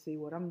actually see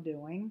what I'm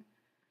doing.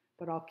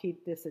 But I'll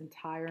keep this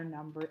entire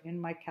number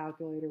in my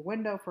calculator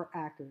window for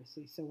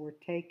accuracy. So we're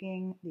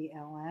taking the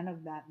ln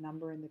of that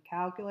number in the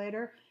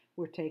calculator.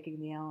 We're taking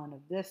the ln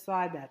of this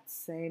side. That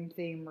same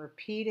theme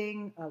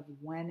repeating of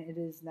when it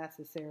is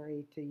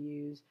necessary to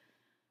use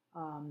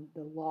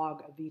the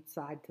log of each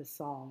side to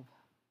solve.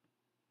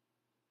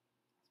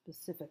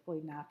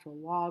 Specifically natural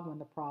log when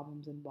the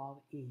problems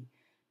involve e.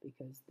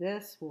 Because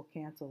this will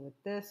cancel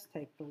with this,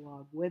 take the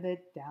log with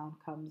it, down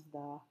comes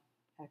the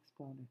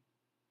exponent.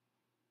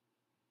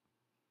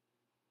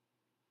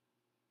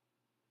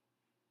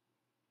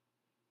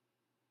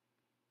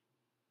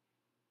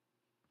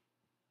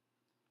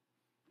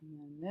 And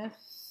then this,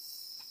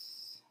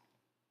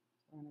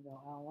 we're going to go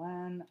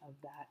ln of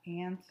that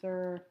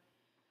answer,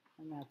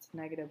 and that's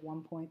negative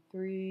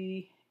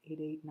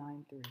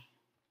 1.38893.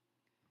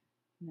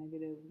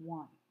 Negative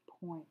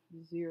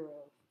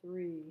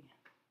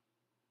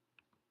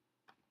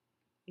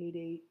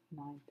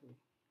 1.038893.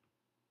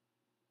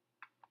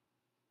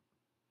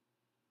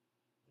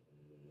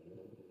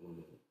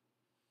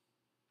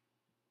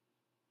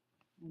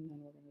 And then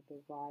we're going to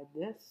divide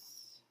this.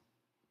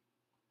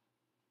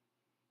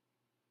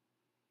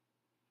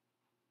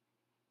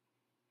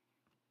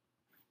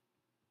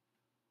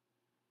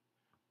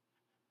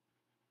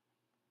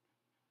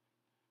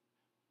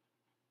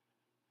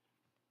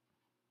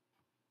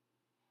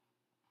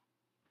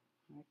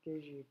 That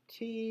gives you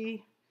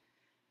T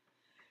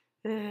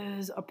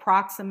is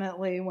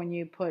approximately, when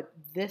you put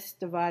this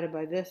divided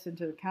by this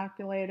into the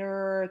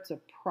calculator, it's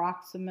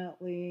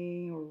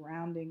approximately, we're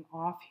rounding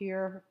off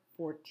here,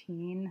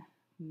 14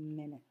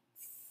 minutes.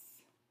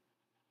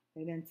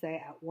 They didn't say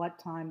at what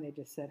time, they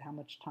just said how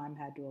much time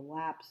had to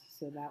elapse,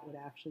 so that would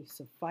actually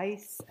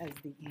suffice as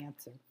the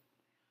answer.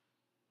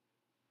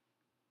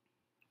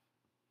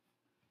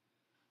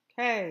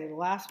 Okay,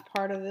 last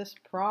part of this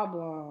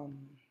problem.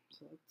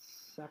 So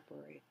let's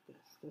separate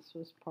this. This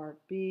was part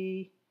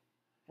B.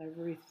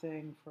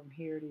 Everything from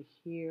here to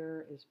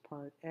here is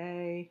part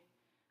A,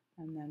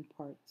 and then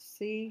part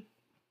C.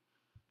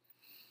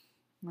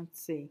 Let's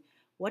see.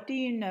 What do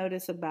you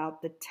notice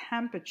about the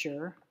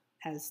temperature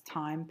as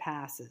time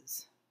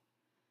passes?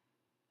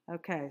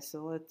 Okay,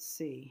 so let's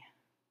see.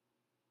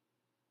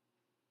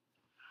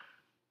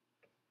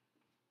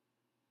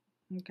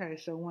 Okay,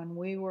 so when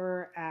we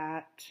were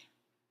at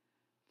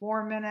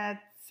 4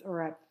 minutes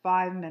or at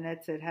 5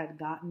 minutes, it had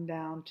gotten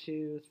down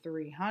to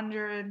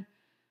 300.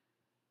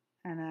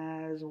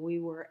 And as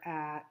we were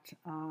at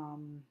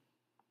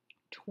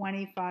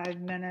 25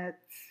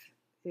 minutes,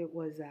 it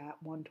was at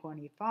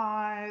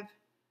 125,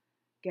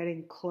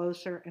 getting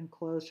closer and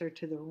closer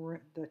to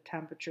the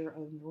temperature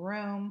of the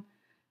room.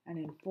 And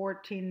in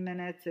 14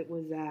 minutes, it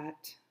was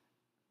at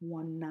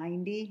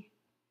 190.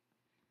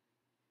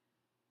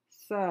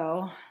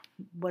 So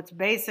what's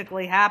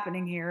basically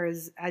happening here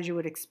is, as you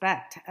would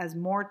expect, as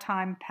more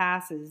time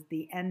passes,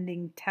 the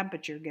ending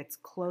temperature gets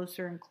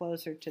closer and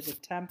closer to the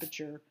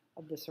temperature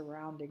of the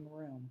surrounding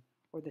room,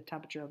 or the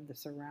temperature of the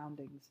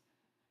surroundings.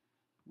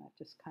 And that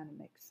just kind of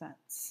makes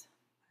sense.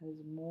 As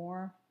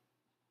more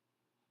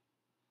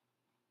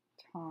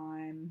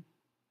time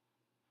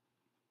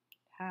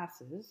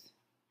passes,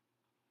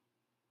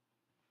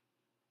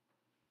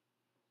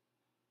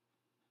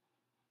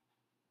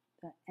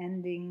 the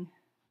ending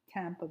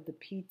temp of the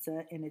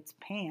pizza in its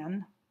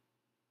pan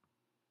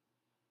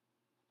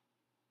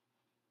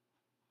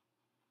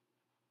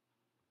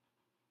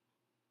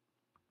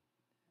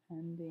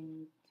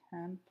ending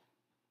temp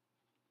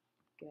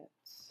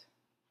gets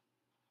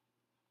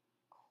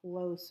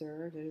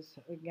closer. There's,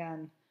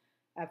 again,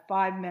 at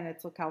 5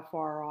 minutes, look how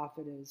far off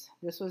it is.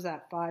 This was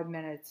at 5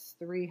 minutes,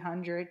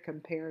 300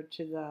 compared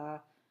to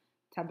the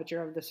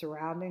temperature of the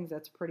surroundings.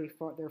 That's pretty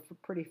far, they're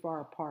pretty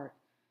far apart.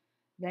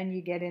 Then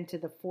you get into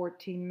the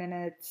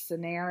 14-minute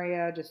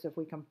scenario, just if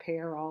we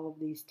compare all of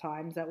these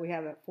times that we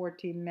have at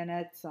 14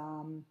 minutes,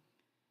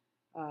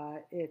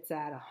 it's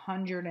at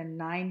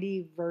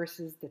 190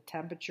 versus the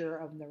temperature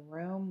of the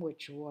room,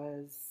 which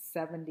was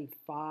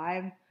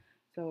 75.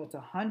 So it's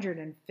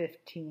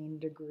 115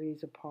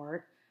 degrees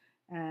apart.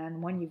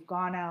 And when you've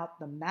gone out,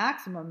 the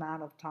maximum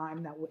amount of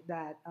time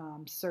that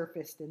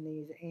surfaced in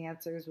these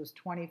answers was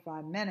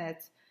 25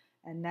 minutes.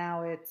 And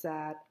now it's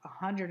at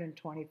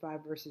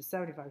 125 versus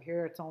 75.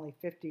 Here it's only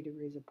 50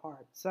 degrees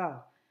apart.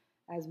 So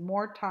as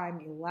more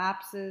time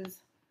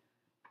elapses,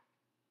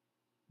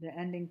 the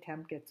ending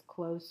temp gets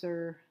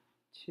closer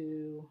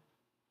to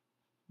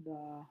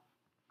the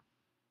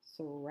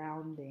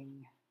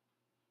surrounding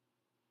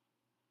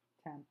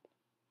temp.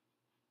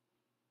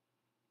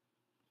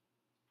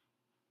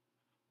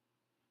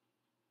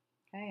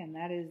 Okay, and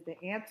that is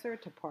the answer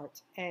to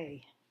parts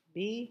A,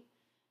 B,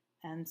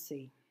 and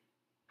C.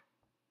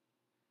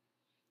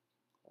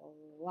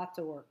 Lots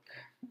of work.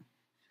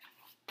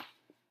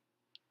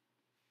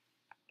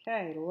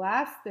 Okay,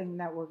 last thing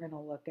that we're going to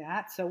look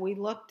at. So we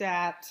looked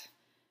at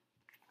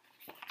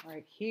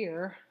right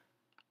here.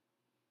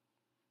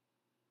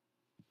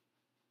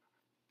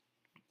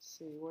 Let's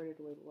see, where did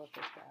we look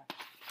at that?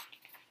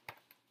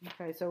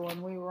 Okay, so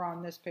when we were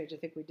on this page, I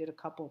think we did a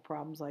couple of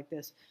problems like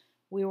this.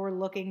 We were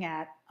looking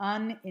at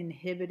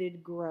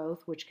uninhibited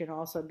growth, which can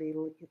also be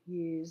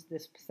used,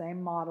 this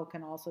same model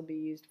can also be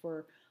used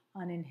for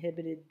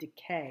uninhibited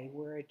decay,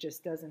 where it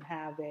just doesn't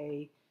have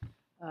a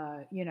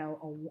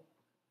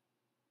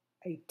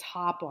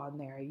top on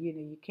there.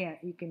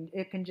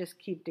 It can just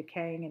keep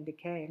decaying and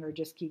decaying, or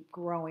just keep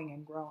growing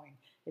and growing.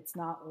 It's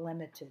not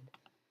limited.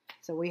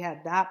 So we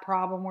had that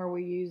problem where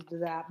we used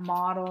that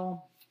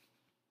model,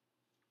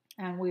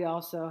 and we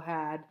also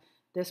had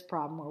this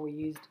problem where we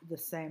used the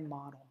same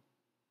model,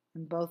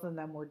 and both of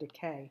them were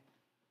decay.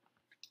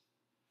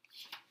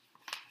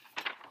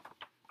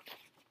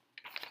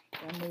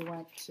 Then we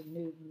went to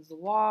Newton's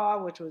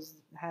law, which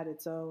had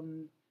its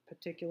own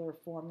particular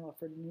formula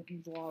for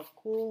Newton's law of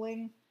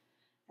cooling.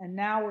 And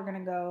now we're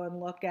going to go and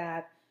look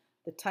at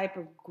the type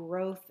of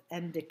growth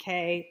and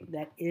decay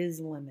that is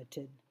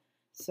limited.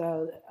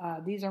 So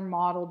these are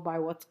modeled by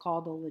what's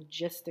called a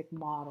logistic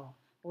model.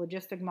 A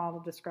logistic model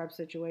describes a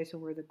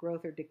situation where the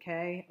growth or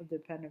decay of the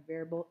dependent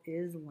variable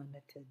is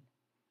limited.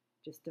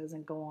 Just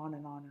doesn't go on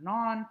and on and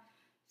on.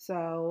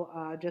 So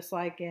just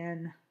like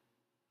in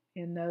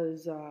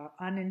those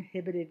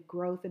uninhibited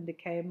growth and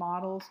decay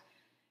models,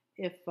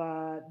 if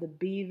the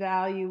B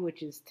value,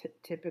 which is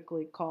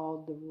typically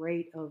called the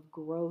rate of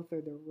growth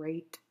or the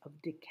rate of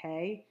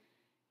decay,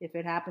 if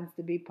it happens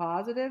to be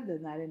positive,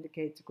 then that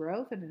indicates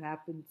growth, and it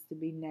happens to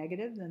be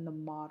negative, then the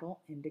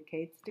model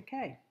indicates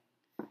decay.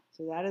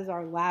 So that is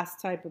our last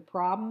type of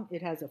problem.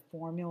 It has a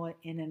formula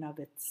in and of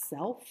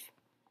itself.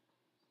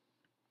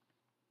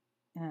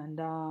 And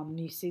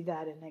you see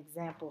that in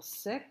example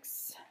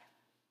 6.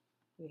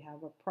 We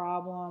have a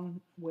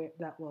problem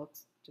that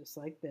looks just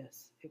like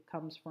this. It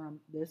comes from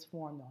this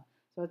formula.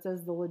 So it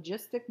says the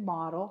logistic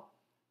model,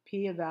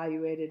 P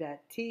evaluated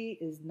at T,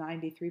 is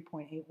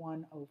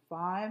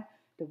 93.8105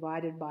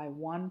 divided by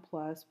 1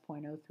 plus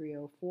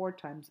 0.0304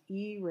 times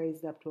E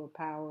raised up to a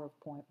power of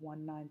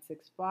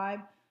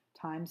 0.1965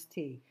 times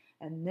T.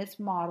 And this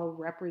model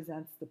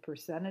represents the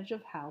percentage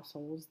of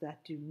households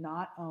that do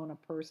not own a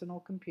personal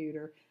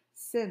computer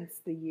since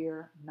the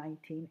year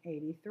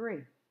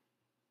 1983.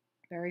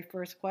 Very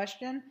first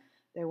question,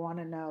 they want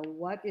to know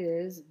what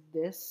is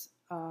this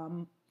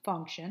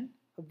function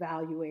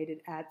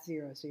evaluated at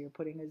 0. So you're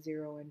putting a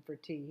 0 in for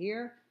t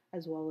here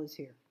as well as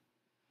here.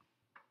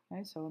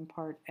 Okay, so in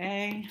part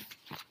A,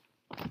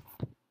 let's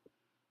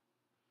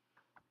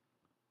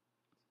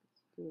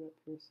do it up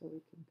here so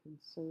we can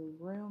conserve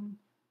room.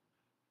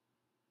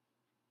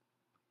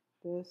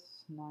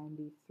 This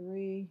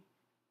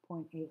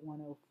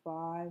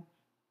 93.8105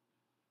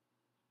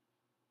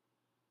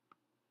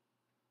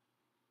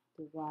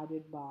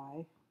 divided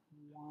by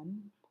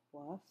 1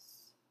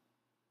 plus,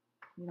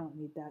 you don't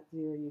need that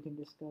 0, you can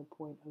just go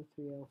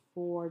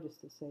 0.0304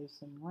 just to save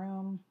some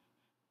room,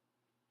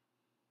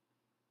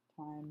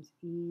 times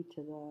e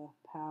to the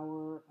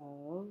power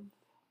of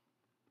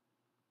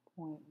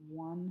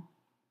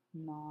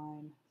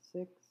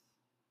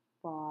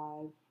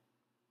 0.1965,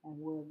 and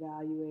we're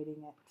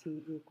evaluating at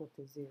t equal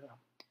to 0.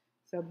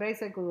 So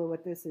basically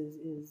what this is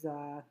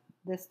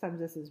this times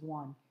this is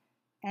 1.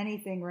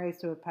 Anything raised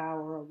to a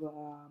power of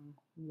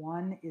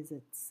 1 is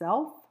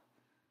itself.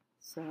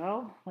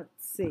 So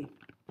let's see.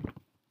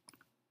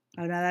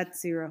 Oh, no,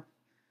 that's 0.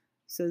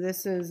 So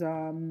this is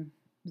 0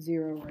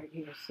 right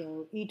here.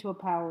 So e to a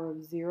power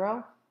of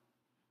 0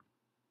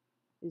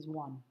 is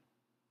 1.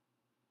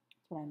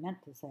 That's what I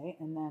meant to say.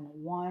 And then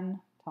 1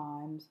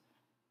 times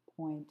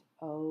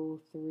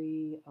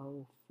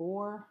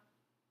 0.0304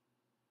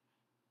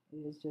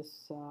 is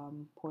just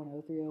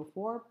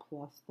 0.0304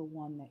 plus the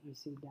 1 that you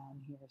see down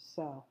here.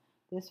 So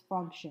this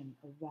function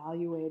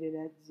evaluated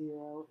at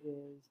 0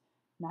 is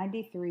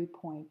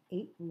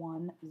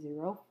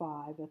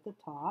 93.8105 at the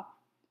top,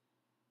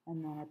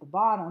 and then at the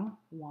bottom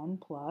 1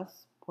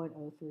 plus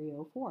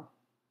 0.0304.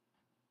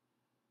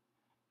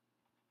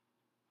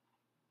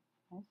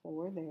 Okay, so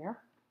we're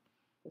there.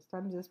 This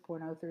times this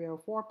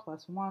 0.0304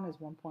 plus 1 is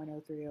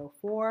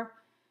 1.0304.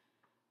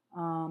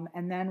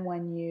 And then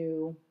when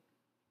you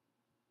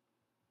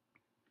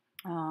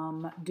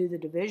do the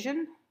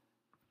division,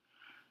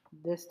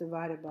 this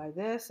divided by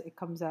this, it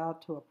comes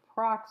out to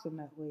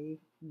approximately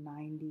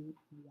 91.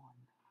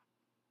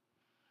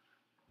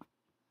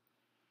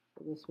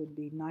 So this would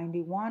be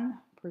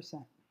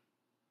 91%.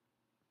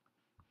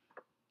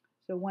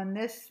 So when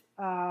this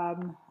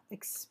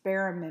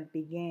experiment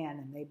began,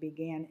 and they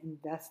began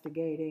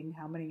investigating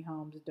how many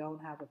homes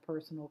don't have a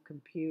personal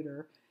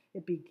computer,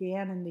 it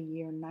began in the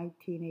year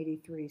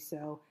 1983.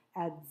 So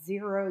at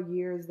 0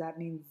 years, that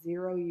means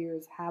 0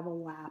 years have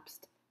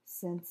elapsed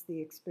since the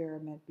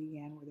experiment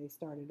began, where they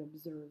started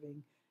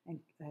observing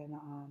and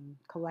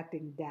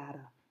collecting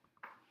data.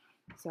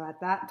 So at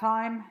that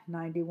time,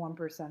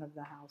 91% of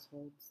the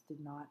households did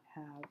not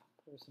have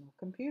personal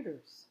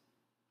computers.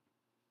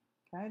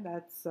 Okay,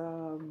 that's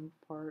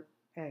part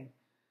A.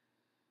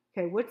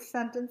 Okay, which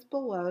sentence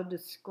below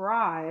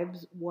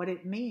describes what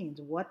it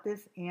means, what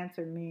this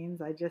answer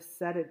means? I just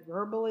said it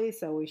verbally,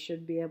 so we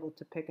should be able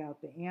to pick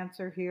out the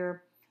answer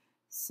here.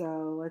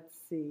 So let's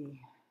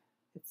see.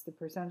 It's the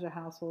percentage of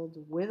households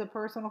with a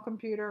personal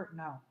computer?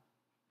 No.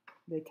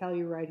 They tell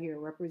you right here,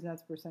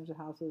 represents percentage of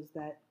households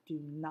that do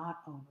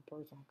not own a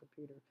personal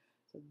computer.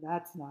 So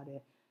that's not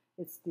it.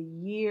 It's the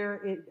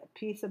year,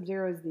 P sub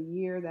 0 is the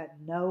year that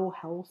no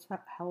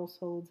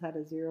households had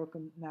a 0.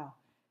 No.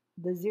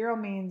 The 0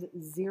 means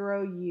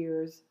 0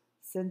 years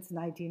since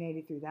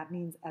 1983. That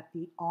means at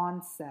the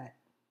onset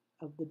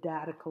of the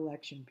data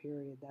collection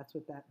period. That's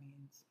what that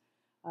means.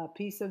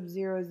 P sub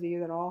 0 is the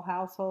year that all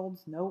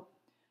households? Nope.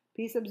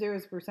 P sub 0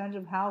 is percentage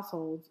of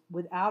households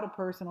without a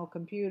personal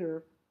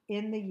computer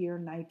in the year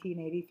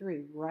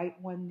 1983, right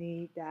when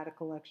the data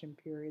collection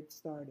period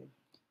started.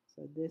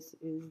 So this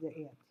is the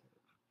answer.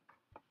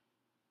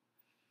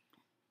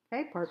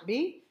 Okay, part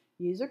B,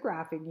 use a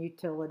graphing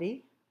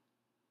utility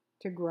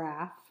to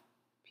graph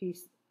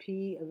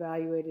P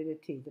evaluated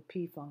at T, the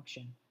P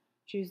function.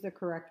 Choose the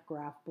correct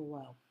graph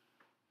below.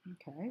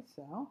 Okay,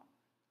 so I'm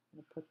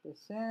going to put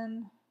this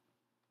in,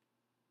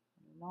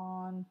 put it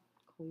on,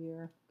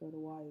 clear, go to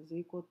y is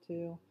equal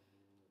to,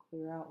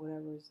 clear out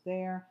whatever is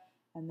there,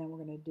 and then we're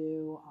going to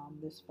do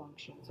this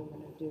function. So we're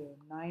going to do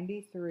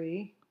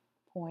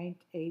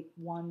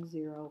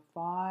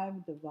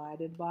 93.8105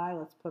 divided by,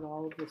 let's put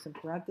all of this in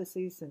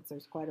parentheses since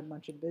there's quite a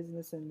bunch of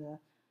business in the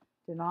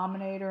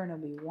denominator, and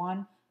it'll be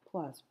 1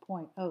 plus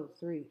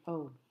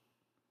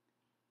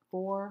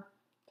 0.0304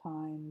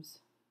 times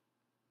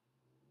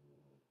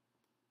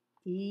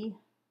e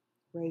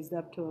raised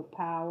up to a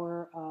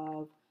power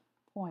of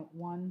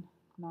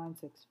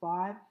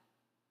 0.1965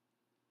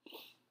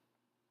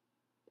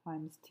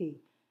 times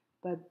t.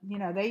 But, you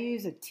know, they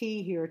use a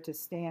t here to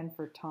stand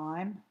for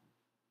time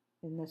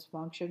in this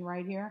function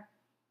right here.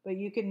 But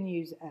you can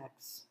use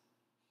x.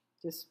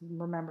 Just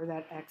remember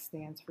that x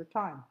stands for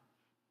time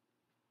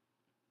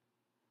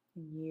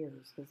in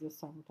years, because this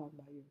time we're talking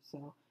about years.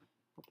 So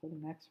we'll put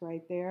an x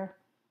right there,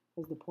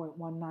 because the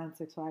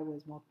 0.1965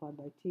 was multiplied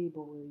by t,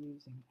 but we're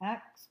using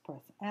x.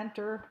 Press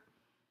enter.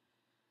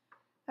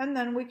 And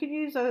then we can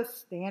use a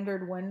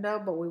standard window,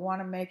 but we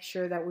want to make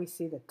sure that we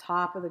see the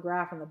top of the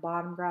graph and the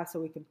bottom graph so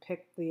we can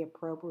pick the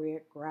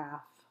appropriate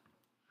graph.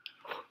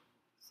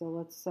 So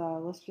let's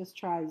just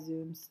try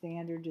zoom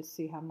standard, just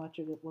see how much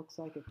of it looks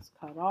like it's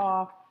cut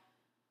off.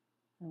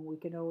 And we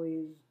can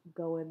always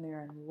go in there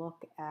and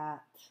look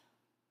at,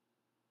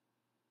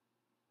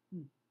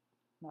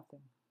 nothing.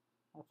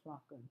 That's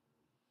not good.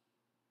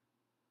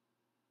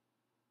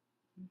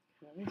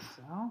 Okay,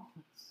 so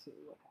let's see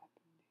what happened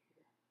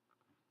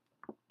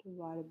here.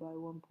 Divided by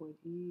 1 point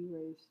e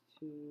raised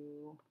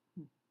to,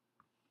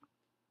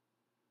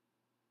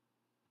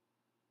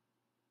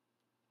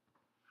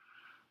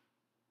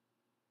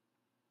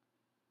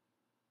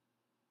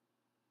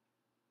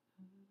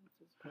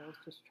 okay,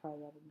 let's just try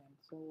that again.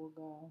 So we'll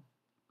go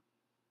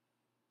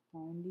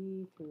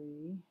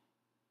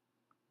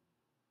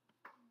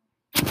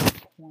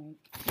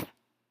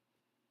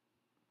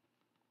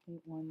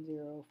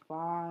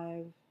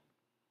 93.8105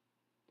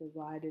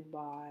 divided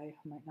by,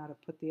 I might not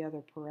have put the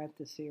other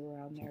parenthesis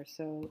around there.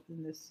 So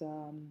in this,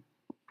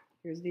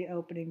 here's the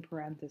opening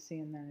parenthesis,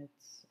 and then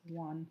it's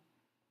 1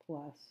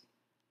 plus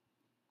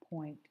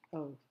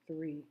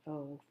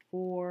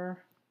 0.0304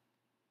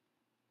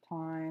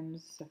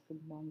 times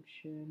second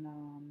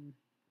function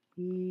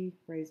e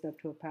raised up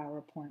to a power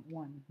of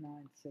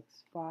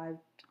 0.1965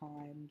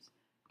 times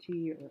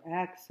t or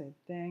x, same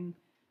thing.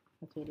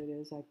 That's what it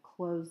is. I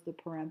closed the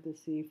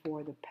parenthesis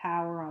for the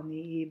power on the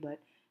e,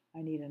 but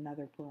I need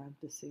another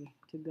parenthesis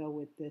to go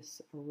with this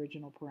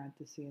original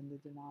parenthesis in the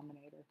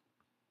denominator.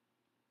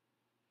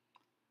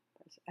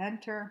 Press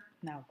enter.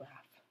 Now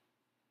graph.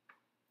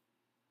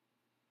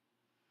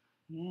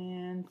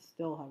 And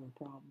still have a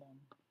problem.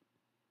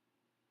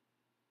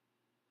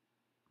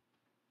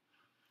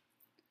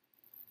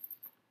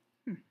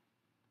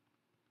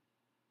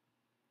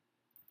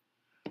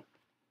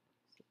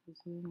 So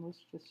zoom,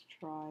 let's just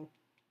try a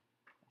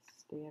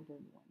standard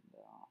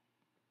window.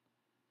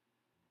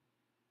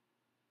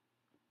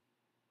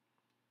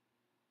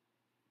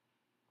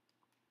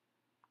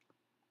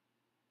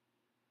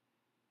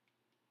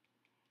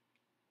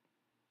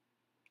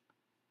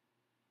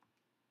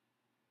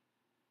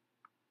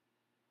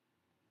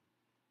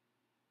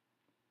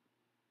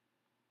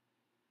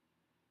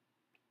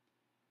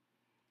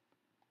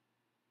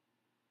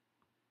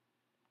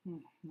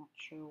 Not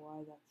sure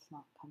why that's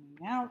not coming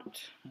out.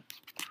 That's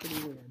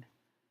pretty weird.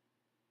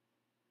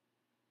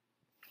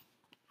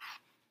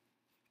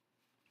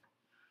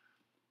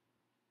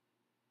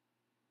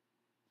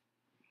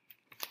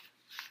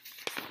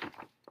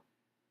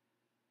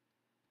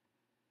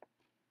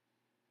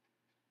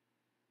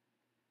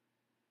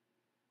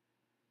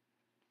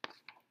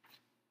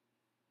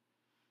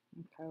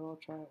 Okay, we'll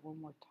try it one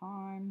more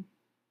time.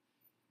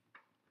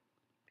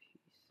 P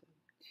sub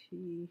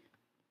t.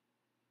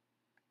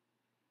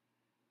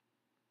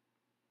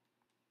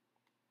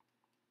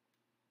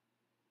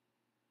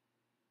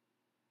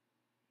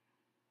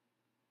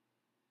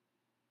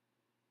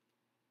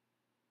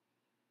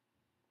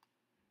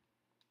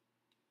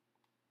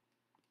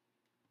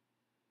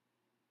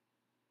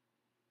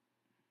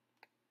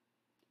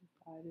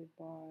 Divided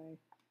by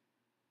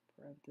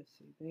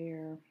parenthesis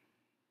there.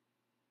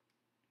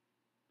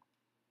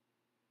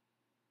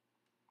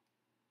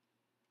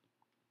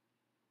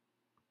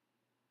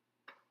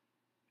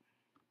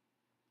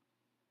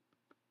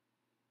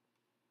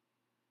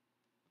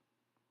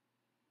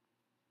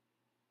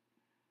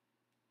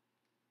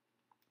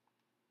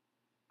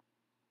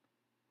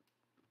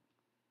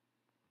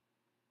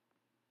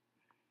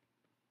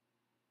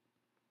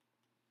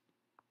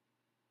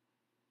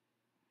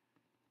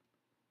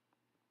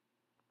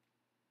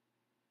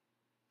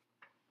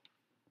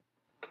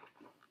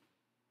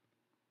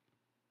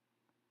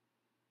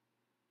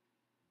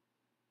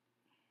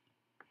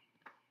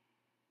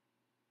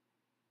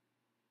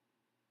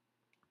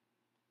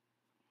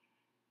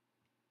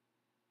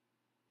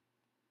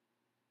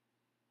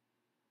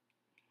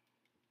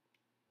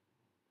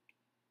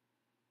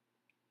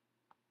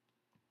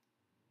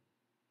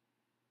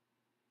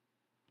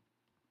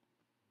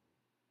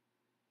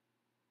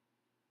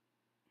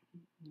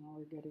 Now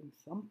we're getting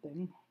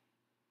something.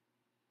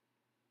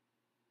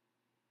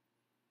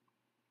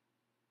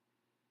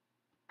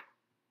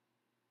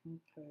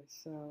 Okay,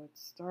 so it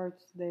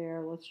starts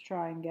there. Let's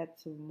try and get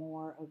some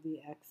more of the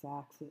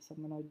x-axis. I'm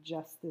going to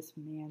adjust this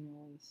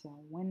manually.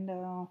 So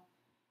window,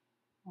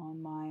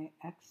 on my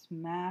x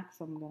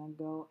max, I'm going to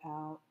go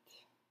out.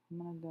 I'm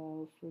going to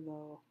go for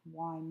the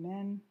y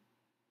min.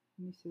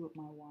 Let me see what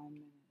my y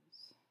min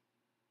is.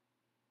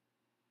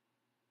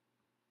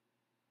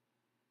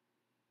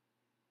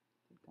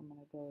 I think I'm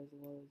going to go as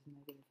low as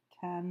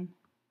 -10.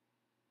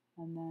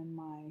 And then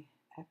my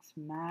x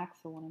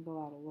max, I want to go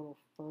out a little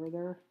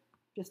further.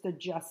 Just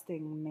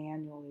adjusting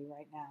manually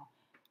right now.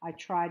 I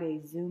tried a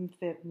zoom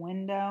fit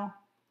window.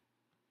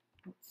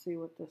 Let's see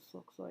what this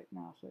looks like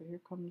now. So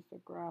here comes the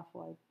graph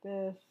like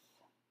this.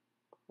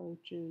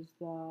 Approaches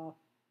the,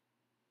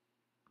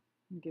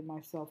 give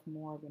myself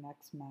more of an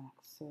X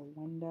max. So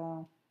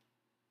window.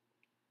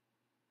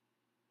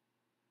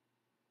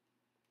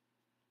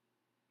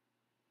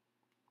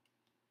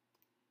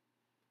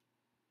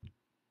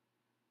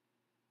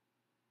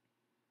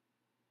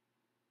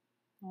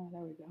 Oh,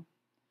 there we go.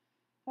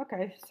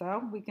 Okay,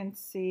 so we can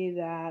see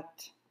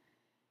that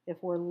if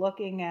we're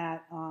looking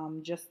at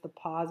just the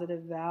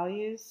positive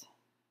values,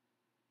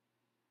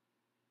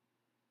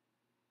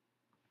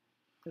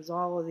 because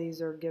all of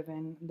these are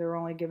given, they're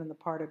only given the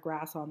part of the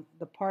graph on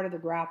the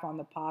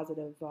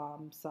positive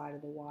side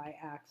of the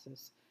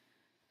y-axis.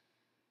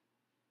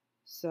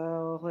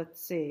 So let's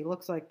see,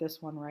 looks like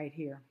this one right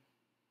here.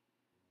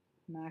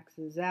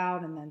 Maxes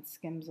out and then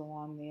skims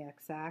along the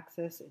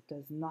x-axis. It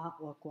does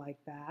not look like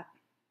that.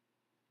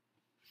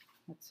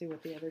 Let's see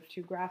what the other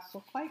two graphs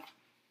look like.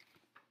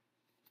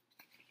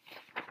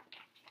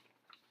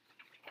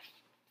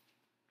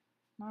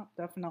 No,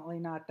 definitely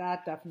not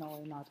that,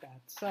 definitely not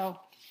that. So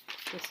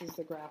this is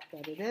the graph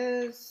that it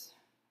is.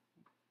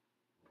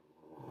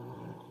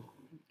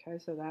 Okay,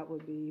 so that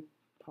would be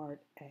part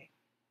A.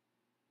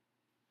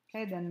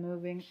 Okay, then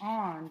moving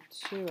on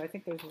to, I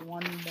think there's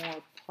one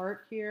more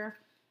part here,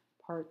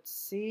 part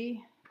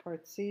C.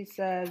 Part C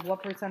says,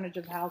 what percentage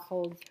of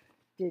households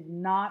did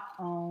not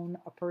own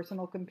a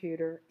personal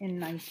computer in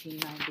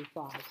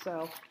 1995?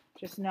 So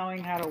just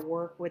knowing how to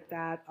work with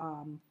that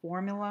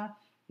formula,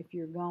 if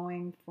you're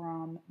going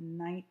from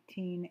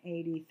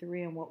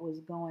 1983 and what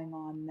was going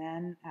on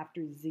then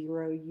after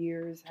 0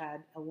 years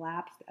had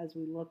elapsed, as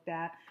we looked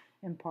at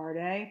in part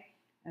A,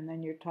 and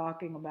then you're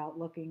talking about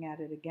looking at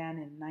it again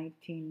in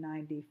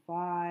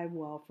 1995,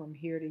 well, from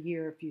here to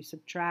here, if you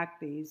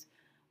subtract these,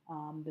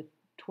 the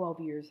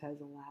 12 years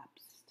has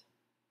elapsed.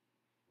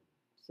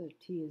 So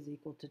t is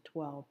equal to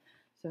 12.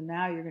 So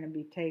now you're going to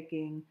be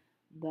taking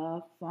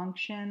the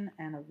function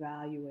and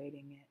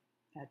evaluating it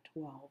at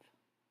 12.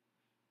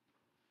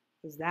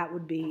 Because that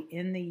would be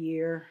in the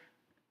year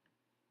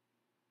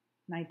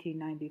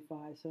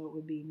 1995. So it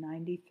would be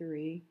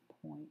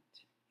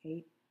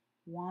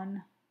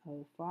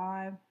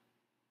 93.8105.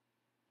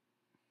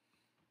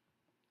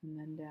 And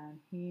then down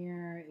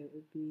here it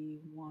would be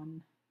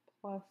 1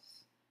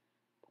 plus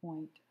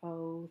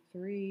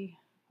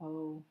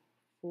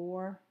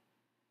 0.0304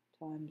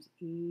 times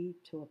e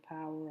to a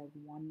power of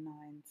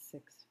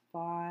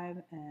 1965,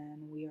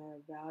 and we are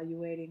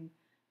evaluating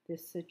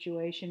this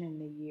situation in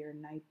the year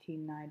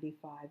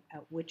 1995,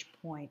 at which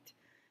point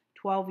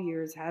 12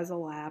 years has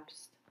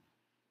elapsed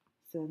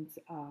since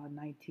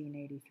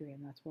 1983,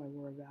 and that's why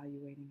we're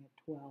evaluating at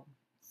 12.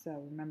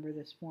 So remember,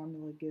 this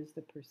formula gives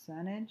the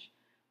percentage.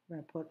 We're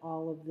going to put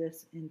all of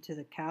this into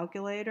the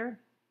calculator.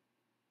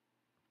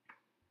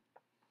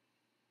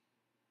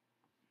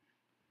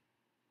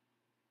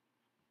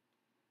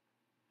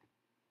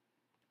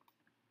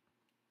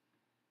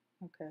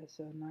 Okay,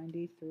 so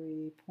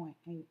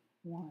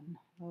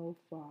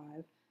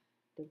 93.8105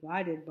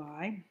 divided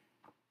by,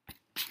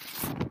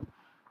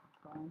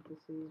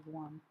 parentheses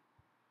 1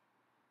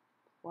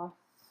 plus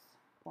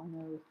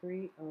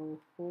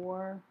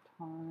 0.0304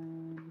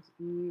 times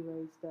e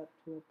raised up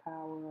to a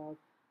power of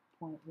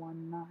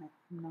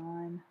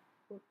 0.199,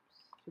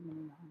 whoops, too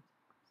many nines,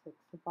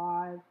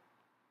 65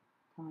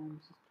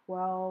 times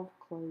 12,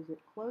 close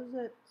it,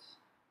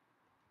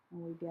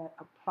 and we get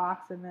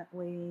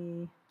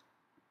approximately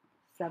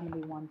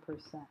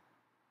 71%.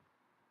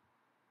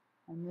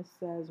 And this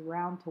says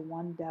round to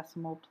 1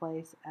 decimal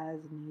place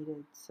as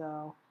needed.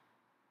 So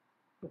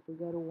if we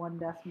go to 1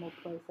 decimal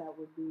place, that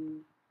would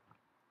be,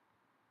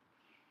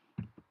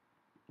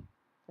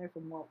 say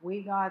from what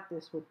we got,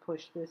 this would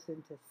push this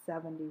into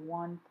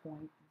 71.0.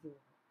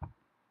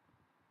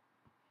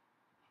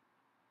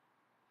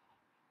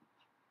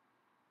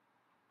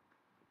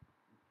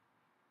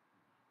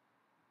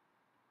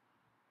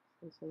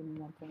 So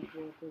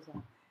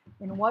 71.0%.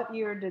 In what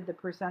year did the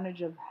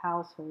percentage of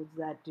households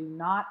that do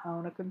not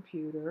own a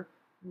computer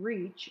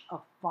reach a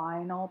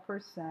final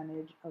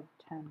percentage of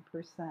 10%?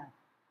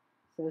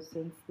 So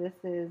since this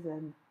is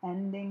an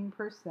ending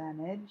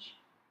percentage,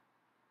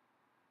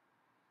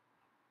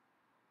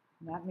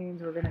 that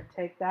means we're going to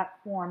take that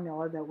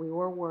formula that we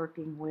were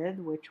working with,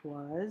 which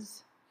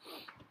was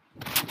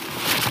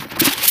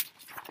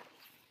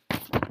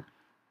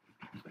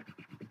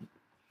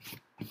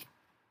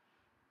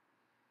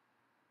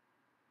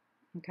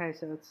okay,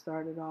 so it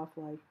started off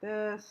like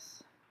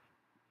this.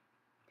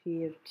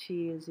 P of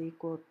t is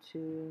equal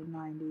to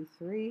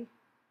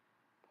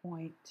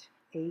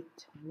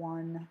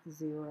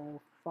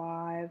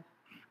 93.8105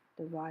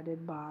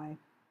 divided by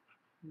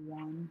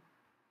 1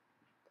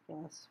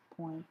 plus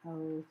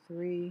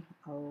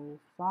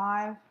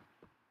 0.0305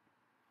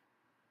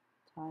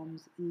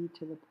 times e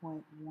to the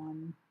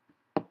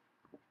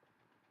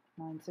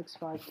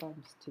 0.1965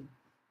 times t.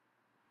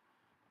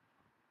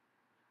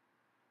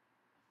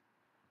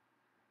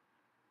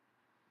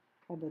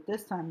 But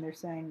this time they're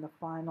saying the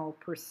final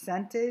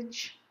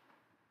percentage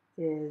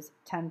is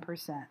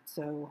 10%.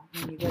 So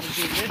when you go to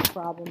do this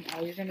problem,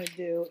 all you're going to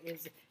do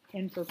is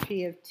in for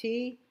P of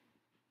t,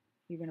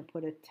 you're going to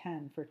put a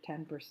 10 for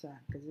 10%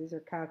 because these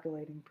are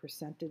calculating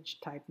percentage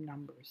type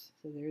numbers.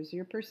 So there's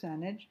your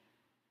percentage.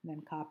 And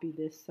then copy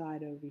this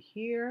side over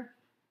here.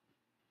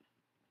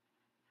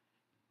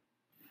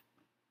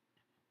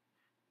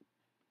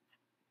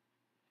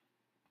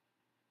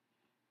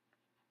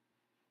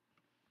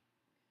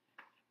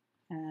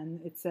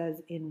 And it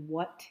says in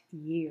what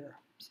year.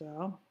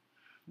 So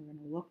we're going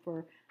to look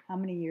for how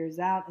many years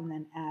out and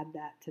then add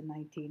that to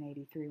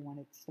 1983 when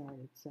it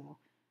started. So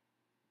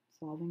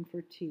solving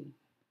for T.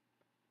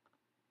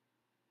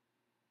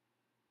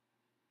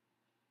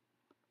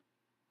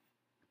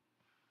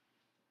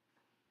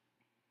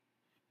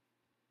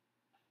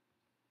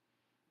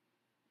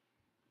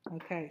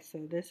 Okay,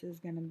 so this is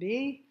going to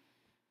be,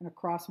 I'm going to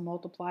cross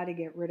multiply to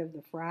get rid of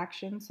the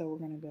fraction. So we're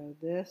going to go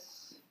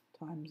this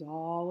times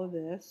all of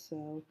this.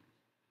 So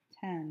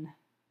 10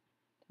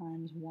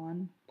 times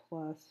 1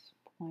 plus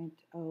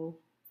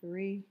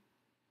 0.03.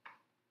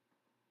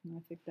 And I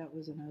think that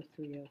was an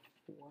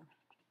 0304.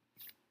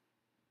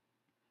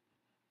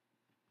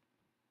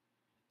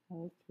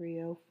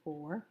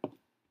 0304.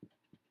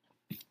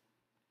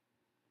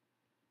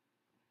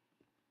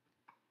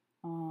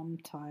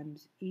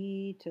 Times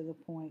e to the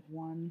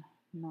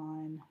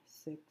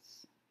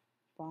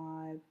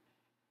 0.1965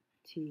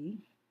 t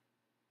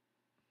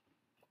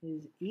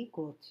is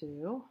equal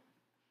to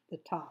the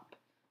top.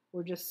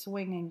 We're just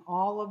swinging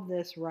all of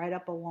this right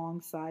up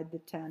alongside the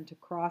 10 to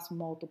cross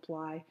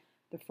multiply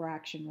the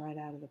fraction right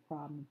out of the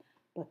problem.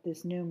 But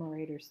this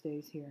numerator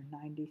stays here,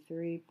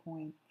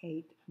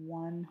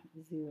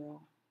 93.8105.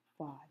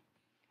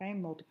 Okay,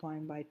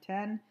 multiplying by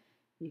 10.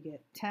 You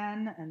get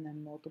 10, and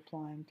then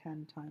multiplying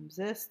 10 times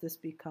this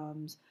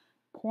becomes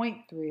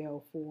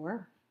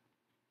 0.304.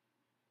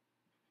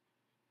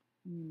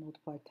 And you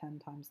multiply 10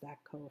 times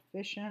that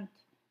coefficient.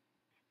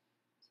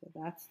 So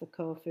that's the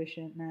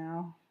coefficient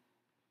now.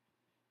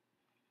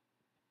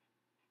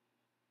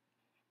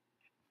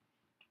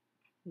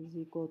 Is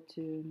equal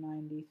to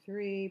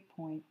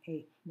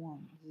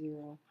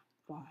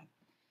 93.8105.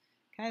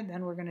 Okay,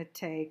 then we're going to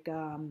take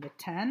the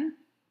 10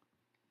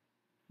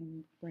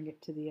 and bring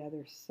it to the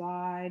other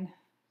side.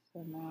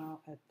 So now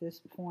at this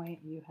point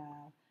you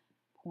have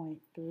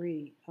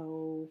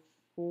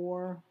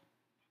 0.304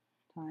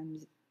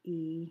 times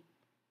e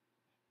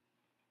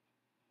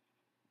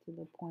to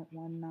the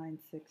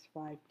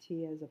 0.1965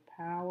 t as a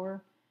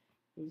power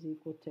is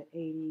equal to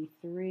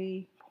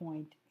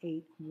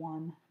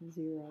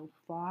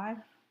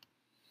 83.8105.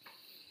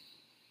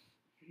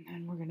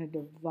 And we're going to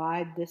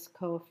divide this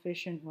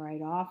coefficient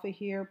right off of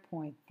here,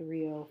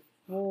 0.304,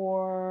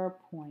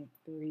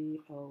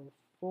 0.304.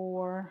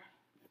 We're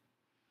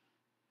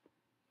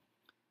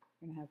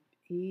going to have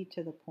e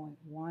to the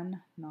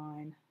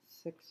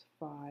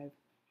 0.1965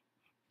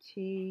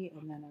 t,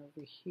 and then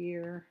over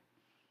here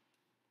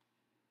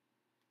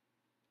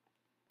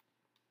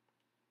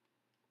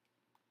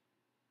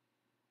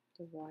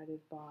divided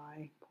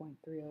by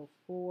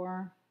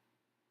 0.304.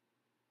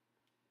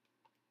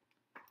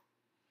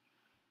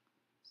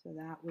 So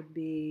that would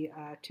be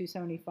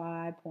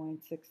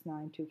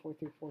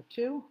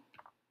 275.692442.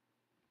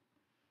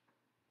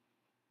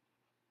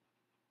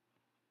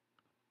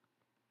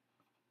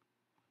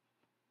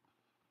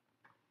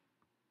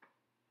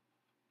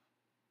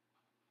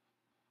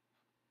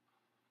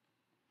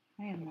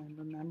 And then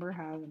remember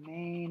how the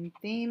main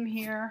theme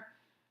here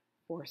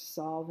for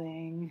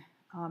solving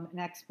an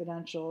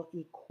exponential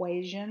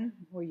equation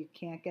where you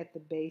can't get the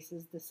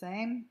bases the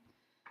same.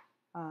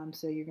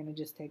 So you're going to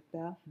just take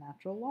the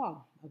natural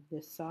log of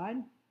this side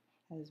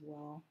as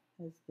well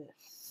as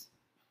this.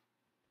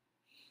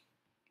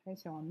 Okay,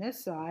 so on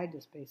this side,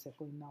 this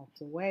basically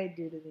melts away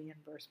due to the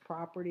inverse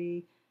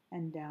property,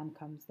 and down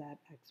comes that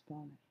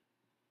exponent.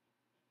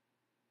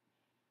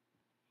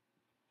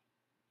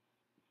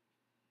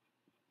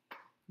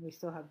 We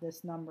still have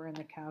this number in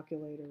the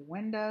calculator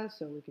window,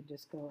 so we could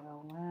just go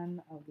ln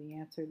of the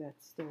answer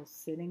that's still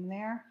sitting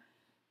there,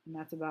 and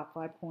that's about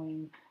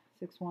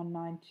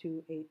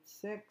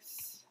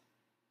 5.619286.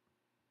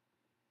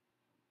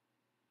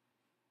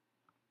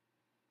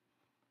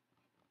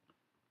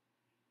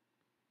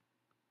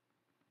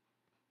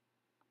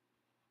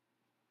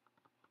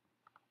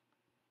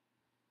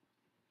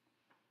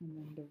 And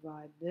then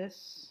divide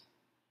this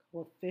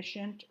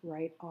coefficient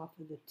right off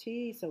of the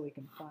t so we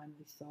can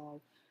finally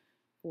solve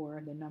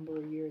for the number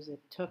of years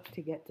it took to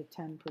get to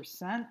 10%.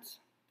 Oops,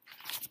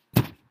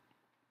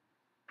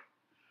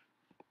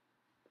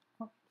 sorry,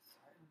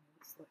 let me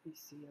just let you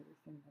see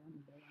everything that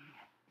I'm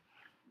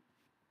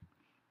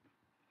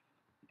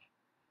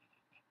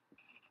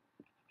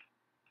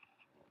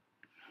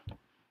doing.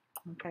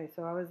 Okay,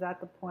 so I was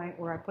at the point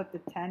where I put the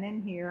 10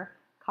 in here,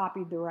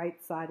 copied the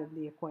right side of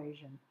the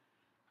equation,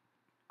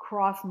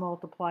 cross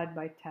multiplied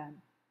by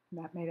 10.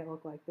 That made it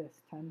look like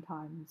this, 10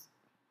 times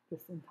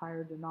this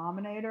entire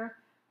denominator,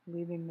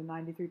 leaving the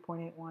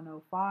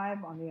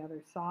 93.8105 on the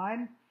other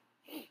side.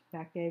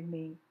 That gave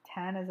me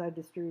 10 as I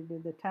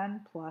distributed the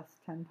 10 plus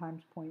 10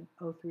 times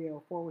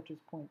 0.0304, which is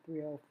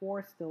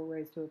 0.304, still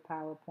raised to a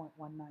power of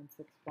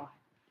 0.1965.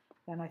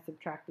 Then I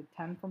subtracted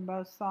 10 from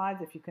both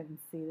sides. If you couldn't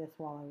see this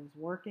while I was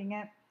working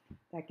it,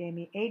 that gave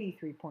me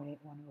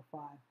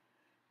 83.8105.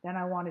 Then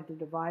I wanted to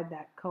divide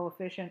that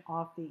coefficient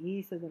off the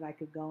e so that I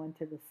could go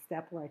into the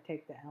step where I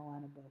take the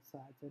ln of both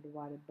sides. So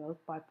divided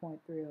both by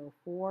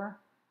 0.304,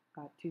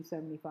 got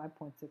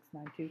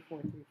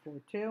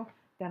 275.6924342.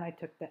 Then I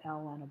took the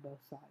ln of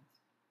both sides.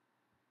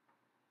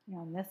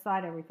 On this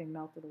side, everything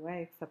melted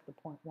away except the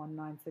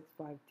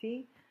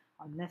 0.1965t.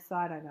 On this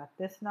side, I got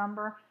this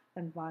number.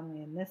 And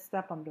finally, in this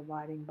step, I'm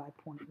dividing by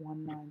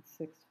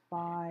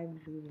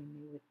 0.1965, leaving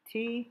me with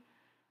t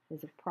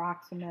is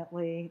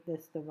approximately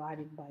this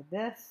divided by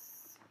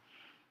this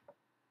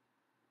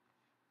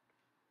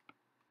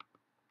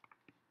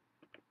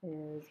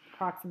is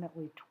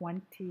approximately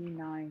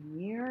 29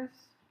 years.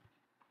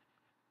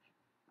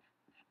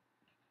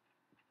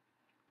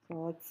 So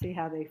let's see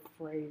how they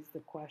phrase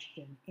the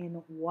question.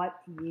 In what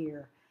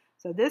year?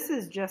 So this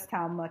is just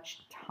how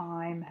much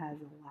time has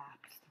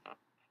elapsed.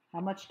 How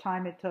much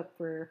time it took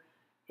for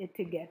it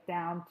to get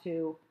down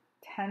to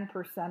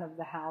 10% of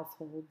the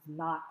households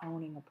not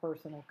owning a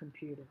personal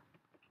computer.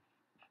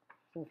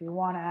 So if you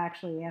want to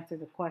actually answer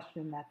the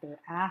question that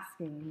they're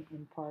asking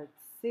in part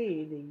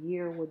C, the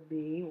year would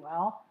be,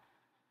 well,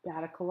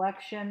 data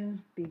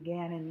collection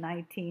began in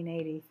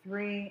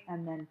 1983,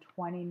 and then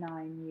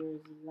 29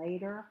 years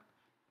later,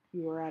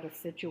 you are at a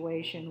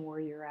situation where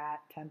you're at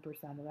 10%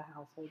 of the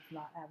households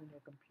not having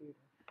a computer.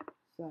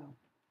 So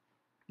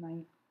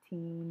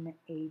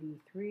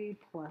 1983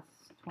 plus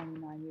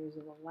 29 years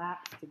of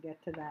elapsed to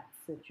get to that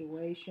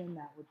situation,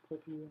 that would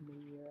put you in the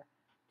year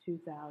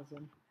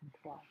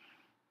 2012.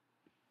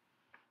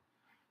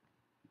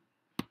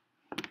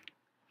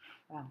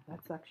 Wow,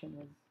 that section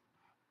was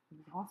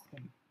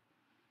exhausting.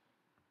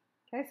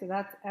 Okay, so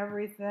that's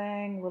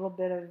everything, a little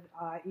bit of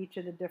each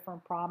of the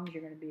different problems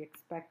you're going to be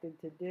expected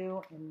to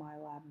do in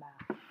MyLab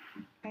Math.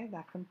 Okay,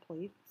 that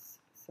completes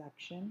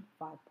section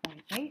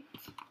 5.8.